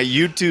it in my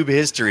YouTube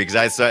history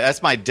because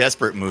that's my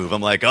desperate move.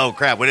 I'm like, oh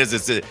crap, what is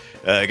this?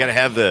 I gotta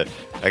have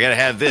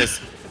this.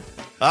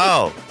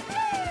 Oh,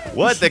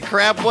 what the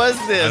crap was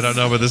this? I don't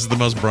know, but this is the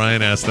most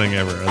Brian-ass thing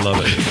ever. I love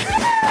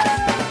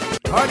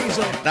it. Party's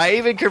on. I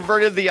even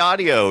converted the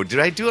audio. Did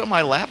I do it on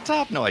my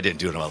laptop? No, I didn't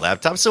do it on my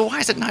laptop. So why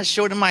is it not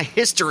showing in my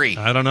history?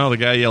 I don't know. The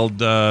guy yelled,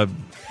 what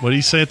did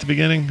he say at the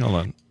beginning? Hold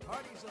on.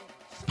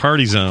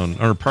 Party zone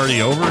or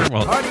party over?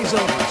 Well, Party's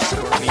over.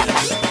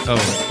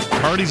 Oh,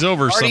 party's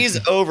over.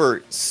 Party's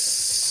over.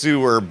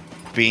 Sewer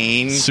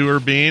bean. Sewer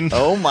bean.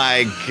 Oh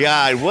my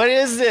God! What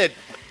is it?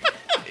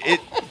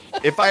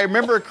 If I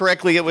remember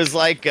correctly, it was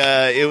like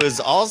it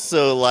was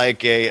also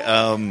like a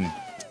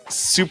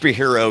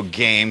superhero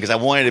game because I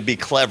wanted to be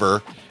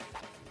clever.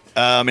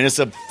 And it's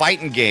a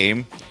fighting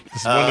game.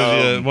 This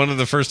is one of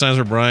the first times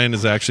where Brian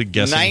is actually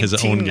guessing his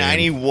own game.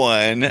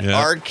 1991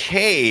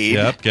 arcade.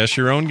 Yep, guess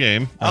your own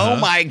game. Uh-huh. Oh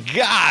my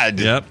God!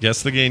 Yep,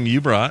 guess the game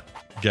you brought.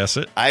 Guess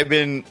it. I've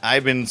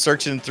been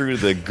searching through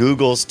the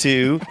Googles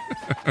too.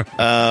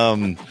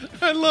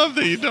 I love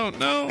that you don't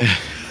know.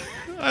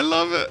 I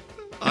love it.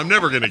 I'm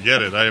never gonna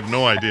get it. I have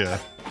no idea.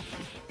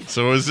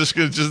 So is this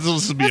gonna this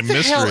will be a mystery?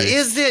 What the hell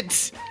is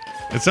it?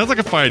 It sounds like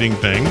a fighting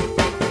thing.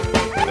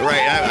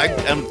 Right,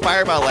 I'm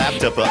firing my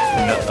laptop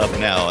up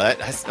now.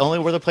 That's the only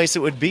other place it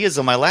would be is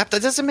on my laptop.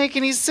 That doesn't make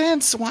any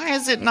sense. Why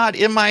is it not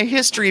in my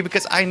history?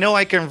 Because I know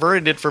I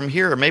converted it from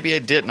here. Or maybe I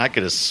didn't. I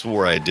could have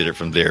swore I did it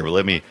from there. But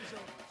let me.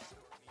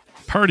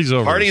 Party's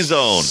over. Party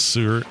Zone.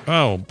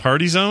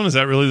 Party Zone? Is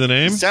that really the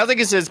name? Sounds like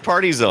it says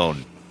Party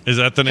Zone. Is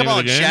that the name of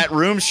the game? Come on, chat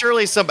room.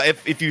 Surely somebody.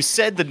 If you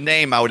said the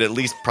name, I would at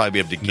least probably be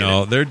able to get it.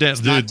 No, they're down.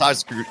 Not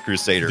Todd's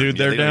Crusader. Dude,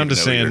 they're down to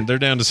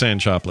saying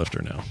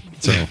shoplifter now.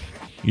 So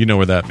you know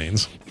what that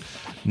means.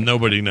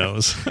 Nobody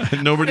knows.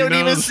 Nobody knows. I don't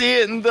even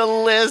see it in the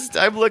list.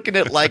 I'm looking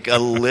at like a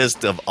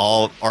list of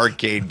all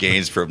arcade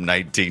games from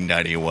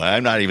 1991.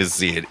 I'm not even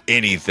seeing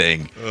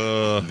anything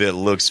that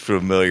looks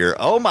familiar.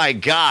 Oh my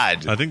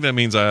God! I think that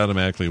means I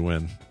automatically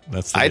win.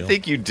 That's the deal. I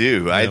think you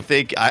do. Yep. I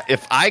think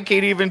if I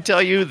can't even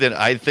tell you, then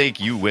I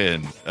think you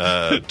win.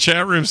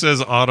 Chat room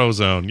says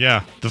AutoZone.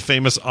 Yeah, the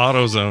famous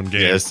AutoZone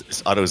game. Yes,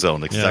 it's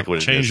AutoZone. Exactly what it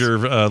is. Change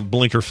your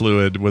blinker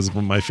fluid was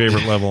my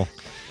favorite level.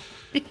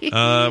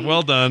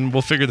 Well done.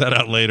 We'll figure that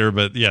out later.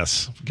 But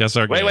yes, guess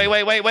our game.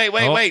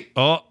 Wait.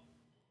 Oh.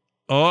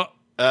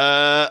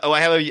 I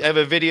have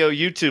a video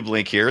YouTube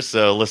link here.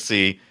 So let's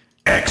see.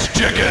 X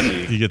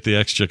Chicken. You get the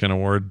X Chicken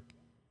award.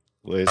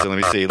 Wait, so let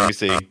me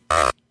see.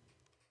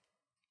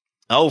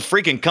 Oh,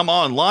 freaking come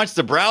on. Launch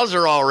the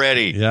browser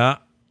already. Yeah.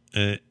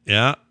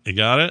 Yeah. You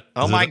got it?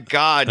 Oh, my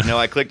God. No,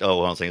 I clicked. Oh,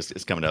 hold on a second.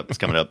 It's coming up. It's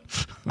coming up.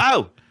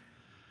 Oh,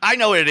 I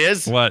know what it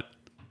is. What?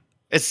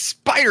 It's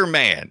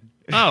Spider-Man.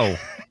 Oh.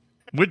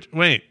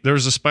 Wait, there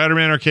was a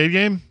Spider-Man arcade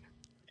game?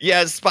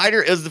 Yeah,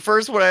 it was the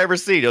first one I ever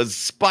seen. It was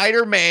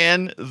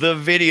Spider-Man, the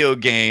video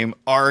game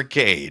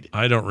arcade.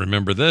 I don't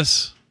remember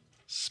this.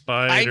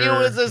 I knew it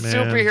was a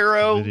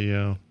superhero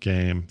video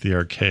game, the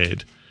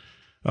arcade.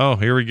 Oh,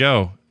 here we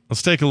go.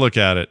 Let's take a look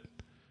at it.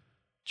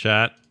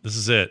 Chat, this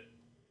is it.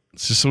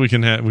 It's just so we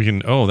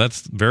can. Oh,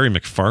 that's very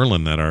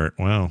McFarlane, that art.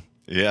 Wow.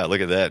 Yeah,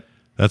 look at that.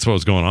 That's what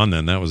was going on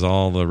then. That was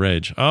all the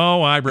rage.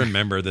 Oh, I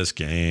remember this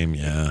game.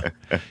 Yeah.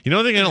 You know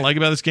what thing I don't like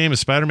about this game is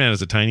Spider-Man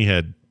has a tiny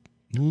head.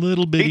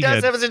 Little bitty head.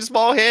 He does have a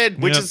small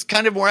head, which is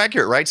kind of more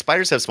accurate, right?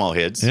 Spiders have small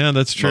heads. Yeah,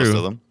 that's true. Most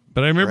of them.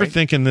 But I remember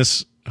thinking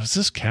was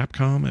this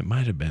Capcom? It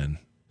might have been.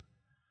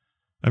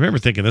 I remember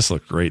thinking this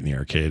looked great in the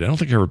arcade. I don't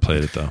think I ever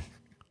played it, though.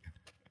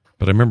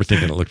 But I remember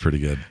thinking it looked pretty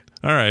good.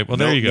 All right. Well,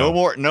 there you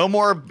go. No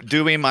more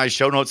doing my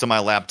show notes on my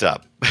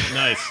laptop.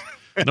 Nice.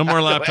 No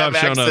more laptop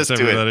show notes,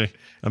 everybody.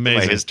 Amazing.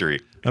 My history.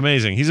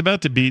 Amazing. He's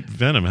about to beat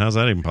Venom. How's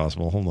that even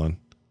possible? Hold on.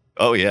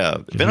 Oh, yeah.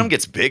 Venom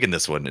gets big in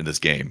this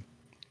game.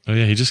 Oh,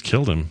 yeah. He just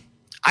killed him.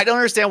 I don't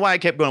understand why I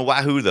kept going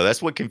wahoo, though.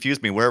 That's what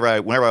confused me. Whenever I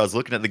was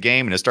looking at the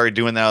game and it started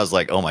doing that, I was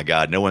like, oh, my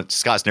God.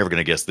 Scott's never going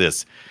to guess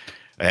this.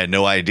 I had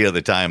no idea at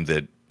the time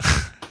that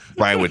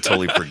Brian would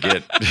totally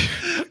forget.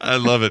 I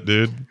love it,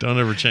 dude. Don't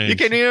ever change. You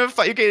can't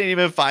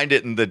even find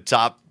it in the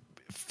top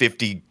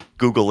 50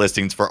 Google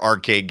listings for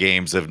arcade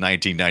games of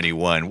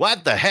 1991.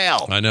 What the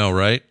hell? I know,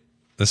 right?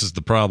 This is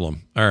the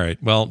problem. All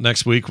right. Well,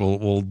 next week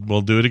we'll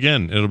do it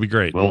again. It'll be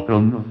great.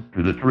 Welcome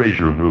to the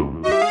treasure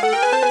room.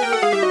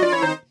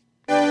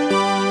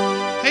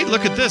 Hey,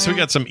 look at this. We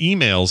got some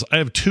emails. I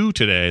have 2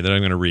 today that I'm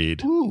going to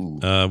read.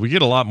 We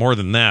get a lot more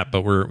than that,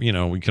 but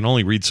we can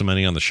only read so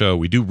many on the show.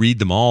 We do read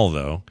them all,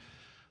 though.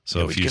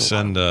 So if you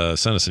send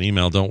us an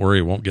email, don't worry,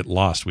 it won't get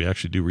lost. We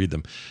actually do read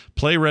them.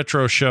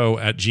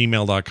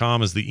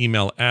 PlayRetroShow@gmail.com is the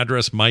email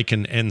address. Mike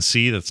in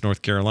NC, that's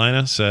North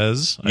Carolina,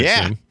 says, I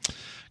assume,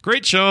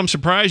 great show. I'm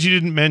surprised you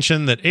didn't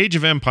mention that Age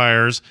of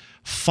Empires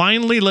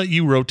finally let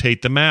you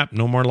rotate the map.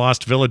 No more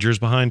lost villagers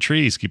behind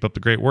trees. Keep up the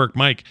great work,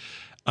 Mike.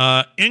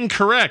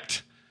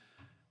 Incorrect.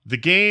 The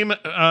game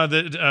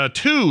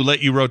 2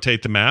 let you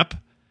rotate the map,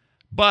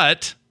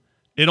 but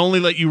it only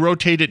let you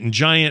rotate it in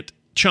giant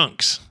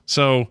chunks.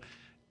 So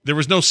there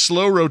was no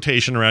slow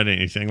rotation around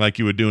anything like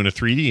you would do in a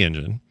 3D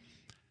engine.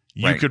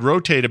 You could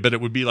rotate it, but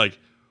it would be like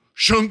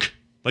shunk.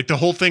 Like the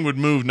whole thing would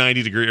move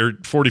 90 degrees or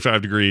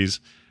 45 degrees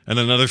and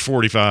then another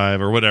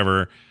 45 or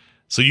whatever.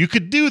 So you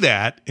could do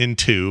that in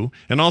 2.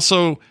 And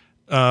also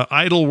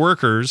idle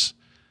workers.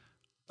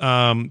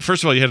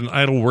 First of all, you had an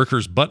idle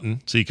workers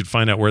button so you could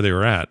find out where they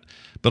were at.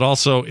 But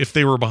also, if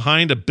they were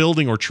behind a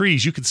building or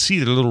trees, you could see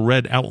their little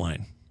red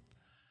outline.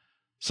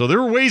 So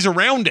there were ways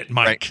around it,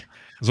 Mike. Right.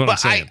 Is what I'm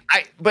saying.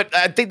 But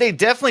I think they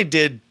definitely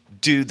did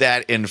do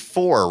that in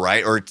 4,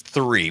 right? Or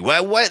 3.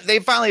 Well, they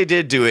finally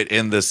did do it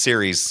in the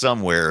series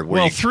somewhere.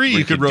 Well, 3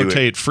 you could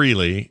rotate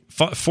freely.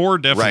 4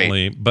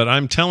 definitely. Right. But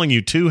I'm telling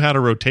you, 2 had a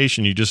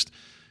rotation. You just.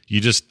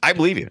 I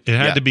believe you. It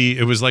had to be.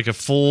 It was like a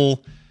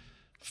full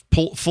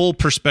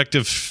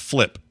perspective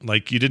flip.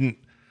 Like you didn't.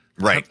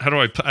 Right. How do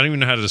I don't even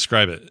know how to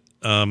describe it.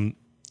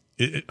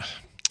 It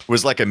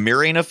was like a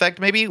mirroring effect,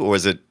 maybe, or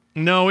was it?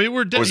 No, you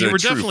were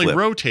definitely flip?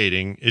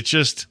 Rotating. It's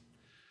just.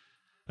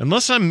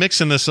 Unless I'm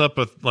mixing this up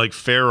with like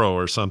Pharaoh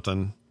or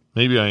something.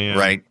 Maybe I am.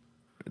 Right.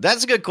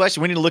 That's a good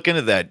question. We need to look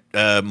into that.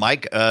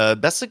 Mike,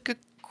 that's a good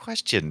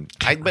question.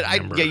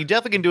 You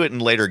definitely can do it in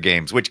later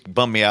games, which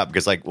bummed me out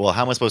because how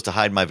am I supposed to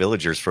hide my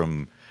villagers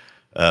from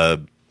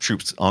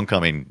troops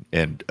oncoming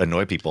and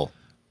annoy people?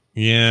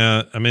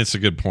 Yeah, I mean, it's a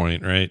good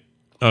point, right?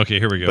 Okay,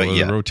 here we go. Will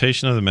the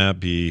rotation of the map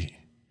be...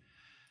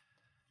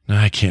 No,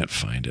 I can't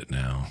find it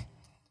now.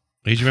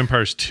 Age of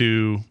Empires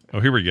 2. Oh,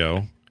 here we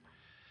go.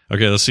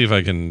 Okay, let's see if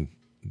I can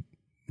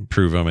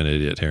prove I'm an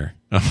idiot here.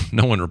 Oh,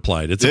 no one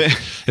replied.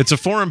 It's a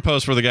forum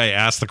post where the guy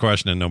asked the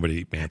question and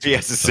nobody answered. He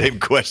asked the same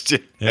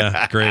question.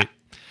 Yeah, great.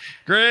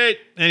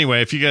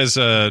 Anyway, if you guys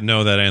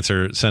know that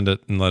answer, send it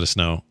and let us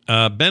know.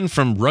 Ben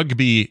from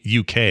Rugby,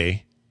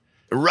 UK.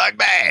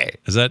 Rugby.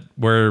 Is that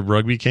where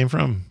rugby came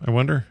from? I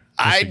wonder.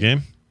 The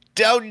game?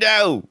 Don't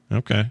know.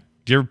 Okay.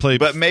 Do you ever play?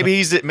 But maybe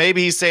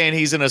he's saying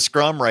he's in a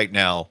scrum right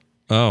now.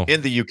 Oh,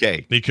 in the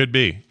UK. He could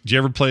be. Do you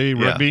ever play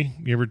rugby?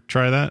 You ever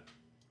try that?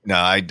 No,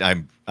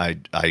 I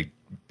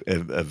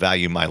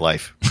value my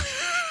life.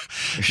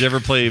 Did you ever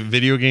play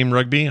video game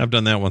rugby? I've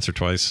done that once or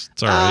twice.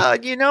 It's all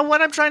right. You know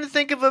what? I'm trying to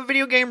think of a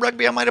video game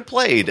rugby I might have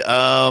played.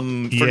 For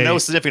no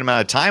significant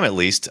amount of time, at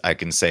least. I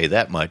can say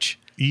that much.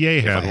 EA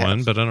had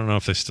one, but I don't know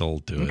if they still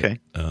do it. Okay.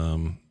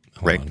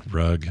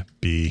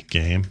 Rugby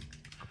game.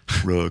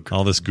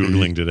 All this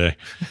Googling today.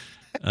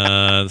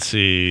 Let's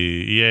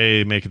see.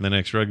 EA making the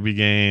next rugby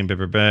game.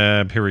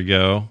 Here we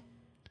go.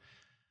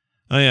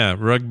 Oh, yeah.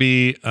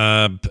 Rugby.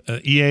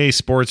 EA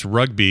Sports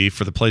Rugby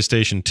for the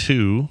PlayStation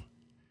 2.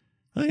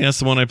 I think that's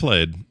the one I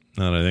played,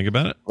 now that I think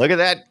about it. Look at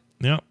that.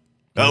 Yeah.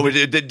 Oh,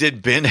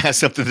 did Ben have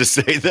something to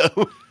say,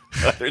 though?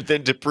 Other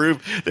than to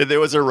prove that there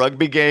was a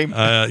rugby game?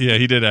 Yeah,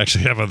 he did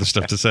actually have other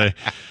stuff to say.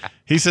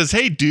 He says,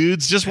 "Hey,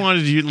 dudes, just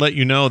wanted to let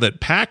you know that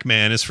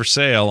Pac-Man is for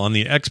sale on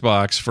the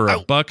Xbox for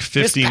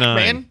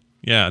 $1.59.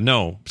 Yeah,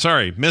 no,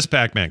 sorry, Miss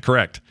Pac-Man,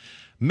 correct.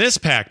 Miss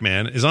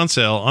Pac-Man is on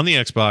sale on the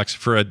Xbox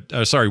for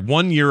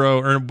 €1,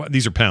 or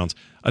these are pounds,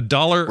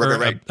 $1 or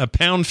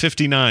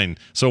 £1.59.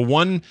 So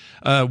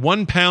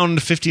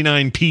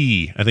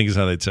 £1.59, I think is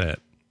how they'd say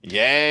it.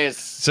 Yes.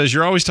 Says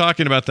you're always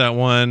talking about that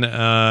one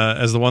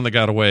as the one that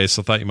got away,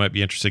 so thought you might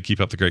be interested.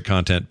 Keep up the great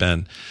content,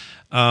 Ben.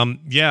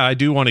 Yeah, I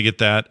do want to get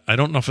that. I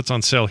don't know if it's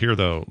on sale here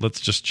though. Let's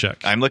just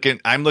check. I'm looking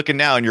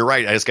now, and you're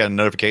right. I just got a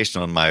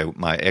notification on my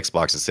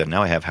Xbox that said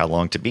now I have How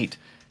Long to Beat.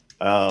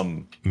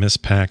 Miss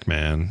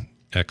Pac-Man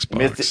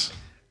Xbox.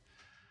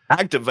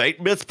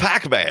 Activate Miss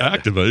Pac-Man.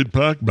 Activate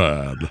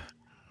Pac-Man.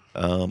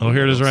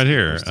 Here it is right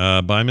here.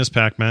 Buy Miss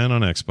Pac-Man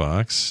on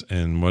Xbox.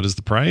 And what is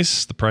the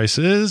price? The price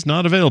is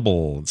not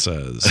available, it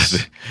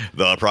says.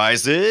 The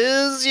price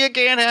is you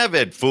can't have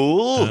it,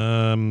 fool.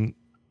 Oh,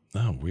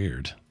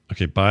 weird.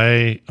 Okay,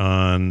 buy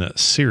on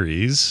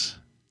Series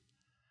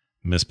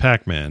Miss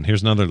Pac-Man.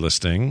 Here's another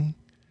listing.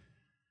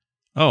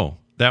 Oh,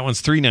 that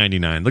one's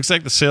 $3.99. Looks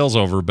like the sale's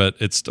over, but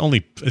it's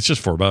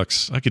just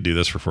 $4. I could do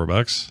this for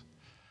 $4.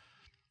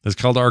 It's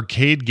called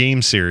Arcade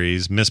Game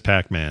Series Miss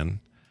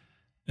Pac-Man.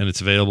 And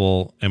it's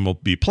available and will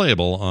be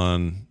playable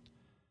on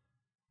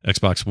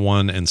Xbox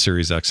One and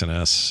Series X and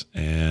S,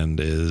 and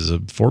is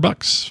 $4.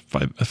 $4.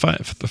 $4.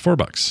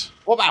 $5.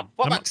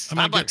 I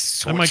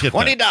might get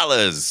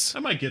 $20. I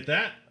might get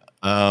that.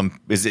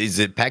 Is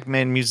it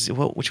Pac-Man Music?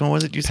 Which one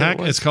was it? You said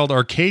it's called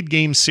Arcade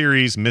Game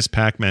Series Miss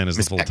Pac-Man is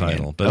the full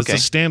title, but it's a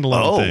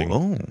standalone thing.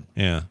 Oh,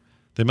 yeah.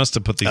 They must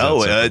have put these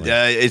out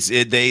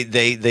separately.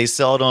 They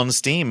sell it on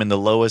Steam, and the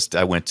lowest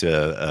I went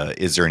to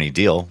Is There Any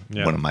Deal?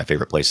 Yeah. One of my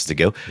favorite places to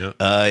go. Yep.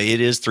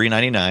 It is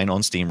 $3.99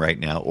 on Steam right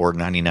now, or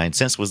 99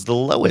 cents was the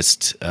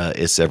lowest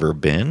it's ever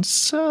been.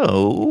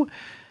 So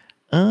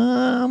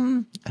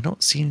I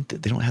don't see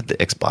they don't have the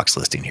Xbox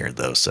listing here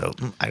though, so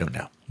I don't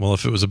know. Well,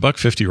 if it was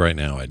 $1.50 right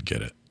now, I'd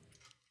get it.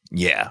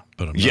 Yeah,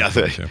 but I'm not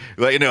going to.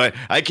 Well, you know,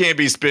 I can't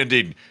be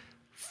spending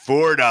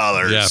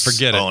 $4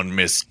 forget on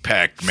Miss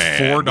Pac-Man.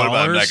 $4? What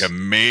about like a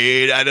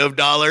made out of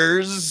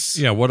dollars?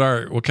 Yeah,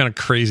 what kind of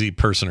crazy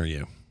person are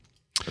you?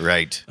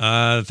 Right.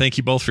 Thank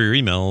you both for your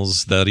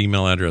emails. That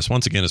email address,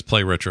 once again, is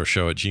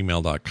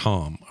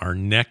playretroshow@gmail.com. Our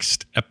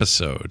next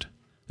episode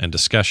and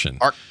discussion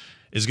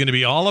is going to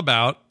be all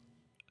about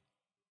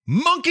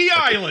Monkey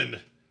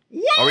Island.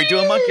 What? Are we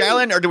doing Monkey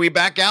Island, or do we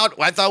back out?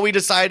 I thought we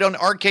decided on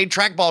arcade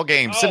trackball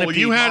games. Centipede,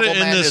 you had it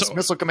in this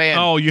Missile Command.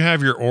 Oh, you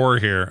have your or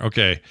here.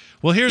 Okay.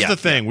 Well, here's the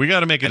thing: we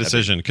got to make a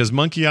decision because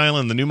Monkey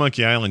Island, the new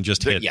Monkey Island,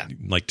 just hit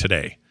like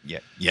today.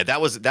 Yeah.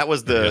 That was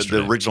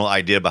the original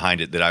idea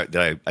behind it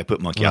that I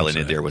put Monkey Island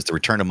in there was the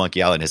return of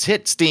Monkey Island has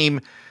hit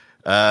Steam,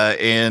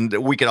 and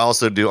we could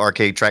also do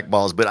arcade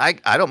trackballs. But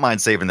I don't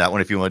mind saving that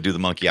one if you want to do the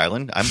Monkey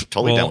Island. I'm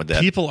totally down with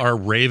that. People are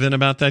raving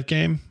about that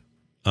game.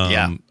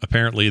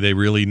 Apparently they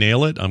really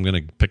nail it. I'm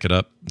going to pick it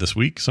up this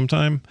week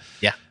sometime.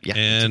 Yeah.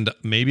 And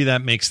maybe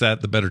that makes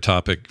that the better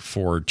topic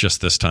for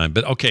just this time.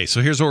 But okay,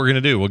 so here's what we're going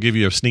to do. We'll give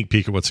you a sneak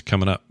peek of what's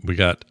coming up. We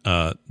got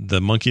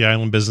the Monkey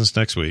Island business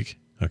next week.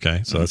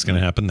 Okay, so that's going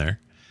to happen there.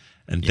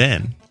 And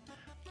then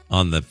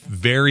on the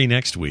very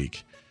next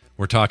week,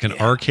 we're talking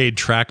arcade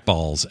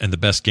trackballs and the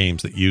best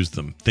games that use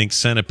them. Think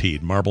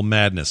Centipede, Marble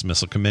Madness,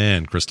 Missile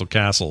Command, Crystal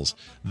Castles.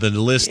 The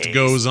list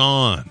goes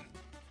on.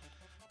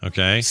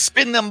 Okay.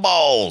 Spin them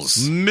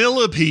balls.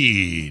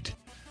 Millipede.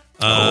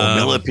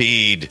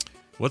 Millipede.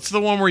 What's the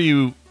one where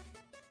you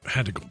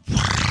had to go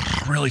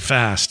really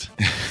fast?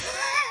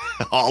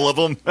 All of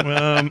them?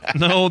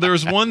 No, there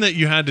was one that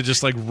you had to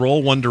just like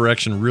roll one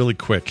direction really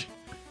quick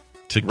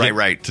to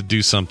get to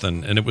do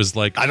something, and it was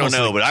like I don't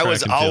know, but I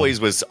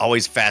was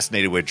always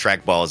fascinated with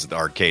trackballs at the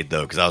arcade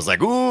though, because I was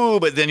like, ooh,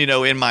 but then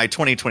in my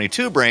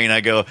 2022 brain I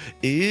go,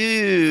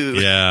 ew.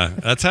 Yeah,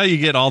 that's how you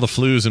get all the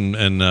flus and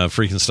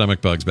freaking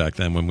stomach bugs back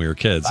then when we were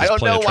kids. I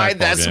don't know why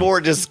that's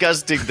more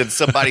disgusting than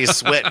somebody's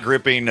sweat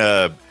gripping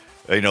a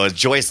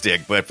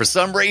joystick, but for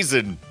some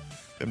reason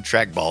them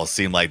trackballs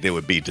seem like they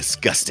would be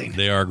disgusting.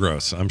 They are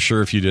gross. I'm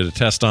sure if you did a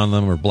test on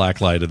them or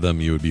blacklighted them,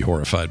 you would be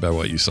horrified by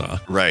what you saw.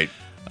 Right.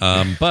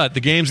 But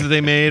the games that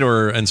they made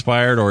or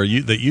inspired or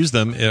that used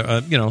them,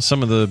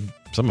 some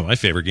of my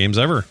favorite games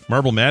ever.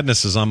 Marble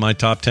Madness is on my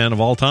top 10 of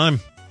all time.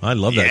 I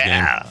love that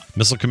game.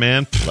 Missile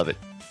Command, love it.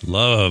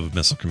 Love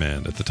Missile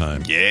Command at the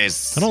time.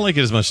 Yes, I don't like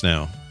it as much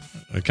now.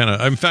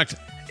 In fact,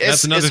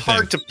 that's another thing. It's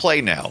hard to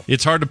play now.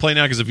 It's hard to play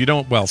now because if you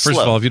don't, first of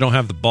all, if you don't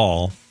have the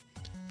ball,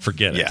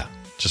 forget it.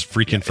 Just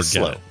freaking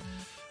forget it.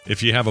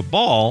 If you have a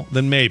ball,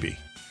 then maybe.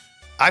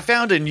 I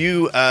found a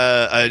new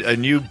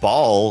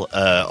ball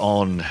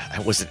on,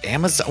 was it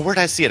Amazon? Where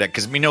did I see it at?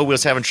 Because we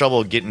was having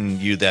trouble getting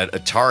you that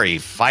Atari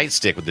fight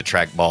stick with the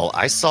trackball.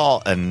 I saw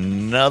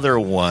another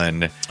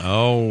one.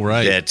 Oh,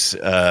 right.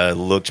 That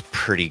looked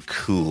pretty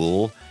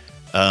cool.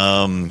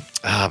 But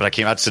I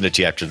came out to send it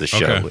to you after the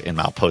show,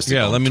 and I'll post it.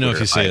 Yeah, on let me Twitter know if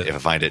you see it. If I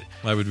find it.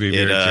 I would be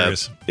very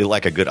curious. It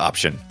like a good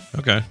option.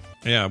 Okay.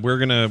 Yeah, we're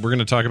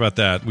gonna talk about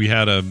that. We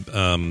had a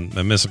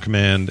Missile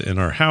Command in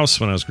our house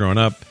when I was growing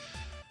up.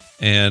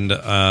 And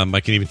I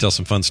can even tell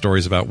some fun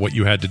stories about what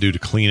you had to do to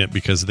clean it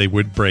because they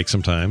would break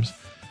sometimes,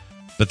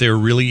 but they were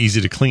really easy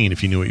to clean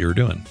if you knew what you were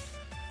doing.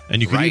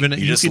 And you could even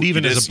as a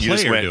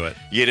player do it.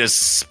 You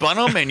just spun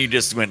them and you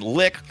just went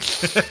lick.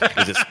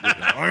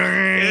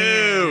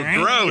 Ew,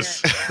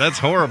 gross. That's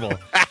horrible.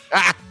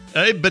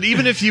 But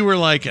even if you were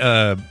like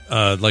a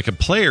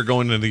player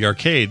going into the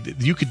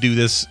arcade, you could do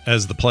this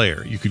as the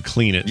player. You could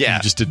clean it. Yeah.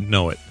 You just didn't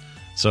know it.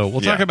 So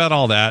we'll talk about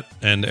all that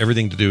and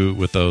everything to do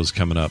with those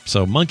coming up.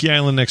 So Monkey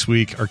Island next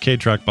week, arcade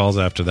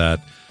trackballs after that.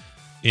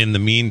 In the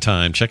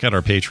meantime, check out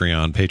our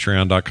Patreon,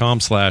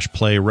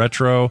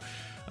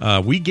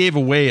 patreon.com/playretro. We gave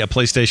away a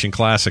PlayStation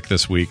Classic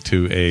this week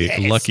to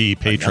a lucky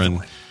patron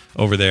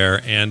over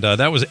there. And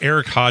that was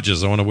Eric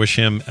Hodges. I want to wish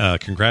him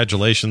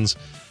congratulations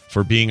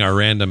for being our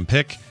random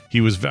pick.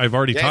 I've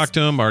already talked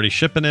to him, already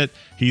shipping it.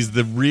 He's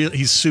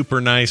super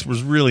nice,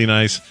 was really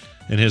nice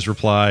in his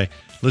reply.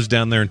 Lives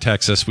down there in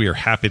Texas. We are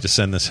happy to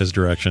send this his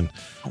direction.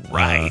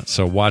 Right.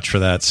 So watch for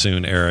that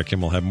soon, Eric,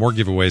 and we'll have more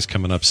giveaways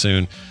coming up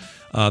soon.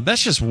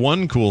 That's just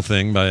one cool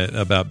thing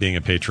about being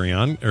a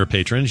Patreon or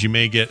patrons. You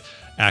may get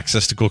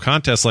access to cool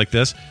contests like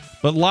this,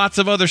 but lots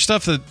of other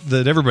stuff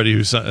that everybody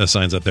who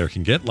signs up there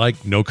can get,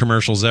 like no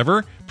commercials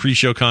ever,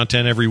 pre-show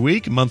content every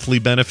week, monthly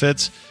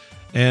benefits,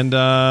 and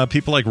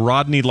people like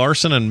Rodney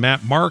Larson and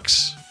Matt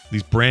Marks,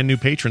 these brand new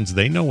patrons,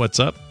 they know what's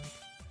up.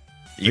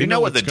 You know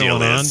what the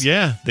deal is.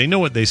 Yeah, they know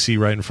what they see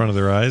right in front of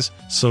their eyes.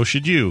 So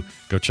should you.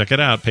 Go check it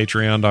out,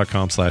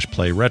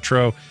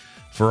 patreon.com/playretro.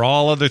 For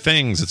all other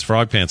things, it's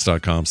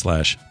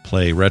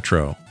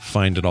frogpants.com/playretro.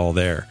 Find it all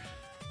there.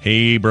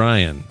 Hey,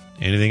 Brian,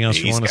 Anything else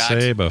you want to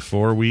say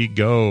before we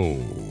go?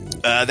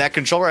 That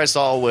controller I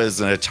saw was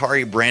an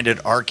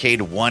Atari-branded arcade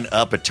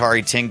 1-up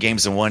Atari 10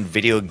 games in one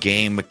video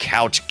game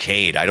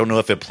couchcade. I don't know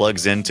if it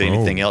plugs into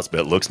anything else,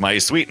 but it looks mighty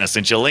sweet, and I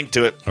sent you a link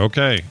to it.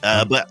 Okay.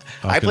 But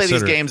I play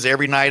these games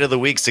every night of the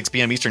week, 6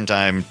 p.m. Eastern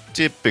Time,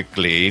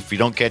 typically. If you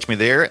don't catch me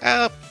there,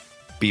 I'll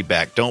be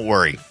back. Don't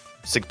worry.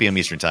 6 p.m.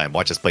 Eastern Time.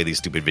 Watch us play these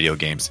stupid video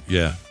games.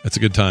 Yeah, it's a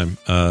good time.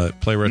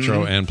 Play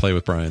retro and play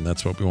with Brian.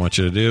 That's what we want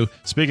you to do.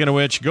 Speaking of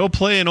which, go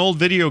play an old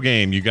video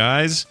game, you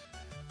guys.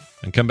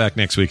 And come back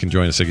next week and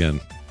join us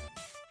again.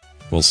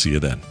 We'll see you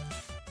then.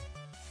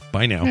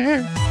 Bye now.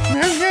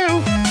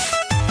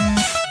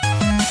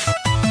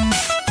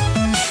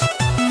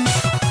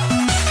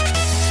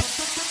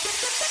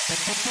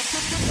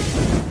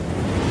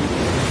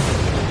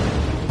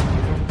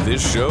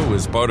 This show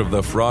is part of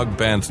the Frog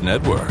Pants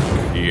Network.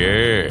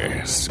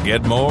 Yes.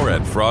 Get more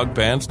at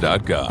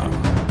frogpants.com.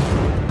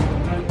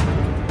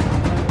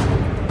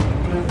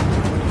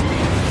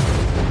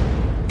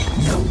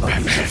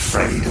 Nobody's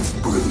afraid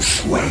of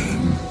Bruce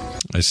Wayne.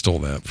 I stole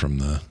that from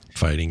the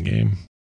fighting game.